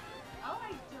 You don't have to. Oh,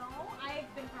 I don't? I've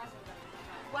been pressing buttons.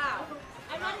 Wow.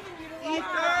 I'm not even utilizing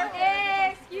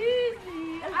Excuse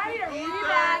me. I need a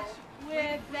rematch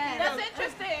with them. That's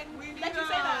interesting that you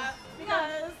say that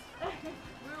because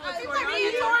What's me going on and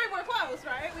here? Tori were close,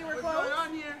 right? We were What's going close,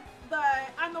 on here? but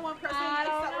I'm the one pressing I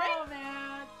don't accelerate. know,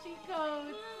 man. Cheat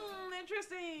codes.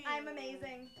 Interesting. I'm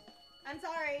amazing. I'm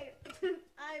sorry.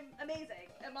 I'm amazing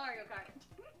at Mario Kart.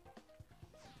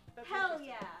 That's Hell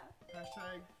interesting. yeah.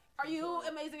 Hashtag. Are you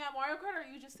amazing at Mario Kart, or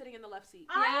are you just sitting in the left seat?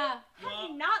 I have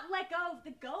not let go of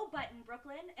the go button,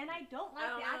 Brooklyn, and I don't like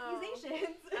the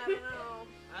accusations. I don't know.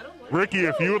 I don't like Ricky,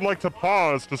 if you would like to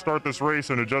pause to start this race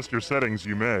and adjust your settings,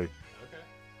 you may.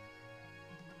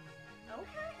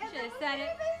 Should have said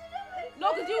it.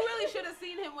 No, because you really should have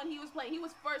seen him when he was playing. He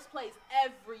was first place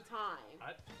every time.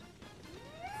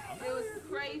 It was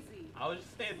crazy. I was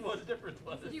just saying what the difference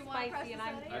was. Did you want to press the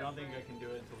settings? I don't think I can do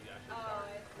it until we actually start.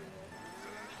 I see.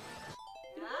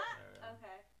 That?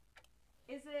 Okay.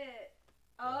 Is it?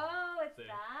 Oh, it's See.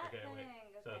 that Okay, thing. wait.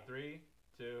 Okay. So 3,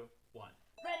 2, 1.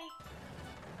 Ready?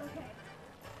 Okay.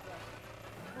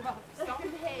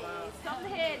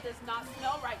 Something here does not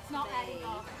smell right. It's not adding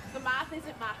up. The math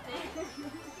isn't mathing.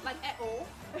 Like at all.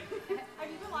 Have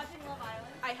you been watching Love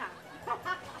Island? I have.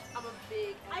 I'm a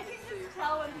big. I can just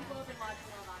tell when people have been watching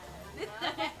Love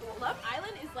Island. Love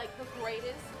Island is like the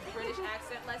greatest British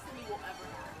accent lesson you will ever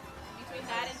have. Between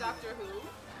that and Doctor Who,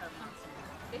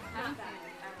 it's not bad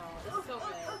at all. It's so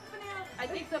good. I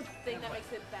think the thing that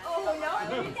makes it best. Oh no!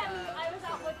 Island, I was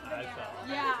out with the banana.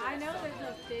 Yeah, I know there's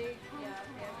a big.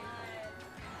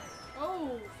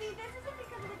 Oh. See, this isn't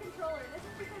because of the controller. This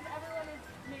is because everyone is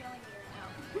mailing me right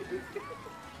now.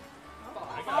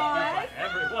 Pause.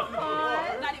 Everyone.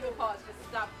 Not even pause. Just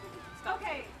stop.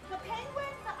 Okay, the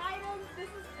penguins, the items. This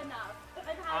is enough. I've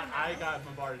had enough. I got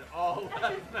bombarded all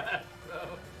last match, so.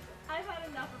 I've had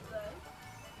enough of this.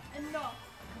 Enough.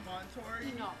 Come on,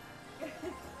 Tori. Enough. I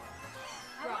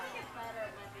want to get better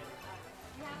at my favorite accent.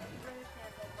 You have to be British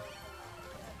accent, but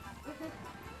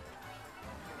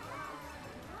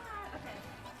okay.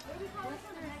 What do we call What's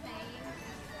this? their name?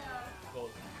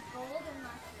 Gold. Gold and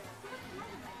mushroom.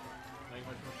 Like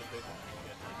much more the big one. You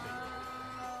get like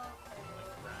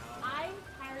I'm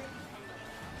tired of penguins.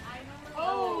 I remember.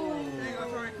 Oh! There you go,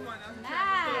 Tori. Come on. Now's your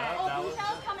Matt! that Oh, was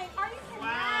Michelle's coming. Are you kidding?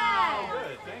 Wow,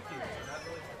 good. Thank you.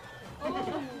 Congratulations. Oh.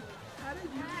 How did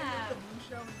you get the blue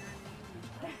shell in your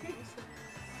knee?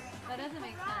 That doesn't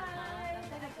make sense, huh?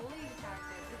 That's like a bullying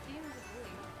tactic. This game is a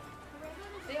bully.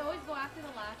 They always go after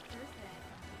the last person.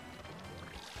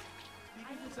 You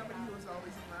think it's somebody who was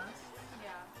always in last?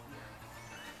 Yeah.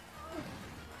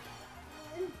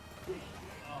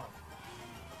 Oh.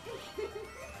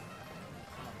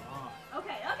 Come on.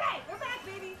 Okay, okay, we're back,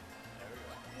 baby. There we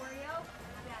go. Wario,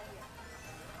 get out of here.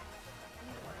 I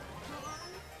need Wario. Come on.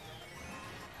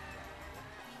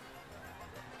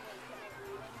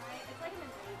 Right? It's like an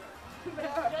invader. But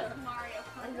it's just Mario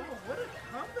Oh, Kart. wow, what a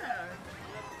comeback!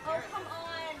 Oh, come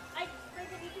on. I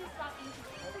freaking need you to stop eating.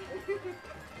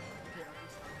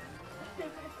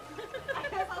 I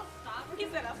guess I'll stop. He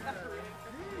said I'll stop.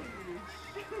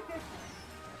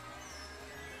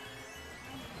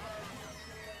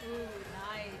 Ooh,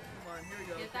 nice. Come on, here we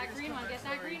go. Get that Biggest green one, comeback get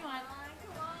that story. green one.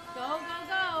 Come on. Go, go,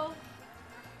 go.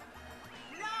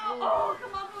 No! Oh,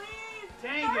 come on, please.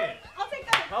 Dang it! I'll take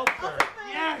that. Help I'll her. take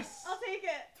that. Yes! I'll take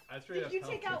it. I straight Did up you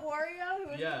helped take her. out Wario, who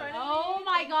was Yeah. in front of me? Oh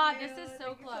my Thank god, you. this is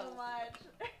so Thank you close. so much.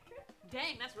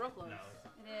 Dang, that's real close. No, it's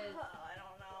not. It is. Oh, I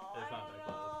don't know. It's I not don't that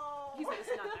close. know. He said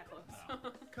it's not that close.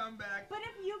 Comeback. But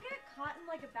if you get caught in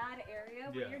like a bad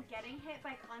area where Yeah. you're getting hit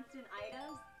by constant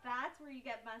items, that's where you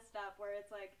get messed up, where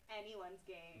it's like anyone's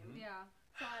game. Yeah.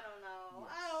 So I don't know.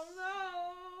 I don't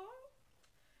know.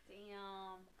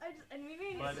 Damn. And we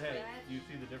made But it hey, switch. you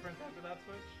see the difference after that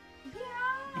switch?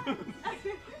 Yeah.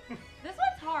 This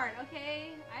one's hard,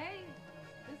 okay? I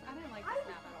didn't like this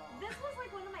map at all. This was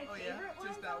like one of my Oh, yeah? favorite ones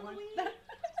Just that on one? the Wii.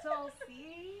 So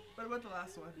see. What about the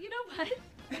last one? You know what?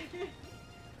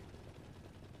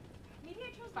 Maybe I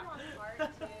chose the wrong part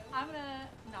too. I'm gonna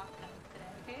knock them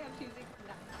today, okay? I'm choosing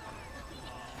knock.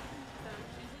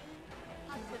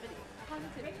 Positivity.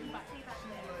 Positivity. Bye. See that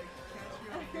She's there. like, catch me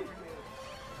on the overhead.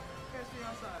 Catch me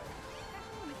outside.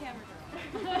 On the camera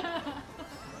girl.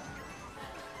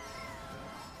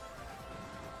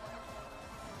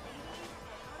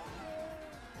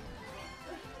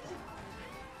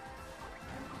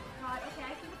 God, okay,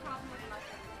 I see the problem with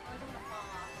mushrooms. I was gonna fall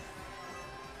off.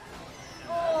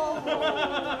 Oh!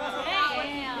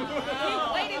 Damn. He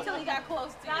waited till he got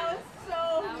close to That you. was so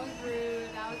That was rude.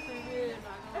 That was so rude.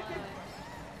 Not gonna lie.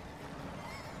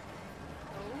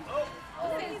 Oh!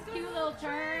 Look at his cute little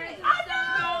turn. I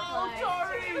know! Like,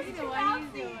 Tori! Look at Too what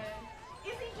he's bouncy. doing.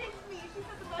 Izzy jinxed me. She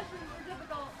said the mushrooms were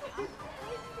difficult.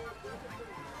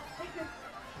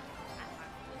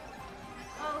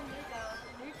 Oh, here we go.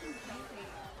 They're too jumpy.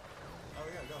 Oh,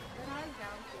 yeah, go. They're not as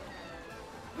bouncy.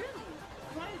 Really?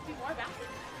 You wanted to be more bouncy?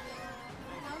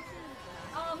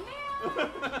 Oh, man!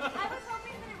 I was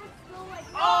hoping that it would still like.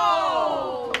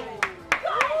 Oh!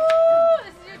 Woo!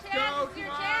 This is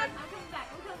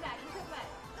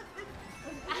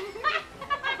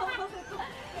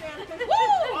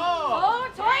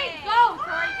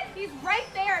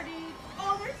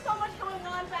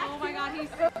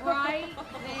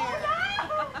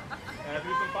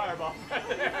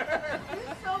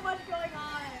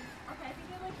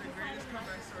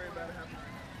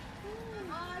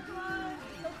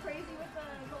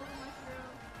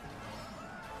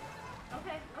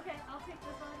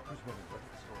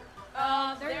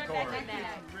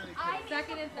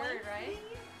second and third, right?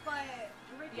 But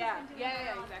Ricky's Yeah, been doing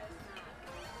yeah, well exactly.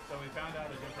 So we found out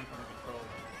the difference in the controls.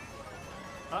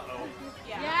 Uh-oh.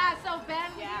 Yeah, so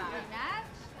Ben, we Yeah. need a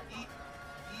rematch.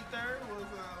 Ether was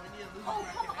we need to lose Oh,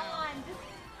 bracket come now. on. Just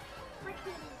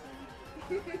freaking.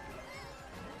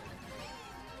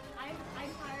 I'm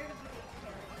tired of the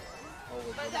character.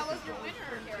 But that was your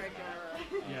winner character.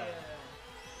 Yeah.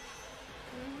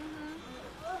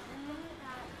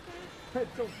 Look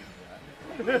Don't do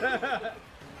that.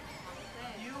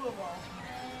 You of all.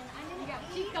 I'm in You got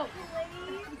eighth Chico.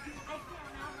 place. I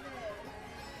can't have this.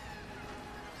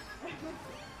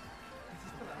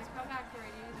 Come back, Tori.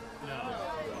 No.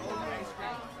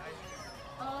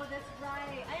 Oh, that's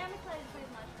right. I am excited to play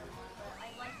the mushroom one, but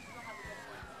I'd like to still have a good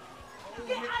one.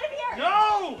 Get out of here!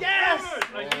 No! Yes!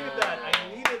 I needed that. I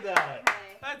needed that. Okay.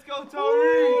 Let's go,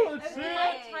 Tori! Let's see. Is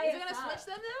it gonna switch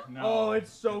them now? No. Oh,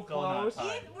 it's so Still not close.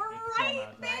 tied. We're It's still right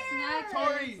not tied. there!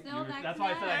 Tori, Still neck That's to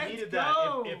why I said I neck. needed Let's that.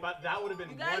 go. If that would have been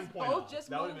You guys 1 point both off. just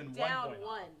That would have moved been 1 down point off.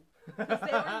 one. Because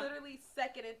they were literally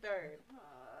second and third.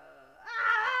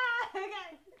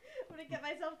 Okay. I'm gonna get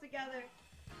myself together.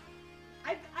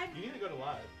 I'm You need to go to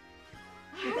live.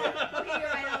 okay, you're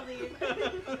right, I'll leave.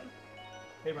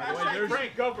 Hey, by the way, Hashtag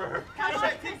Frank, go for her. Come on,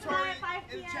 Hashtag Chris, Team tomorrow Tori at 5 in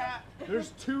the p.m. chat.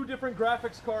 there's 2 different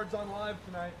graphics cards on live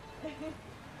tonight.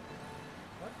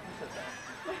 What? Who said that?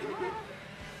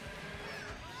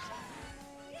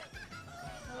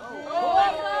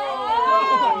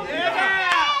 Oh,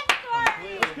 Yeah!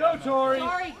 Let's go, Tori.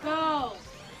 Tori, go.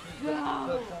 The Go.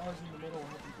 pause in the middle.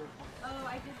 Happy birthday. Oh,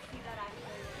 I did see that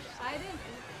actually. I didn't.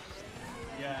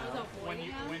 Yeah. Was it When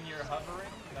avoiding him? when you're hovering,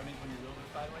 that means when you're moving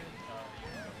sideways.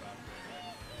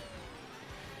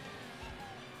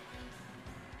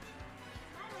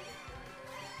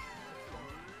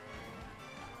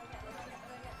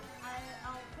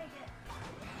 I'll take it.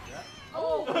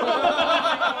 Oh.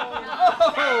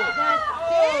 Oh!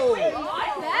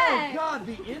 What's that? Oh, God,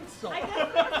 the insult. I guess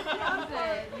that's Was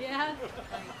it? Yeah.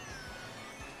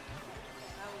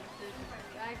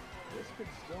 This could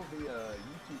still be a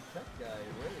YouTube tech guy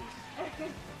race.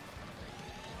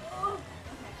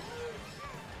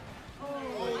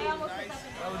 Oh, I almost nice. hit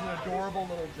something. That was an adorable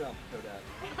little jump, Kodak.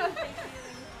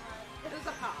 It was a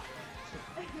pop.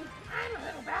 I'm a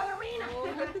little ballerina.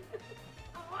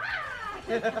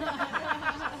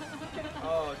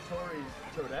 Oh, Tori's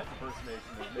Toadette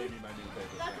impersonation is maybe my new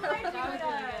favorite That's thing. how I do That was it.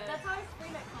 really good. That's how I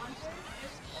scream at concerts.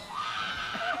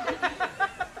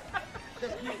 The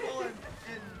people in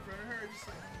front of her just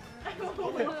like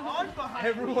going on behind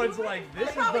Everyone's me. like, this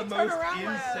is probably the turn most around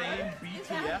like, insane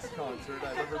BTS concert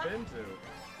I've ever been to.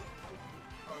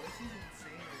 Oh, this is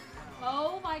insane right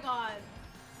Oh my God.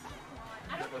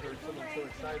 I I've don't never heard someone so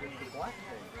excited for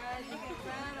Blackpink. Red, you get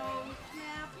red. Oh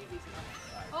snap.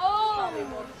 Oh. now.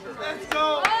 Let's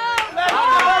go! Oh. Let's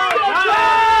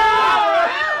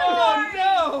Oh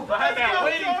no! I had that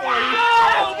waiting for you.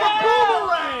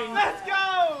 Boomerang! Let's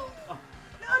go!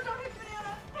 No, don't hit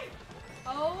banana.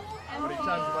 Oh. How many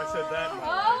times have I said that? in my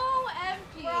life?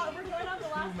 OMG. Well, we're going on the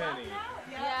last many. lap now?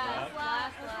 Yes,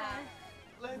 last Okay. lap.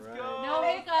 Let's Right. go! No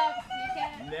hiccups. You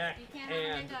can't. Neck You can't have a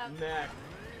and hiccup. neck.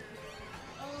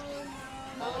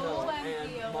 Mono and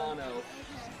OMG. mono.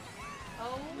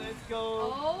 Oh. Let's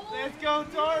go! Oh. Let's go,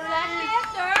 Tori! Second,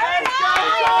 third. Let's go,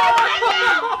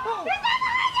 Oh!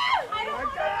 I don't my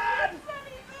God!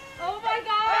 Oh my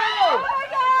God. Oh my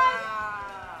God.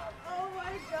 Oh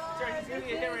my god. Tori, he's gonna get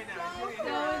hit right now. He's gonna get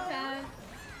So hit. intense.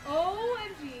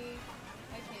 OMG.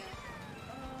 I can't.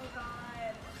 Oh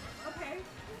god. Okay.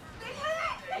 There you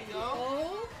go. Oh.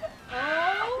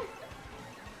 Oh.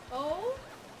 Oh.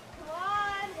 Come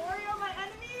on, Wario, my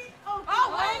enemy. Oh, Oh,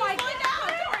 come wait, on. my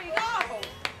God. Tori, go.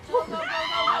 Go, go, go, go,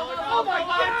 go, go. Oh my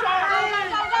God!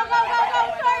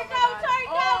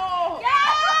 Oh.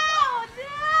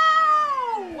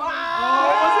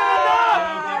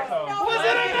 Was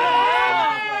it enough?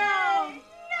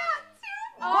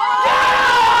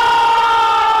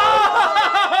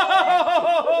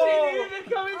 She needed to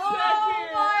come in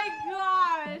second.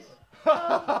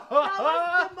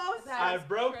 I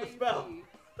broke the spell.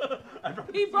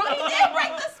 He did break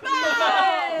the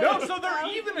spell. No, so they're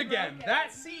even again.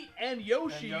 That seat and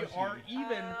Yoshi, And Yoshi. are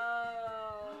even.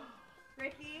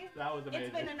 Ricky, That was amazing.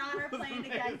 it's been an honor playing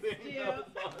against you.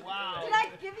 Wow. Did I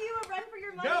give you a run for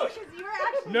your money? No. Because you were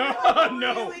actually No,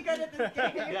 no. really good at this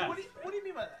game. Yeah. What do you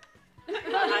mean by that?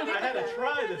 I had to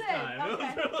try this time. It was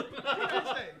Okay. really What did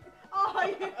you say? Oh,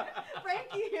 Frank,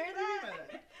 you hear What do you mean by that?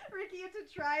 that? Ricky, you have to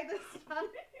try this time.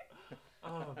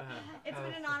 Oh, man. It's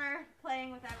been an honor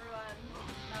playing with everyone.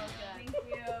 That was good. Thank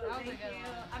you. That was a Thank good you.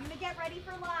 one. I'm gonna get ready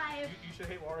for live. You should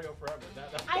hate Wario forever.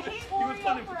 I hate he was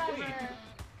fun Wario and complete. forever.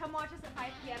 Come watch us at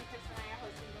 5 p.m. Chris and I are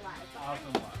hosting the live.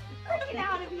 Awesome live. Freaking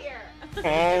out of here.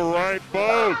 All right,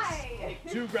 folks. Why?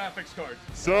 2 graphics cards.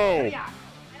 So Yeah.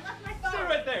 I left my phone. Sit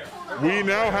right there. we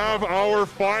now have our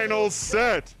final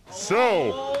set.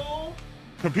 So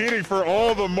competing for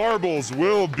all the marbles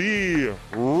will be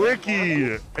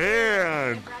Ricky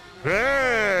and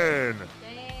Ben.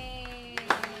 Dang.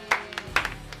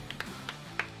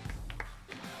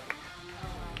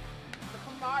 The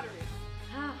camaraderie.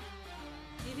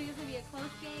 Do you think it's gonna be a close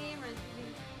game, or do you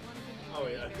think one can be Oh,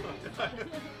 really yeah. very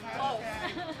Close.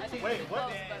 I think Wait, it's what?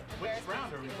 close, but the Which Bears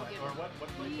round can are we still playing? give Or it. what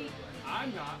place are we playing?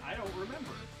 I don't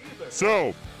remember either.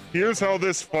 So here's how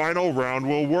this final round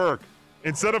will work.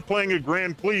 Instead of playing a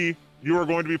Grand Prix, you are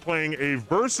going to be playing a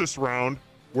versus round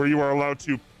where you are allowed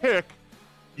to pick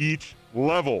each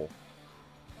level.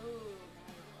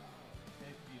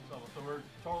 So we're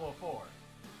total of 4.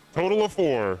 Total of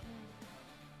 4.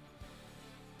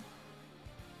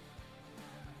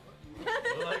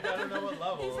 Like, I don't know what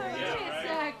level. He's like, Yeah, wait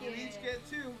a right. You second. each get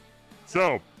 2.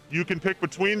 So you can pick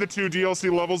between the 2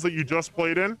 DLC levels that you just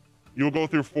played in. You will go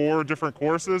through 4 different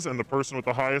courses, and the person with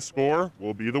the highest score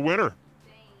will be the winner.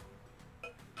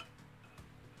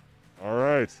 All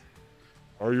right.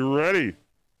 Are you ready?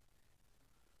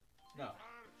 No.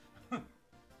 Oh,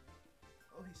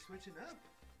 he's switching up.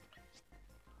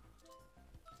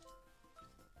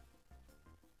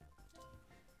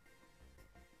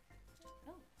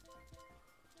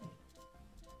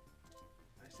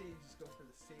 I say you just go for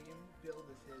the same build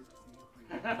as his.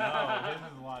 See if we No,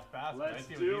 his is a lot faster. I Let's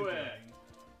see what do he's it. doing.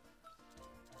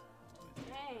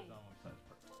 Dang. It's almost such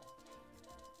purple.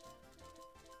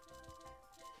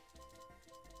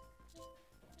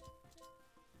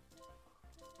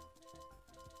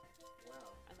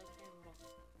 Wow. I like your little.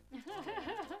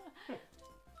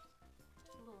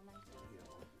 A little nice.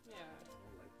 Yeah.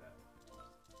 Like that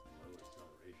low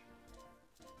acceleration.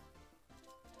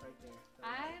 Right there.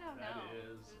 I don't That know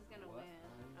is who's gonna what win.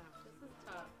 This is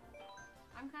tough.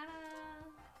 I'm kind of,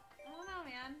 I don't know,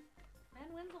 man. Ben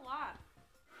wins a lot.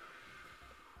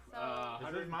 So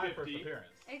This is my first 150. appearance.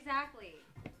 exactly.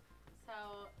 So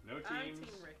No I'm teams,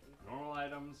 Team Ricky. normal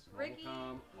items, Ricky,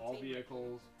 normal all Team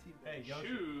vehicles, Team Hey, Yoshi.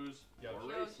 choose Yoshi. or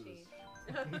races.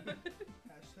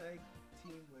 Hashtag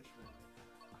Team Wishman.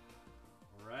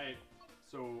 All right.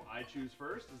 So I choose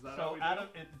first. Is that how So we out do of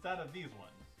it's out of these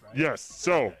ones, right? Yes.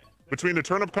 So between the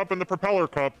Turnip Cup and the Propeller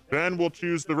Cup, Ben will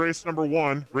choose the race number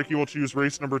 1, Ricky will choose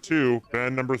race number 2,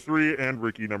 Ben number 3, and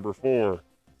Ricky number 4.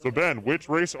 So Ben, which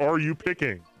race are you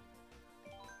picking?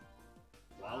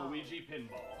 Waluigi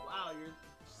pinball. Wow, you're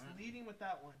just leading with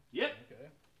that one. Yep. Okay.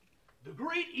 The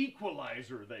great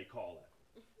equalizer, they call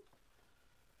it.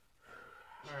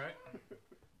 All right.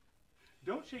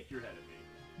 Don't shake your head at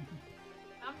me.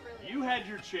 I'm really. You had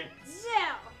your chance.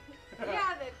 no.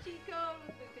 Yeah, the cheat code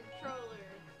with the controller.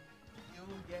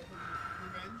 You'll get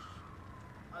revenge.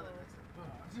 Oh, the next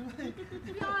one.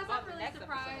 To be honest, About I'm the really next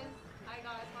surprised episode. I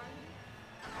got as far as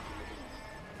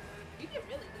You did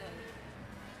really good.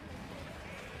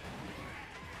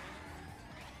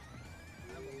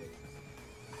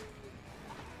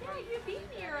 yeah, you beat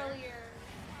me earlier.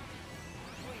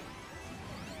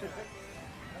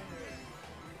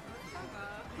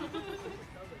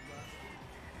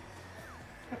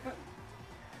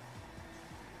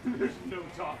 There's no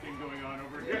talking going on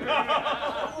over here. So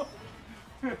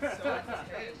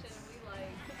Concentration. We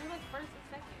like. I'm like first and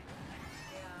second.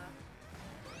 Yeah.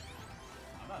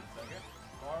 I'm not second.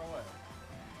 Far away.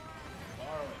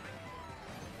 Far away.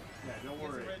 Yeah, don't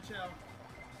Here's worry. a red shell.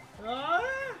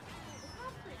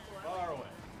 Far away.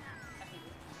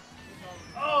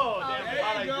 Oh, damn! there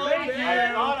I you go, thought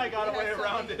man. I thought I got You away have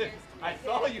around something it. here. I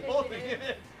saw you holding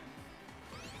it.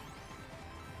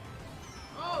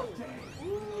 Oh.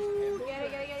 Ooh, get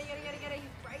it. He's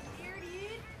right here,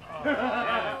 dude.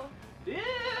 Oh, yeah.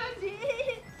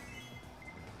 Did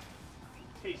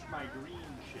taste my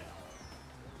green shell.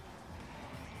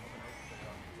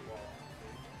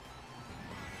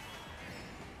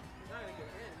 You're not gonna get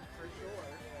in for sure.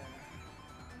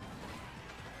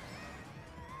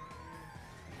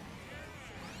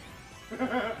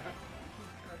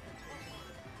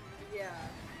 Yeah.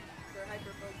 They're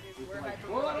hyper focused. We're like,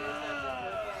 hyper "What?" focused. That's what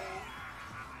we're saying.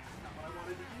 Not what I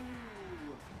wanted to do.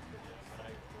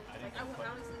 Like, I would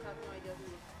honestly have no idea who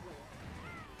was winning.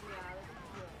 Yeah,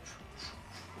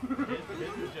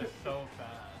 This is just so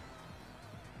fast.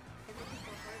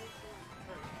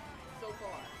 so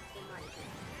far, in my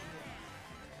opinion.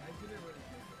 I didn't really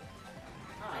think of it.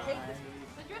 I hate this.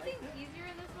 The drifting's easier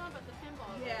in this one, but the pinball,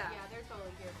 Yeah. they're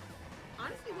totally here.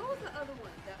 Honestly, what was the other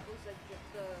one that was like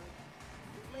the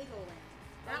Legoland?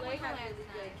 That one had Legoland's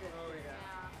really good nice. drift. Oh, yeah.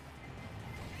 Yeah.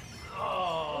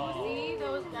 Oh, see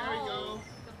those balls. There we go.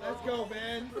 Let's go,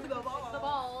 Ben. The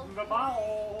balls. The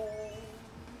ball.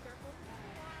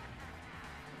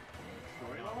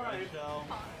 Story of my life.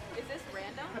 Is this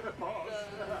random? Balls.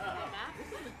 The map?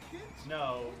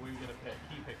 No, we're gonna pick.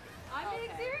 He picked it. I'm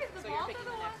being serious. The So you're balls are picking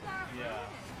the the ones next that are Yeah.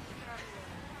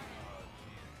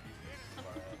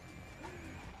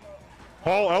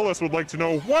 Paul Ellis would like to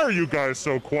know, why are you guys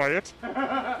so quiet?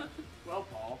 Well,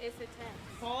 Paul. It's intense.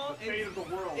 Paul, The fate of the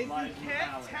world if lies you in the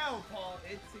can't balance. tell, Paul,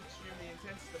 it's extremely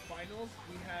intense. The finals,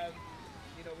 we have,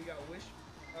 we got Wish,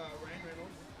 Ryan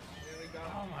Reynolds, and we got.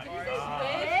 Oh my Tori. God.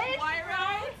 Wish? Why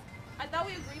right? I thought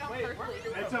we agreed on Wait, weren't Kirkley. we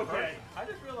doing It's that okay. first? I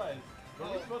just realized. Were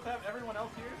we supposed to have everyone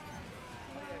else here?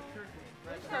 Oh yeah, Kirkley.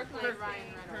 Right. Kirkley and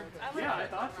Ryan Reynolds. I like Yeah, I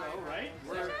Kirkley thought and so, Ryan right?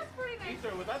 Reynolds. That's pretty nice.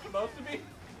 Ether, was that supposed to be?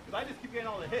 Because I just keep getting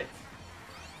all the hits.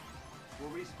 Were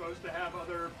we supposed to have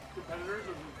other competitors,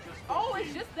 or was it just? Oh,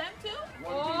 it's just them two?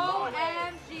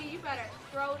 OMG, you better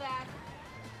throw that.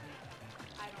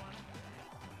 I don't want to.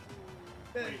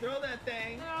 Ben, throw that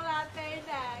thing. Throw that thing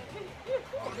back.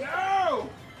 Oh no!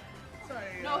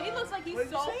 Sorry. No, he looks like he's what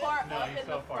did you so say? far No, up he's in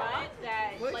so the far front up.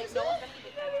 that What'd like you no say? one can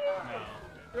even catch him. No.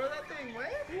 Throw that thing,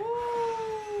 what?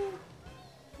 Woo!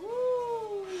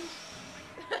 Woo!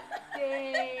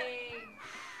 Dang.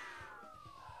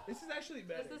 This is actually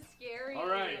better. This is scary. All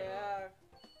right. Yeah.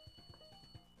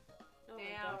 Oh my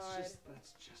Damn. God.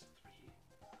 That's just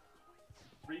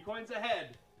 3 coins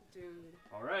ahead. Dude.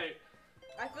 All right.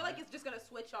 I feel like it's just gonna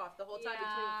switch off the whole time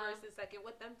Yeah. between first and second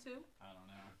with them two. I don't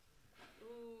know.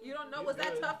 You don't know? Was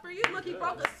that tough for you? Look, he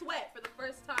broke a sweat for the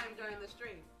first time during the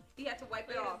stream. He had to wipe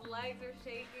it off. His legs are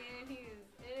shaking. He's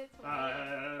in it.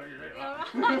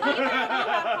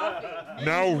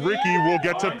 Now Ricky will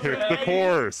get to pick the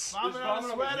course. Mama on a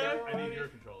sweater. I need your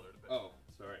controller to pick. Oh,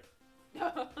 sorry.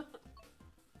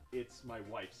 It's my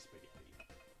wife's spaghetti.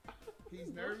 He's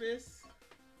nervous.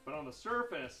 But on the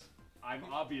surface, I'm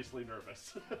obviously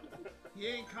nervous. He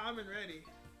ain't calm and ready.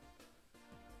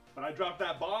 But I dropped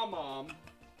that bomb on him,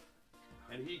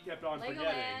 and he kept on forgetting.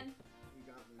 Legoland. You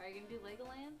got me. Are you gonna do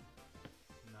Legoland?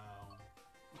 No.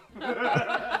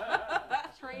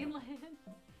 Trainland?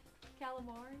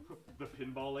 Calamari? The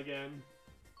pinball again.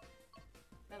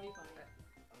 That'd be fun.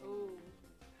 Ooh.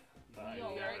 My New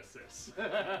York. nemesis.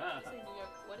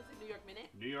 What is it? New York Minute?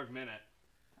 New York Minute.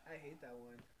 I hate that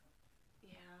one.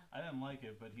 Yeah. I didn't like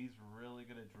it, but he's really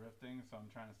good at drifting, so I'm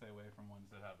trying to stay away from ones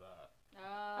that have that.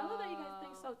 I love that you guys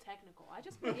think so technical. I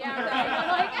just Yeah,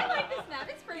 right. I like this map.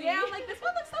 It's pretty. Yeah, I'm like, this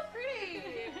one looks so pretty.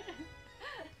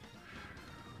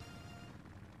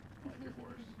 I like your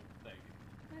horse. Thank you.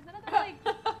 There's another like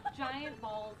giant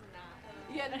balls in that.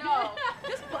 Yeah, no,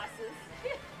 just buses.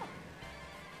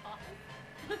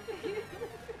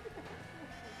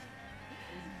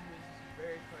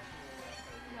 Very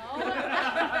questionable. No.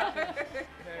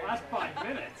 Last 5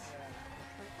 minutes.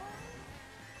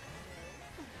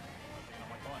 Oh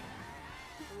my God.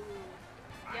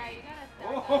 Yeah, you gotta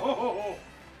stack Oh! up.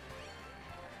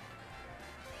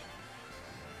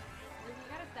 You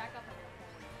gotta stack up on the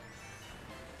coins.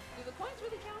 Do the coins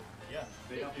really count? Yeah.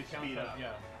 They It speed counts up. as,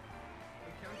 yeah.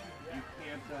 It counts as You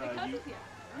can't, It counts you as yeah.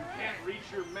 can't reach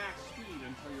your max speed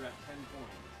until you're at 10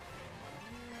 points.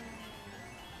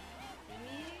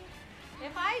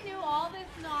 If I knew all this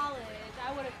knowledge, I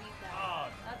would have beat them. Oh.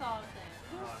 That's all I'm saying.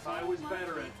 If I was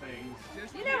better at things.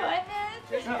 Just You know what, man?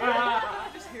 Just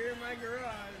here in my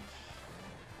garage.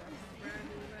 That's a brand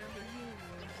new Lamborghini.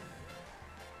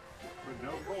 But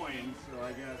no coins, so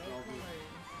I guess I'll just...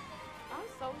 I'm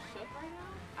so shook right now.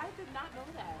 I did not know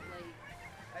that. Like,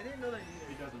 I didn't know that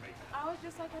either. It doesn't make sense. I was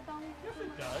just like, I thought we Yes,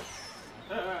 it does.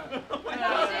 I was just like,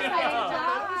 That was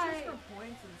die. just for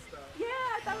points and stuff. Yeah,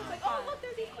 I thought it was like, oh look,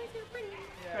 there's these coins, they're pretty.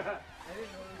 Yeah. I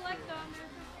didn't know. Collect them.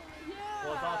 Yeah.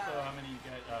 Well, it's also how many you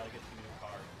gets a new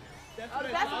car. That's Oh,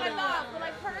 what that's what I it thought was. for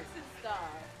like perks and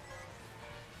stuff.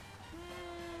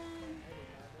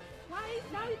 Why?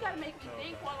 Now you gotta make me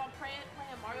think while I'm playing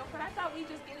Mario Kart. I thought we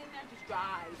just get in there and just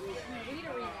drive. We need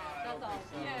a recap. That's all.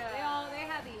 Yeah. They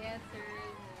have the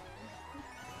answers.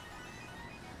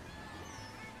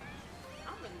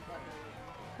 I'm really butthurt.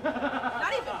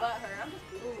 Not even butthurt. I'm just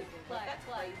ooh, Flex, that's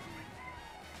flex. crazy.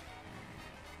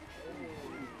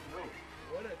 No.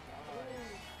 What a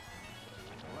dodge.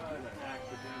 What an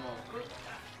accidental...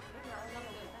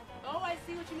 Oh, I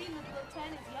see what you mean. The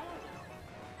 10 is yellow now.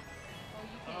 Oh,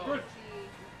 you can't Good. see.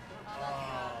 Oh, that's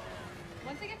rough.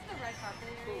 Once it gets to the red carpet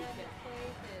area of this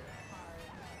place, it's hard.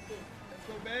 Let's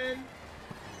go, Ben.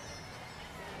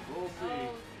 We'll see.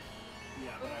 Oh,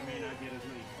 Yeah, but I may not get as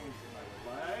many points as I would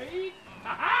like.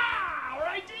 Ha-ha! Or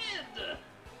I did!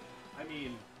 I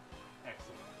mean,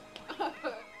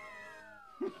 excellent.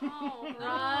 Oh, It's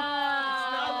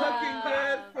not looking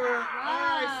good for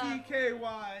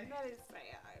RICKY. That is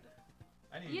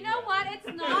sad. You know what? It's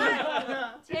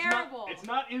not terrible. It's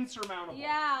not insurmountable.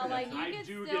 Yeah, like you I can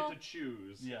do still... get to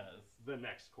choose Yes. the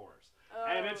next course.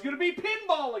 And it's going to be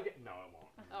pinball again. No, it won't.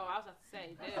 Oh, I was about to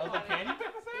say, dude. Oh, can you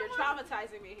pick the same You're one?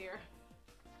 traumatizing me here.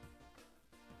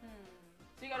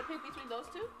 So you gotta pick between those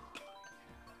two? The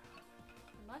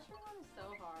mushroom one is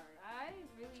so hard. I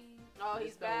really... Oh,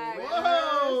 he's back.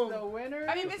 Whoa! The winner.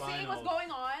 Have you been seeing what's going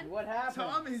on? What happened?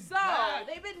 Tom is So, back.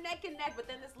 they've been neck and neck, but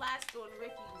then this last one,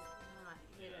 Ricky's not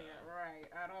hitting it right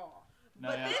at all. No,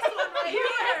 But yeah. this one right here.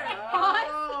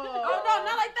 Oh, no,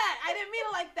 not like that. I didn't mean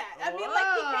it like that. I mean like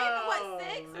he came in, what,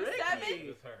 6 or 7?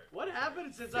 This hurt. What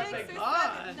happened since 6 I've or been 7.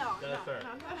 gone? No, That's hurt.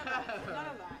 none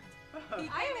of that. He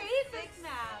I came in hate 6, this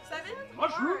map. 7?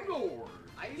 Mushroom doors.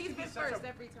 I used He's to be been such first a,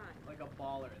 every time. like a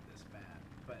baller at this map,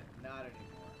 but not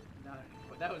anymore. Not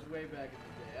anymore. That was way back in the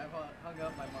day. I've hung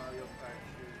up my Mario Kart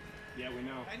shoes. Yeah, we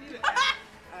know. I need to.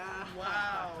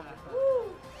 Wow.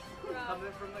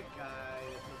 Coming from the guy.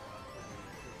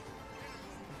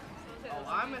 Oh,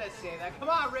 I'm gonna say that. Come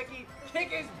on, Ricky, kick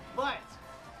his butt.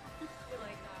 You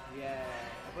like that? Yeah, I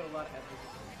put a lot of emphasis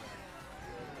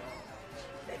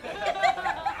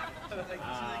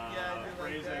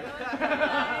Phrasing.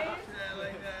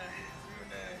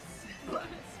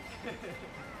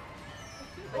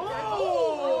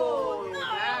 Oh,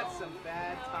 that's some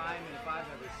bad timing if I've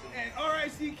ever seen it. And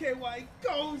RICKY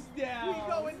goes down. We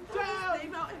going down. They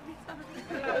melt every time.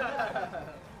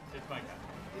 It's my guy.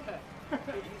 Yeah.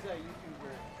 He's a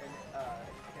YouTuber, and his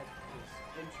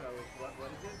intro is what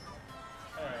is it?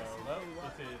 Hello,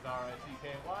 this is RICKY.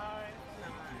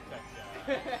 Check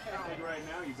it out. Right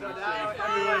now, you So better now say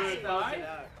everyone good. spells it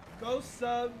out. Go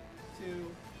sub to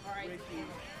Alright. Ricky.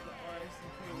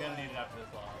 I'm gonna need it after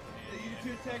this loss. The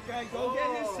YouTube tech guy. Go get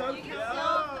his sub. You can Yeah.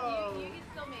 still, you can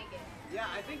still make it. Yeah,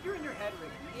 I think you're in your head,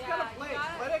 Ricky. You just Yeah, gotta you play.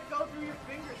 gotta- Let it go through your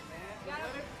fingers, man. gotta-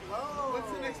 Let it flow.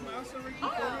 What's the next milestone, Ricky? You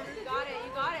got it. You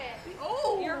got it.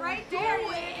 Oh, You're right there. do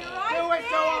You're it. right Do it,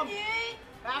 there. Tom.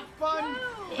 Have fun.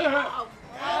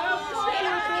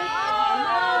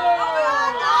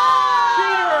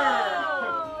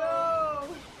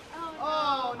 Oh,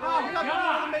 Oh no, you're not gonna be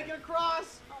able to make it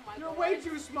across. Oh my You're God. way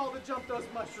too small to jump those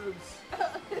mushrooms.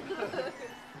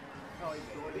 Oh, he's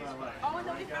good. He's fine. Oh, and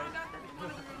then we found out that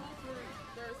one of the rules were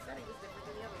their setting was different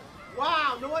than the other one.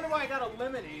 Wow, no wonder why I got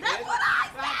eliminated. That's what I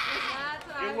said! That's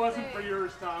what It I wasn't say. for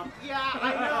yours, Tom. Yeah,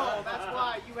 I know. That's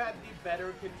why you had the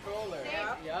better controller.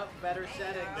 Yep. Yep, better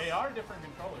settings. They are different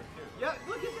controllers too. Yeah,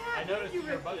 look at that. I noticed Thank you,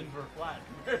 your Ricky. buttons were flat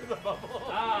compared to the bubble.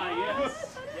 Ah,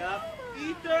 yes. Yep.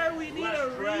 Ether, we need Less a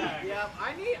drag. Yep.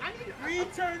 I need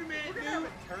re-tournament, We're gonna have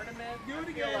dude. a tournament. Do I it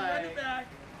feel again. Run it like back.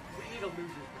 We need a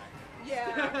losers bracket.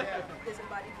 Yeah. There's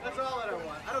somebody That's all that I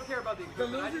want. I don't care about the The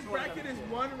equipment. I losers just want bracket is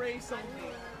another one race only.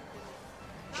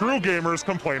 True gamers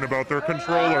complain about their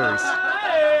controllers.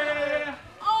 Hey!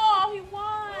 Oh, he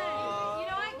won! You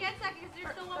know what? Get second because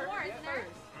there's still one more, isn't there?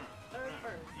 Third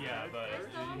first. Yeah, but There's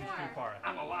still one he's more. too far.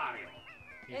 I'm a liar.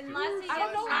 Unless he I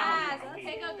don't gets know last. how.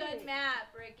 Pick a good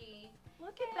map, Ricky.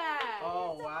 Look at that.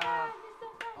 Oh wow.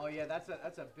 Oh yeah, that's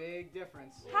a big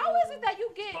difference. How is it that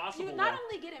you get Possible, you not though.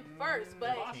 only get in first,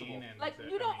 but Possible. like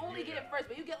you don't only get in first,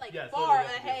 but you get like Yeah, so far they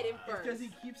have to ahead be in It's because first. he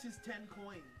keeps his 10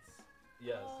 coins.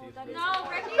 Yes, Oh, he's that really is- No,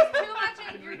 Ricky's too much.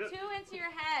 You're too into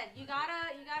your head. You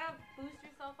gotta boost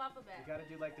yourself up a You bit. gotta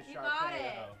do like the You shark got thing.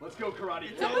 it. Let's go, karate.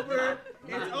 It's over.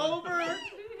 It's over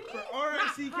for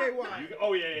RICKY.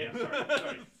 Oh yeah.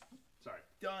 Sorry.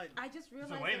 Done. I just been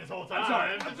realized. waiting this whole I'm time. sorry.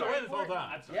 I've I'm been sorry. waiting this whole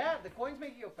time. Yeah, the coins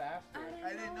make you go faster. I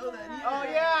didn't know that either. Oh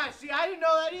yeah, see, I didn't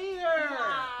know that either.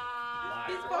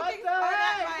 He's Liar. What poking the fun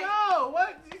at heck? my. No,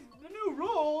 what? The new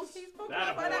rules. He's poking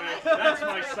That fun at my. boy. That's my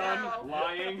right son now.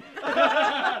 lying.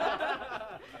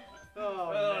 Oh,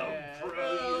 Oh, man. bro.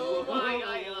 Oh, my.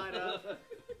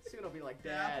 Soon it'll be like The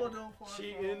Dad. apple don't fall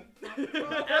Cheating. You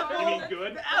mean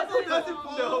good? The apple doesn't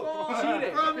fall No,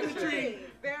 cheating. from the tree.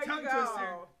 There you Tongue go. twister.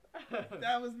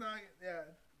 That was not. Yeah.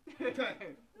 Cut.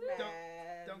 Man.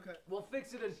 Don't cut. We'll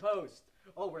fix it in post.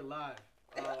 Oh, we're live.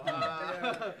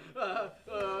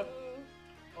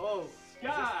 Oh,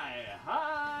 Sky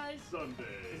High Sunday.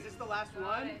 is this the last Got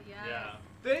one? it, yes. Yeah.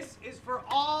 This is for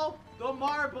all the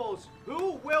marbles.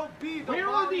 Who will be the Where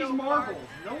are Mario these Kart- marbles?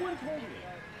 No one told me.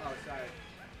 Oh, sorry.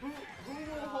 Who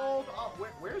will hold up?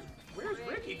 Where's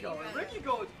Ricky going? Ricky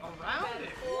goes around it.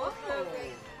 Whoa.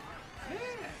 Man.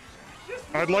 Just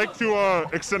I'd like to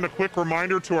extend a quick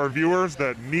reminder to our viewers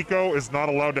that Nico is not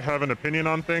allowed to have an opinion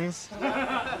on things.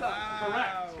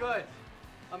 Correct. Good.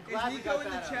 I'm glad Is we Nico got in the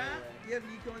that out of chat? the way. You have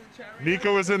Nico in the chat right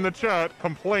Nico is in the chat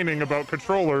complaining about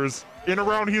controllers in a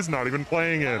round he's not even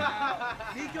playing in. now?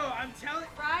 Nico, I'm telling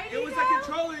Right, it was a Nico?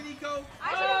 controller, Nico.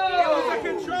 I It was a I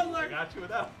controller. got you with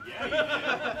that.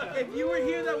 Yeah, If you were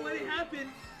here, that wouldn't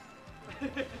happen.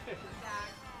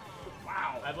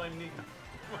 Wow. I blame Nico.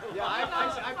 Yeah,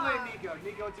 I blame Nico.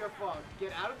 Nico, it's your fault.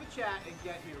 Get out of the chat and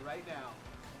get here right now.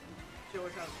 Show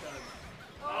us how it's done.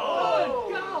 Oh,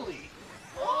 golly.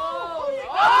 Oh!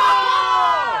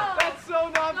 Oh! That's so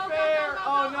not No, no, fair. no,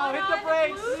 Oh no, no, no, hit no, the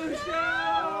brakes. Oh,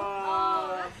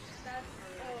 that's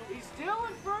He's still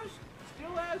in first.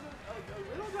 Still has a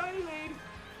little tiny lead.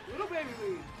 Little baby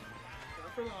lead.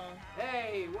 Not for long.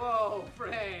 Hey, whoa,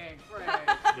 Frank.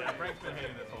 Yeah, Frank's been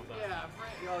hating this whole time. Yeah,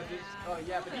 Frank. Oh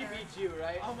yeah, but he beat you,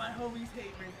 right? All my homies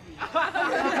hate Ricky.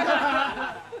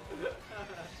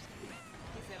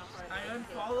 I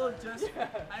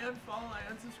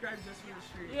unsubscribe just for the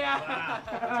stream. Yeah.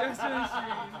 Wow. Just for the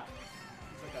stream.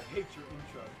 He's like, I hate your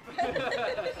intro.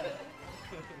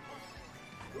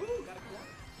 Ooh, got a coin.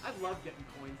 I love getting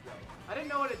coins though. I didn't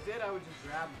know what it did. I would just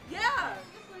grab them. Yeah.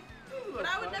 Just like, Ooh, but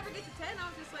that's I would fun. never get to 10. I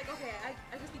was just like, okay, I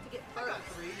just need to get I got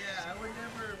first. 3. Yeah, I would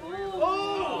never.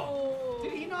 Oh!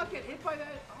 Did he not get hit by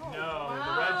that? Oh, No, wow. the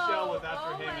red shell was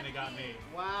after him Oh, and it got me.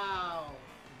 Wow,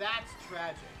 that's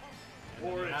tragic. And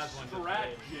then Or the it's last one just paid.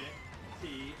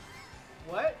 strategy.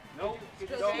 What? Nope. Did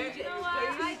you Don't- say it? You know what?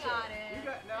 I got it. You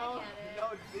got no, I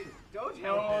get it. no. Don't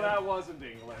help No, him. that wasn't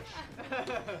English. I'm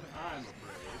afraid.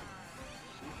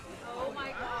 Oh my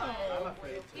god. I'm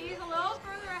afraid. He's a little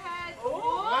further ahead.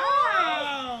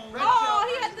 Wow! Red Oh, shell.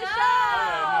 he had the No.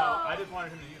 shot. No, I just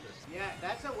wanted him to use it. Yeah,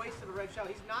 that's a waste of a red shell.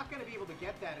 He's not going to be able to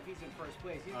get that if he's in first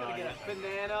place. He's going to get yes, a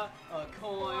banana, a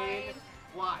coin. Coin.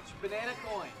 Watch, banana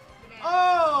coin. Banana.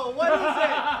 Oh, what is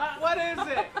it? What is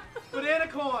it? Banana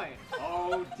coin.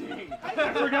 Oh, dang.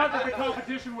 I forgot that the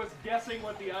competition was guessing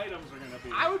what the items are going to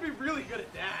be. I would be really good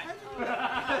at that.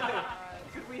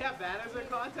 Could we have that as a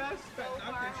contest? So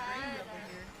far ahead.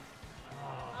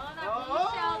 Oh, that Oh. blue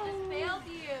shell just failed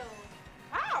you.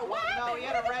 Ow, what? No, he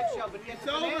had a red shell, but he had It's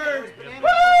the banana. over. It was banana.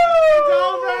 It's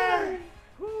over!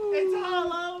 It's all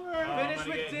over! Oh, Finish I'm gonna with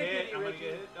get dignity, hit. I'm gonna Ricky.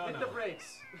 get hit. Oh, Hit no. the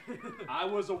brakes. I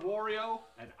was a Wario,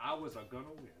 and I was gonna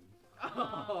win.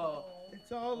 Oh.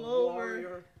 It's all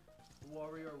over.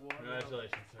 Warrior.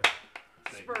 Congratulations, sir.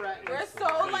 Sporadic. We're so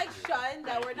like shunned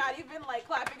that we're not even like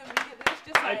clapping immediately. It's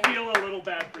just I like. feel a little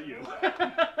bad for you.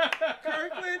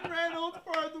 Kirkland Reynolds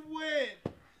for the win.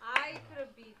 I could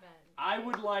have beat Ben. I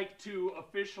would like to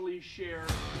officially share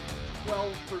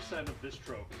 12% of this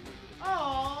trophy.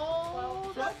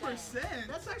 Oh, 12%?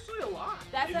 That's actually a lot.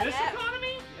 That's In an this F.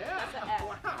 economy? Yeah. That's an F.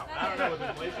 Wow. I don't know what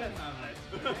inflation is.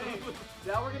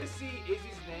 Now we're gonna see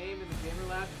Izzy's name in the gamer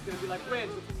lab. It's gonna be like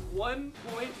wins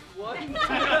 1.1.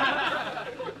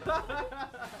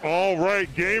 All right,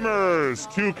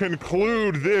 gamers, to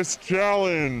conclude this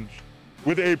challenge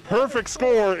with a perfect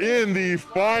score in the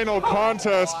final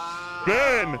contest,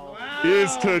 Ben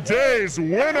is today's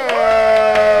winner.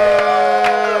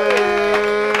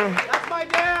 That's my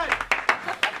dad.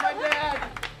 That's my dad.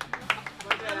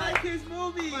 My I dad. like his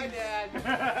movies. My dad.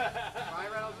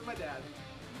 Ryan Reynolds is my dad.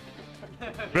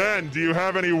 Ben, do you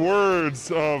have any words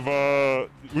of,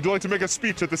 would you like to make a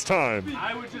speech at this time?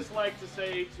 I would just like to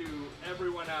say to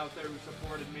everyone out there who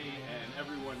supported me and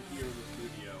everyone here in the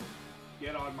studio,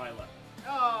 get on my level.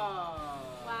 Oh.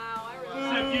 Wow, I really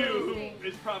Except you, Thanks. who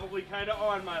is probably kind of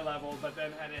on my level, but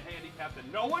then had a handicap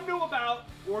that no one knew about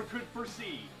or could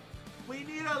foresee. We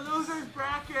need a loser's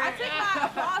bracket. I take my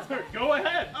applause. Go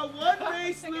ahead. A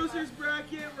one-race loser's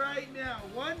bracket right now.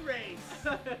 One race.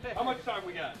 How much time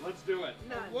we got? Let's do it.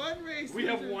 A one-race. We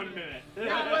have loser's 1 bracket.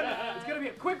 minute. It's gonna be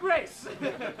a quick race.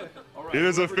 All right, It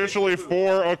is whoever officially gets the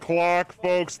food. 4 o'clock,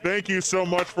 folks. Thank you so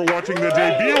much for watching the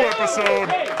debut episode.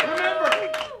 Hey, remember,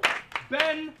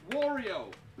 Ben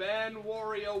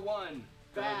Wario 1.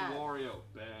 Bad. Ben Wario.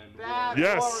 Bad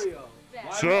Yes. Wario.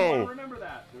 Why So- do you want to remember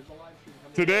that? There's a live stream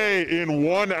coming. Today, in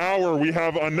 1 hour, we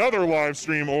have another live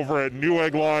stream over at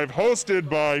Newegg Live, hosted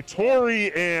by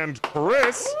Tori and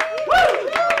Chris.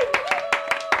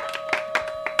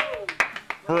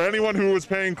 For anyone who was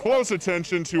paying close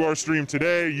attention to our stream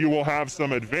today, you will have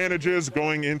some advantages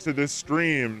going into this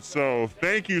stream. So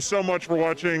thank you so much for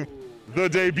watching the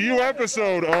debut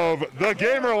episode of The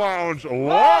Gamer Lounge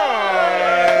Live.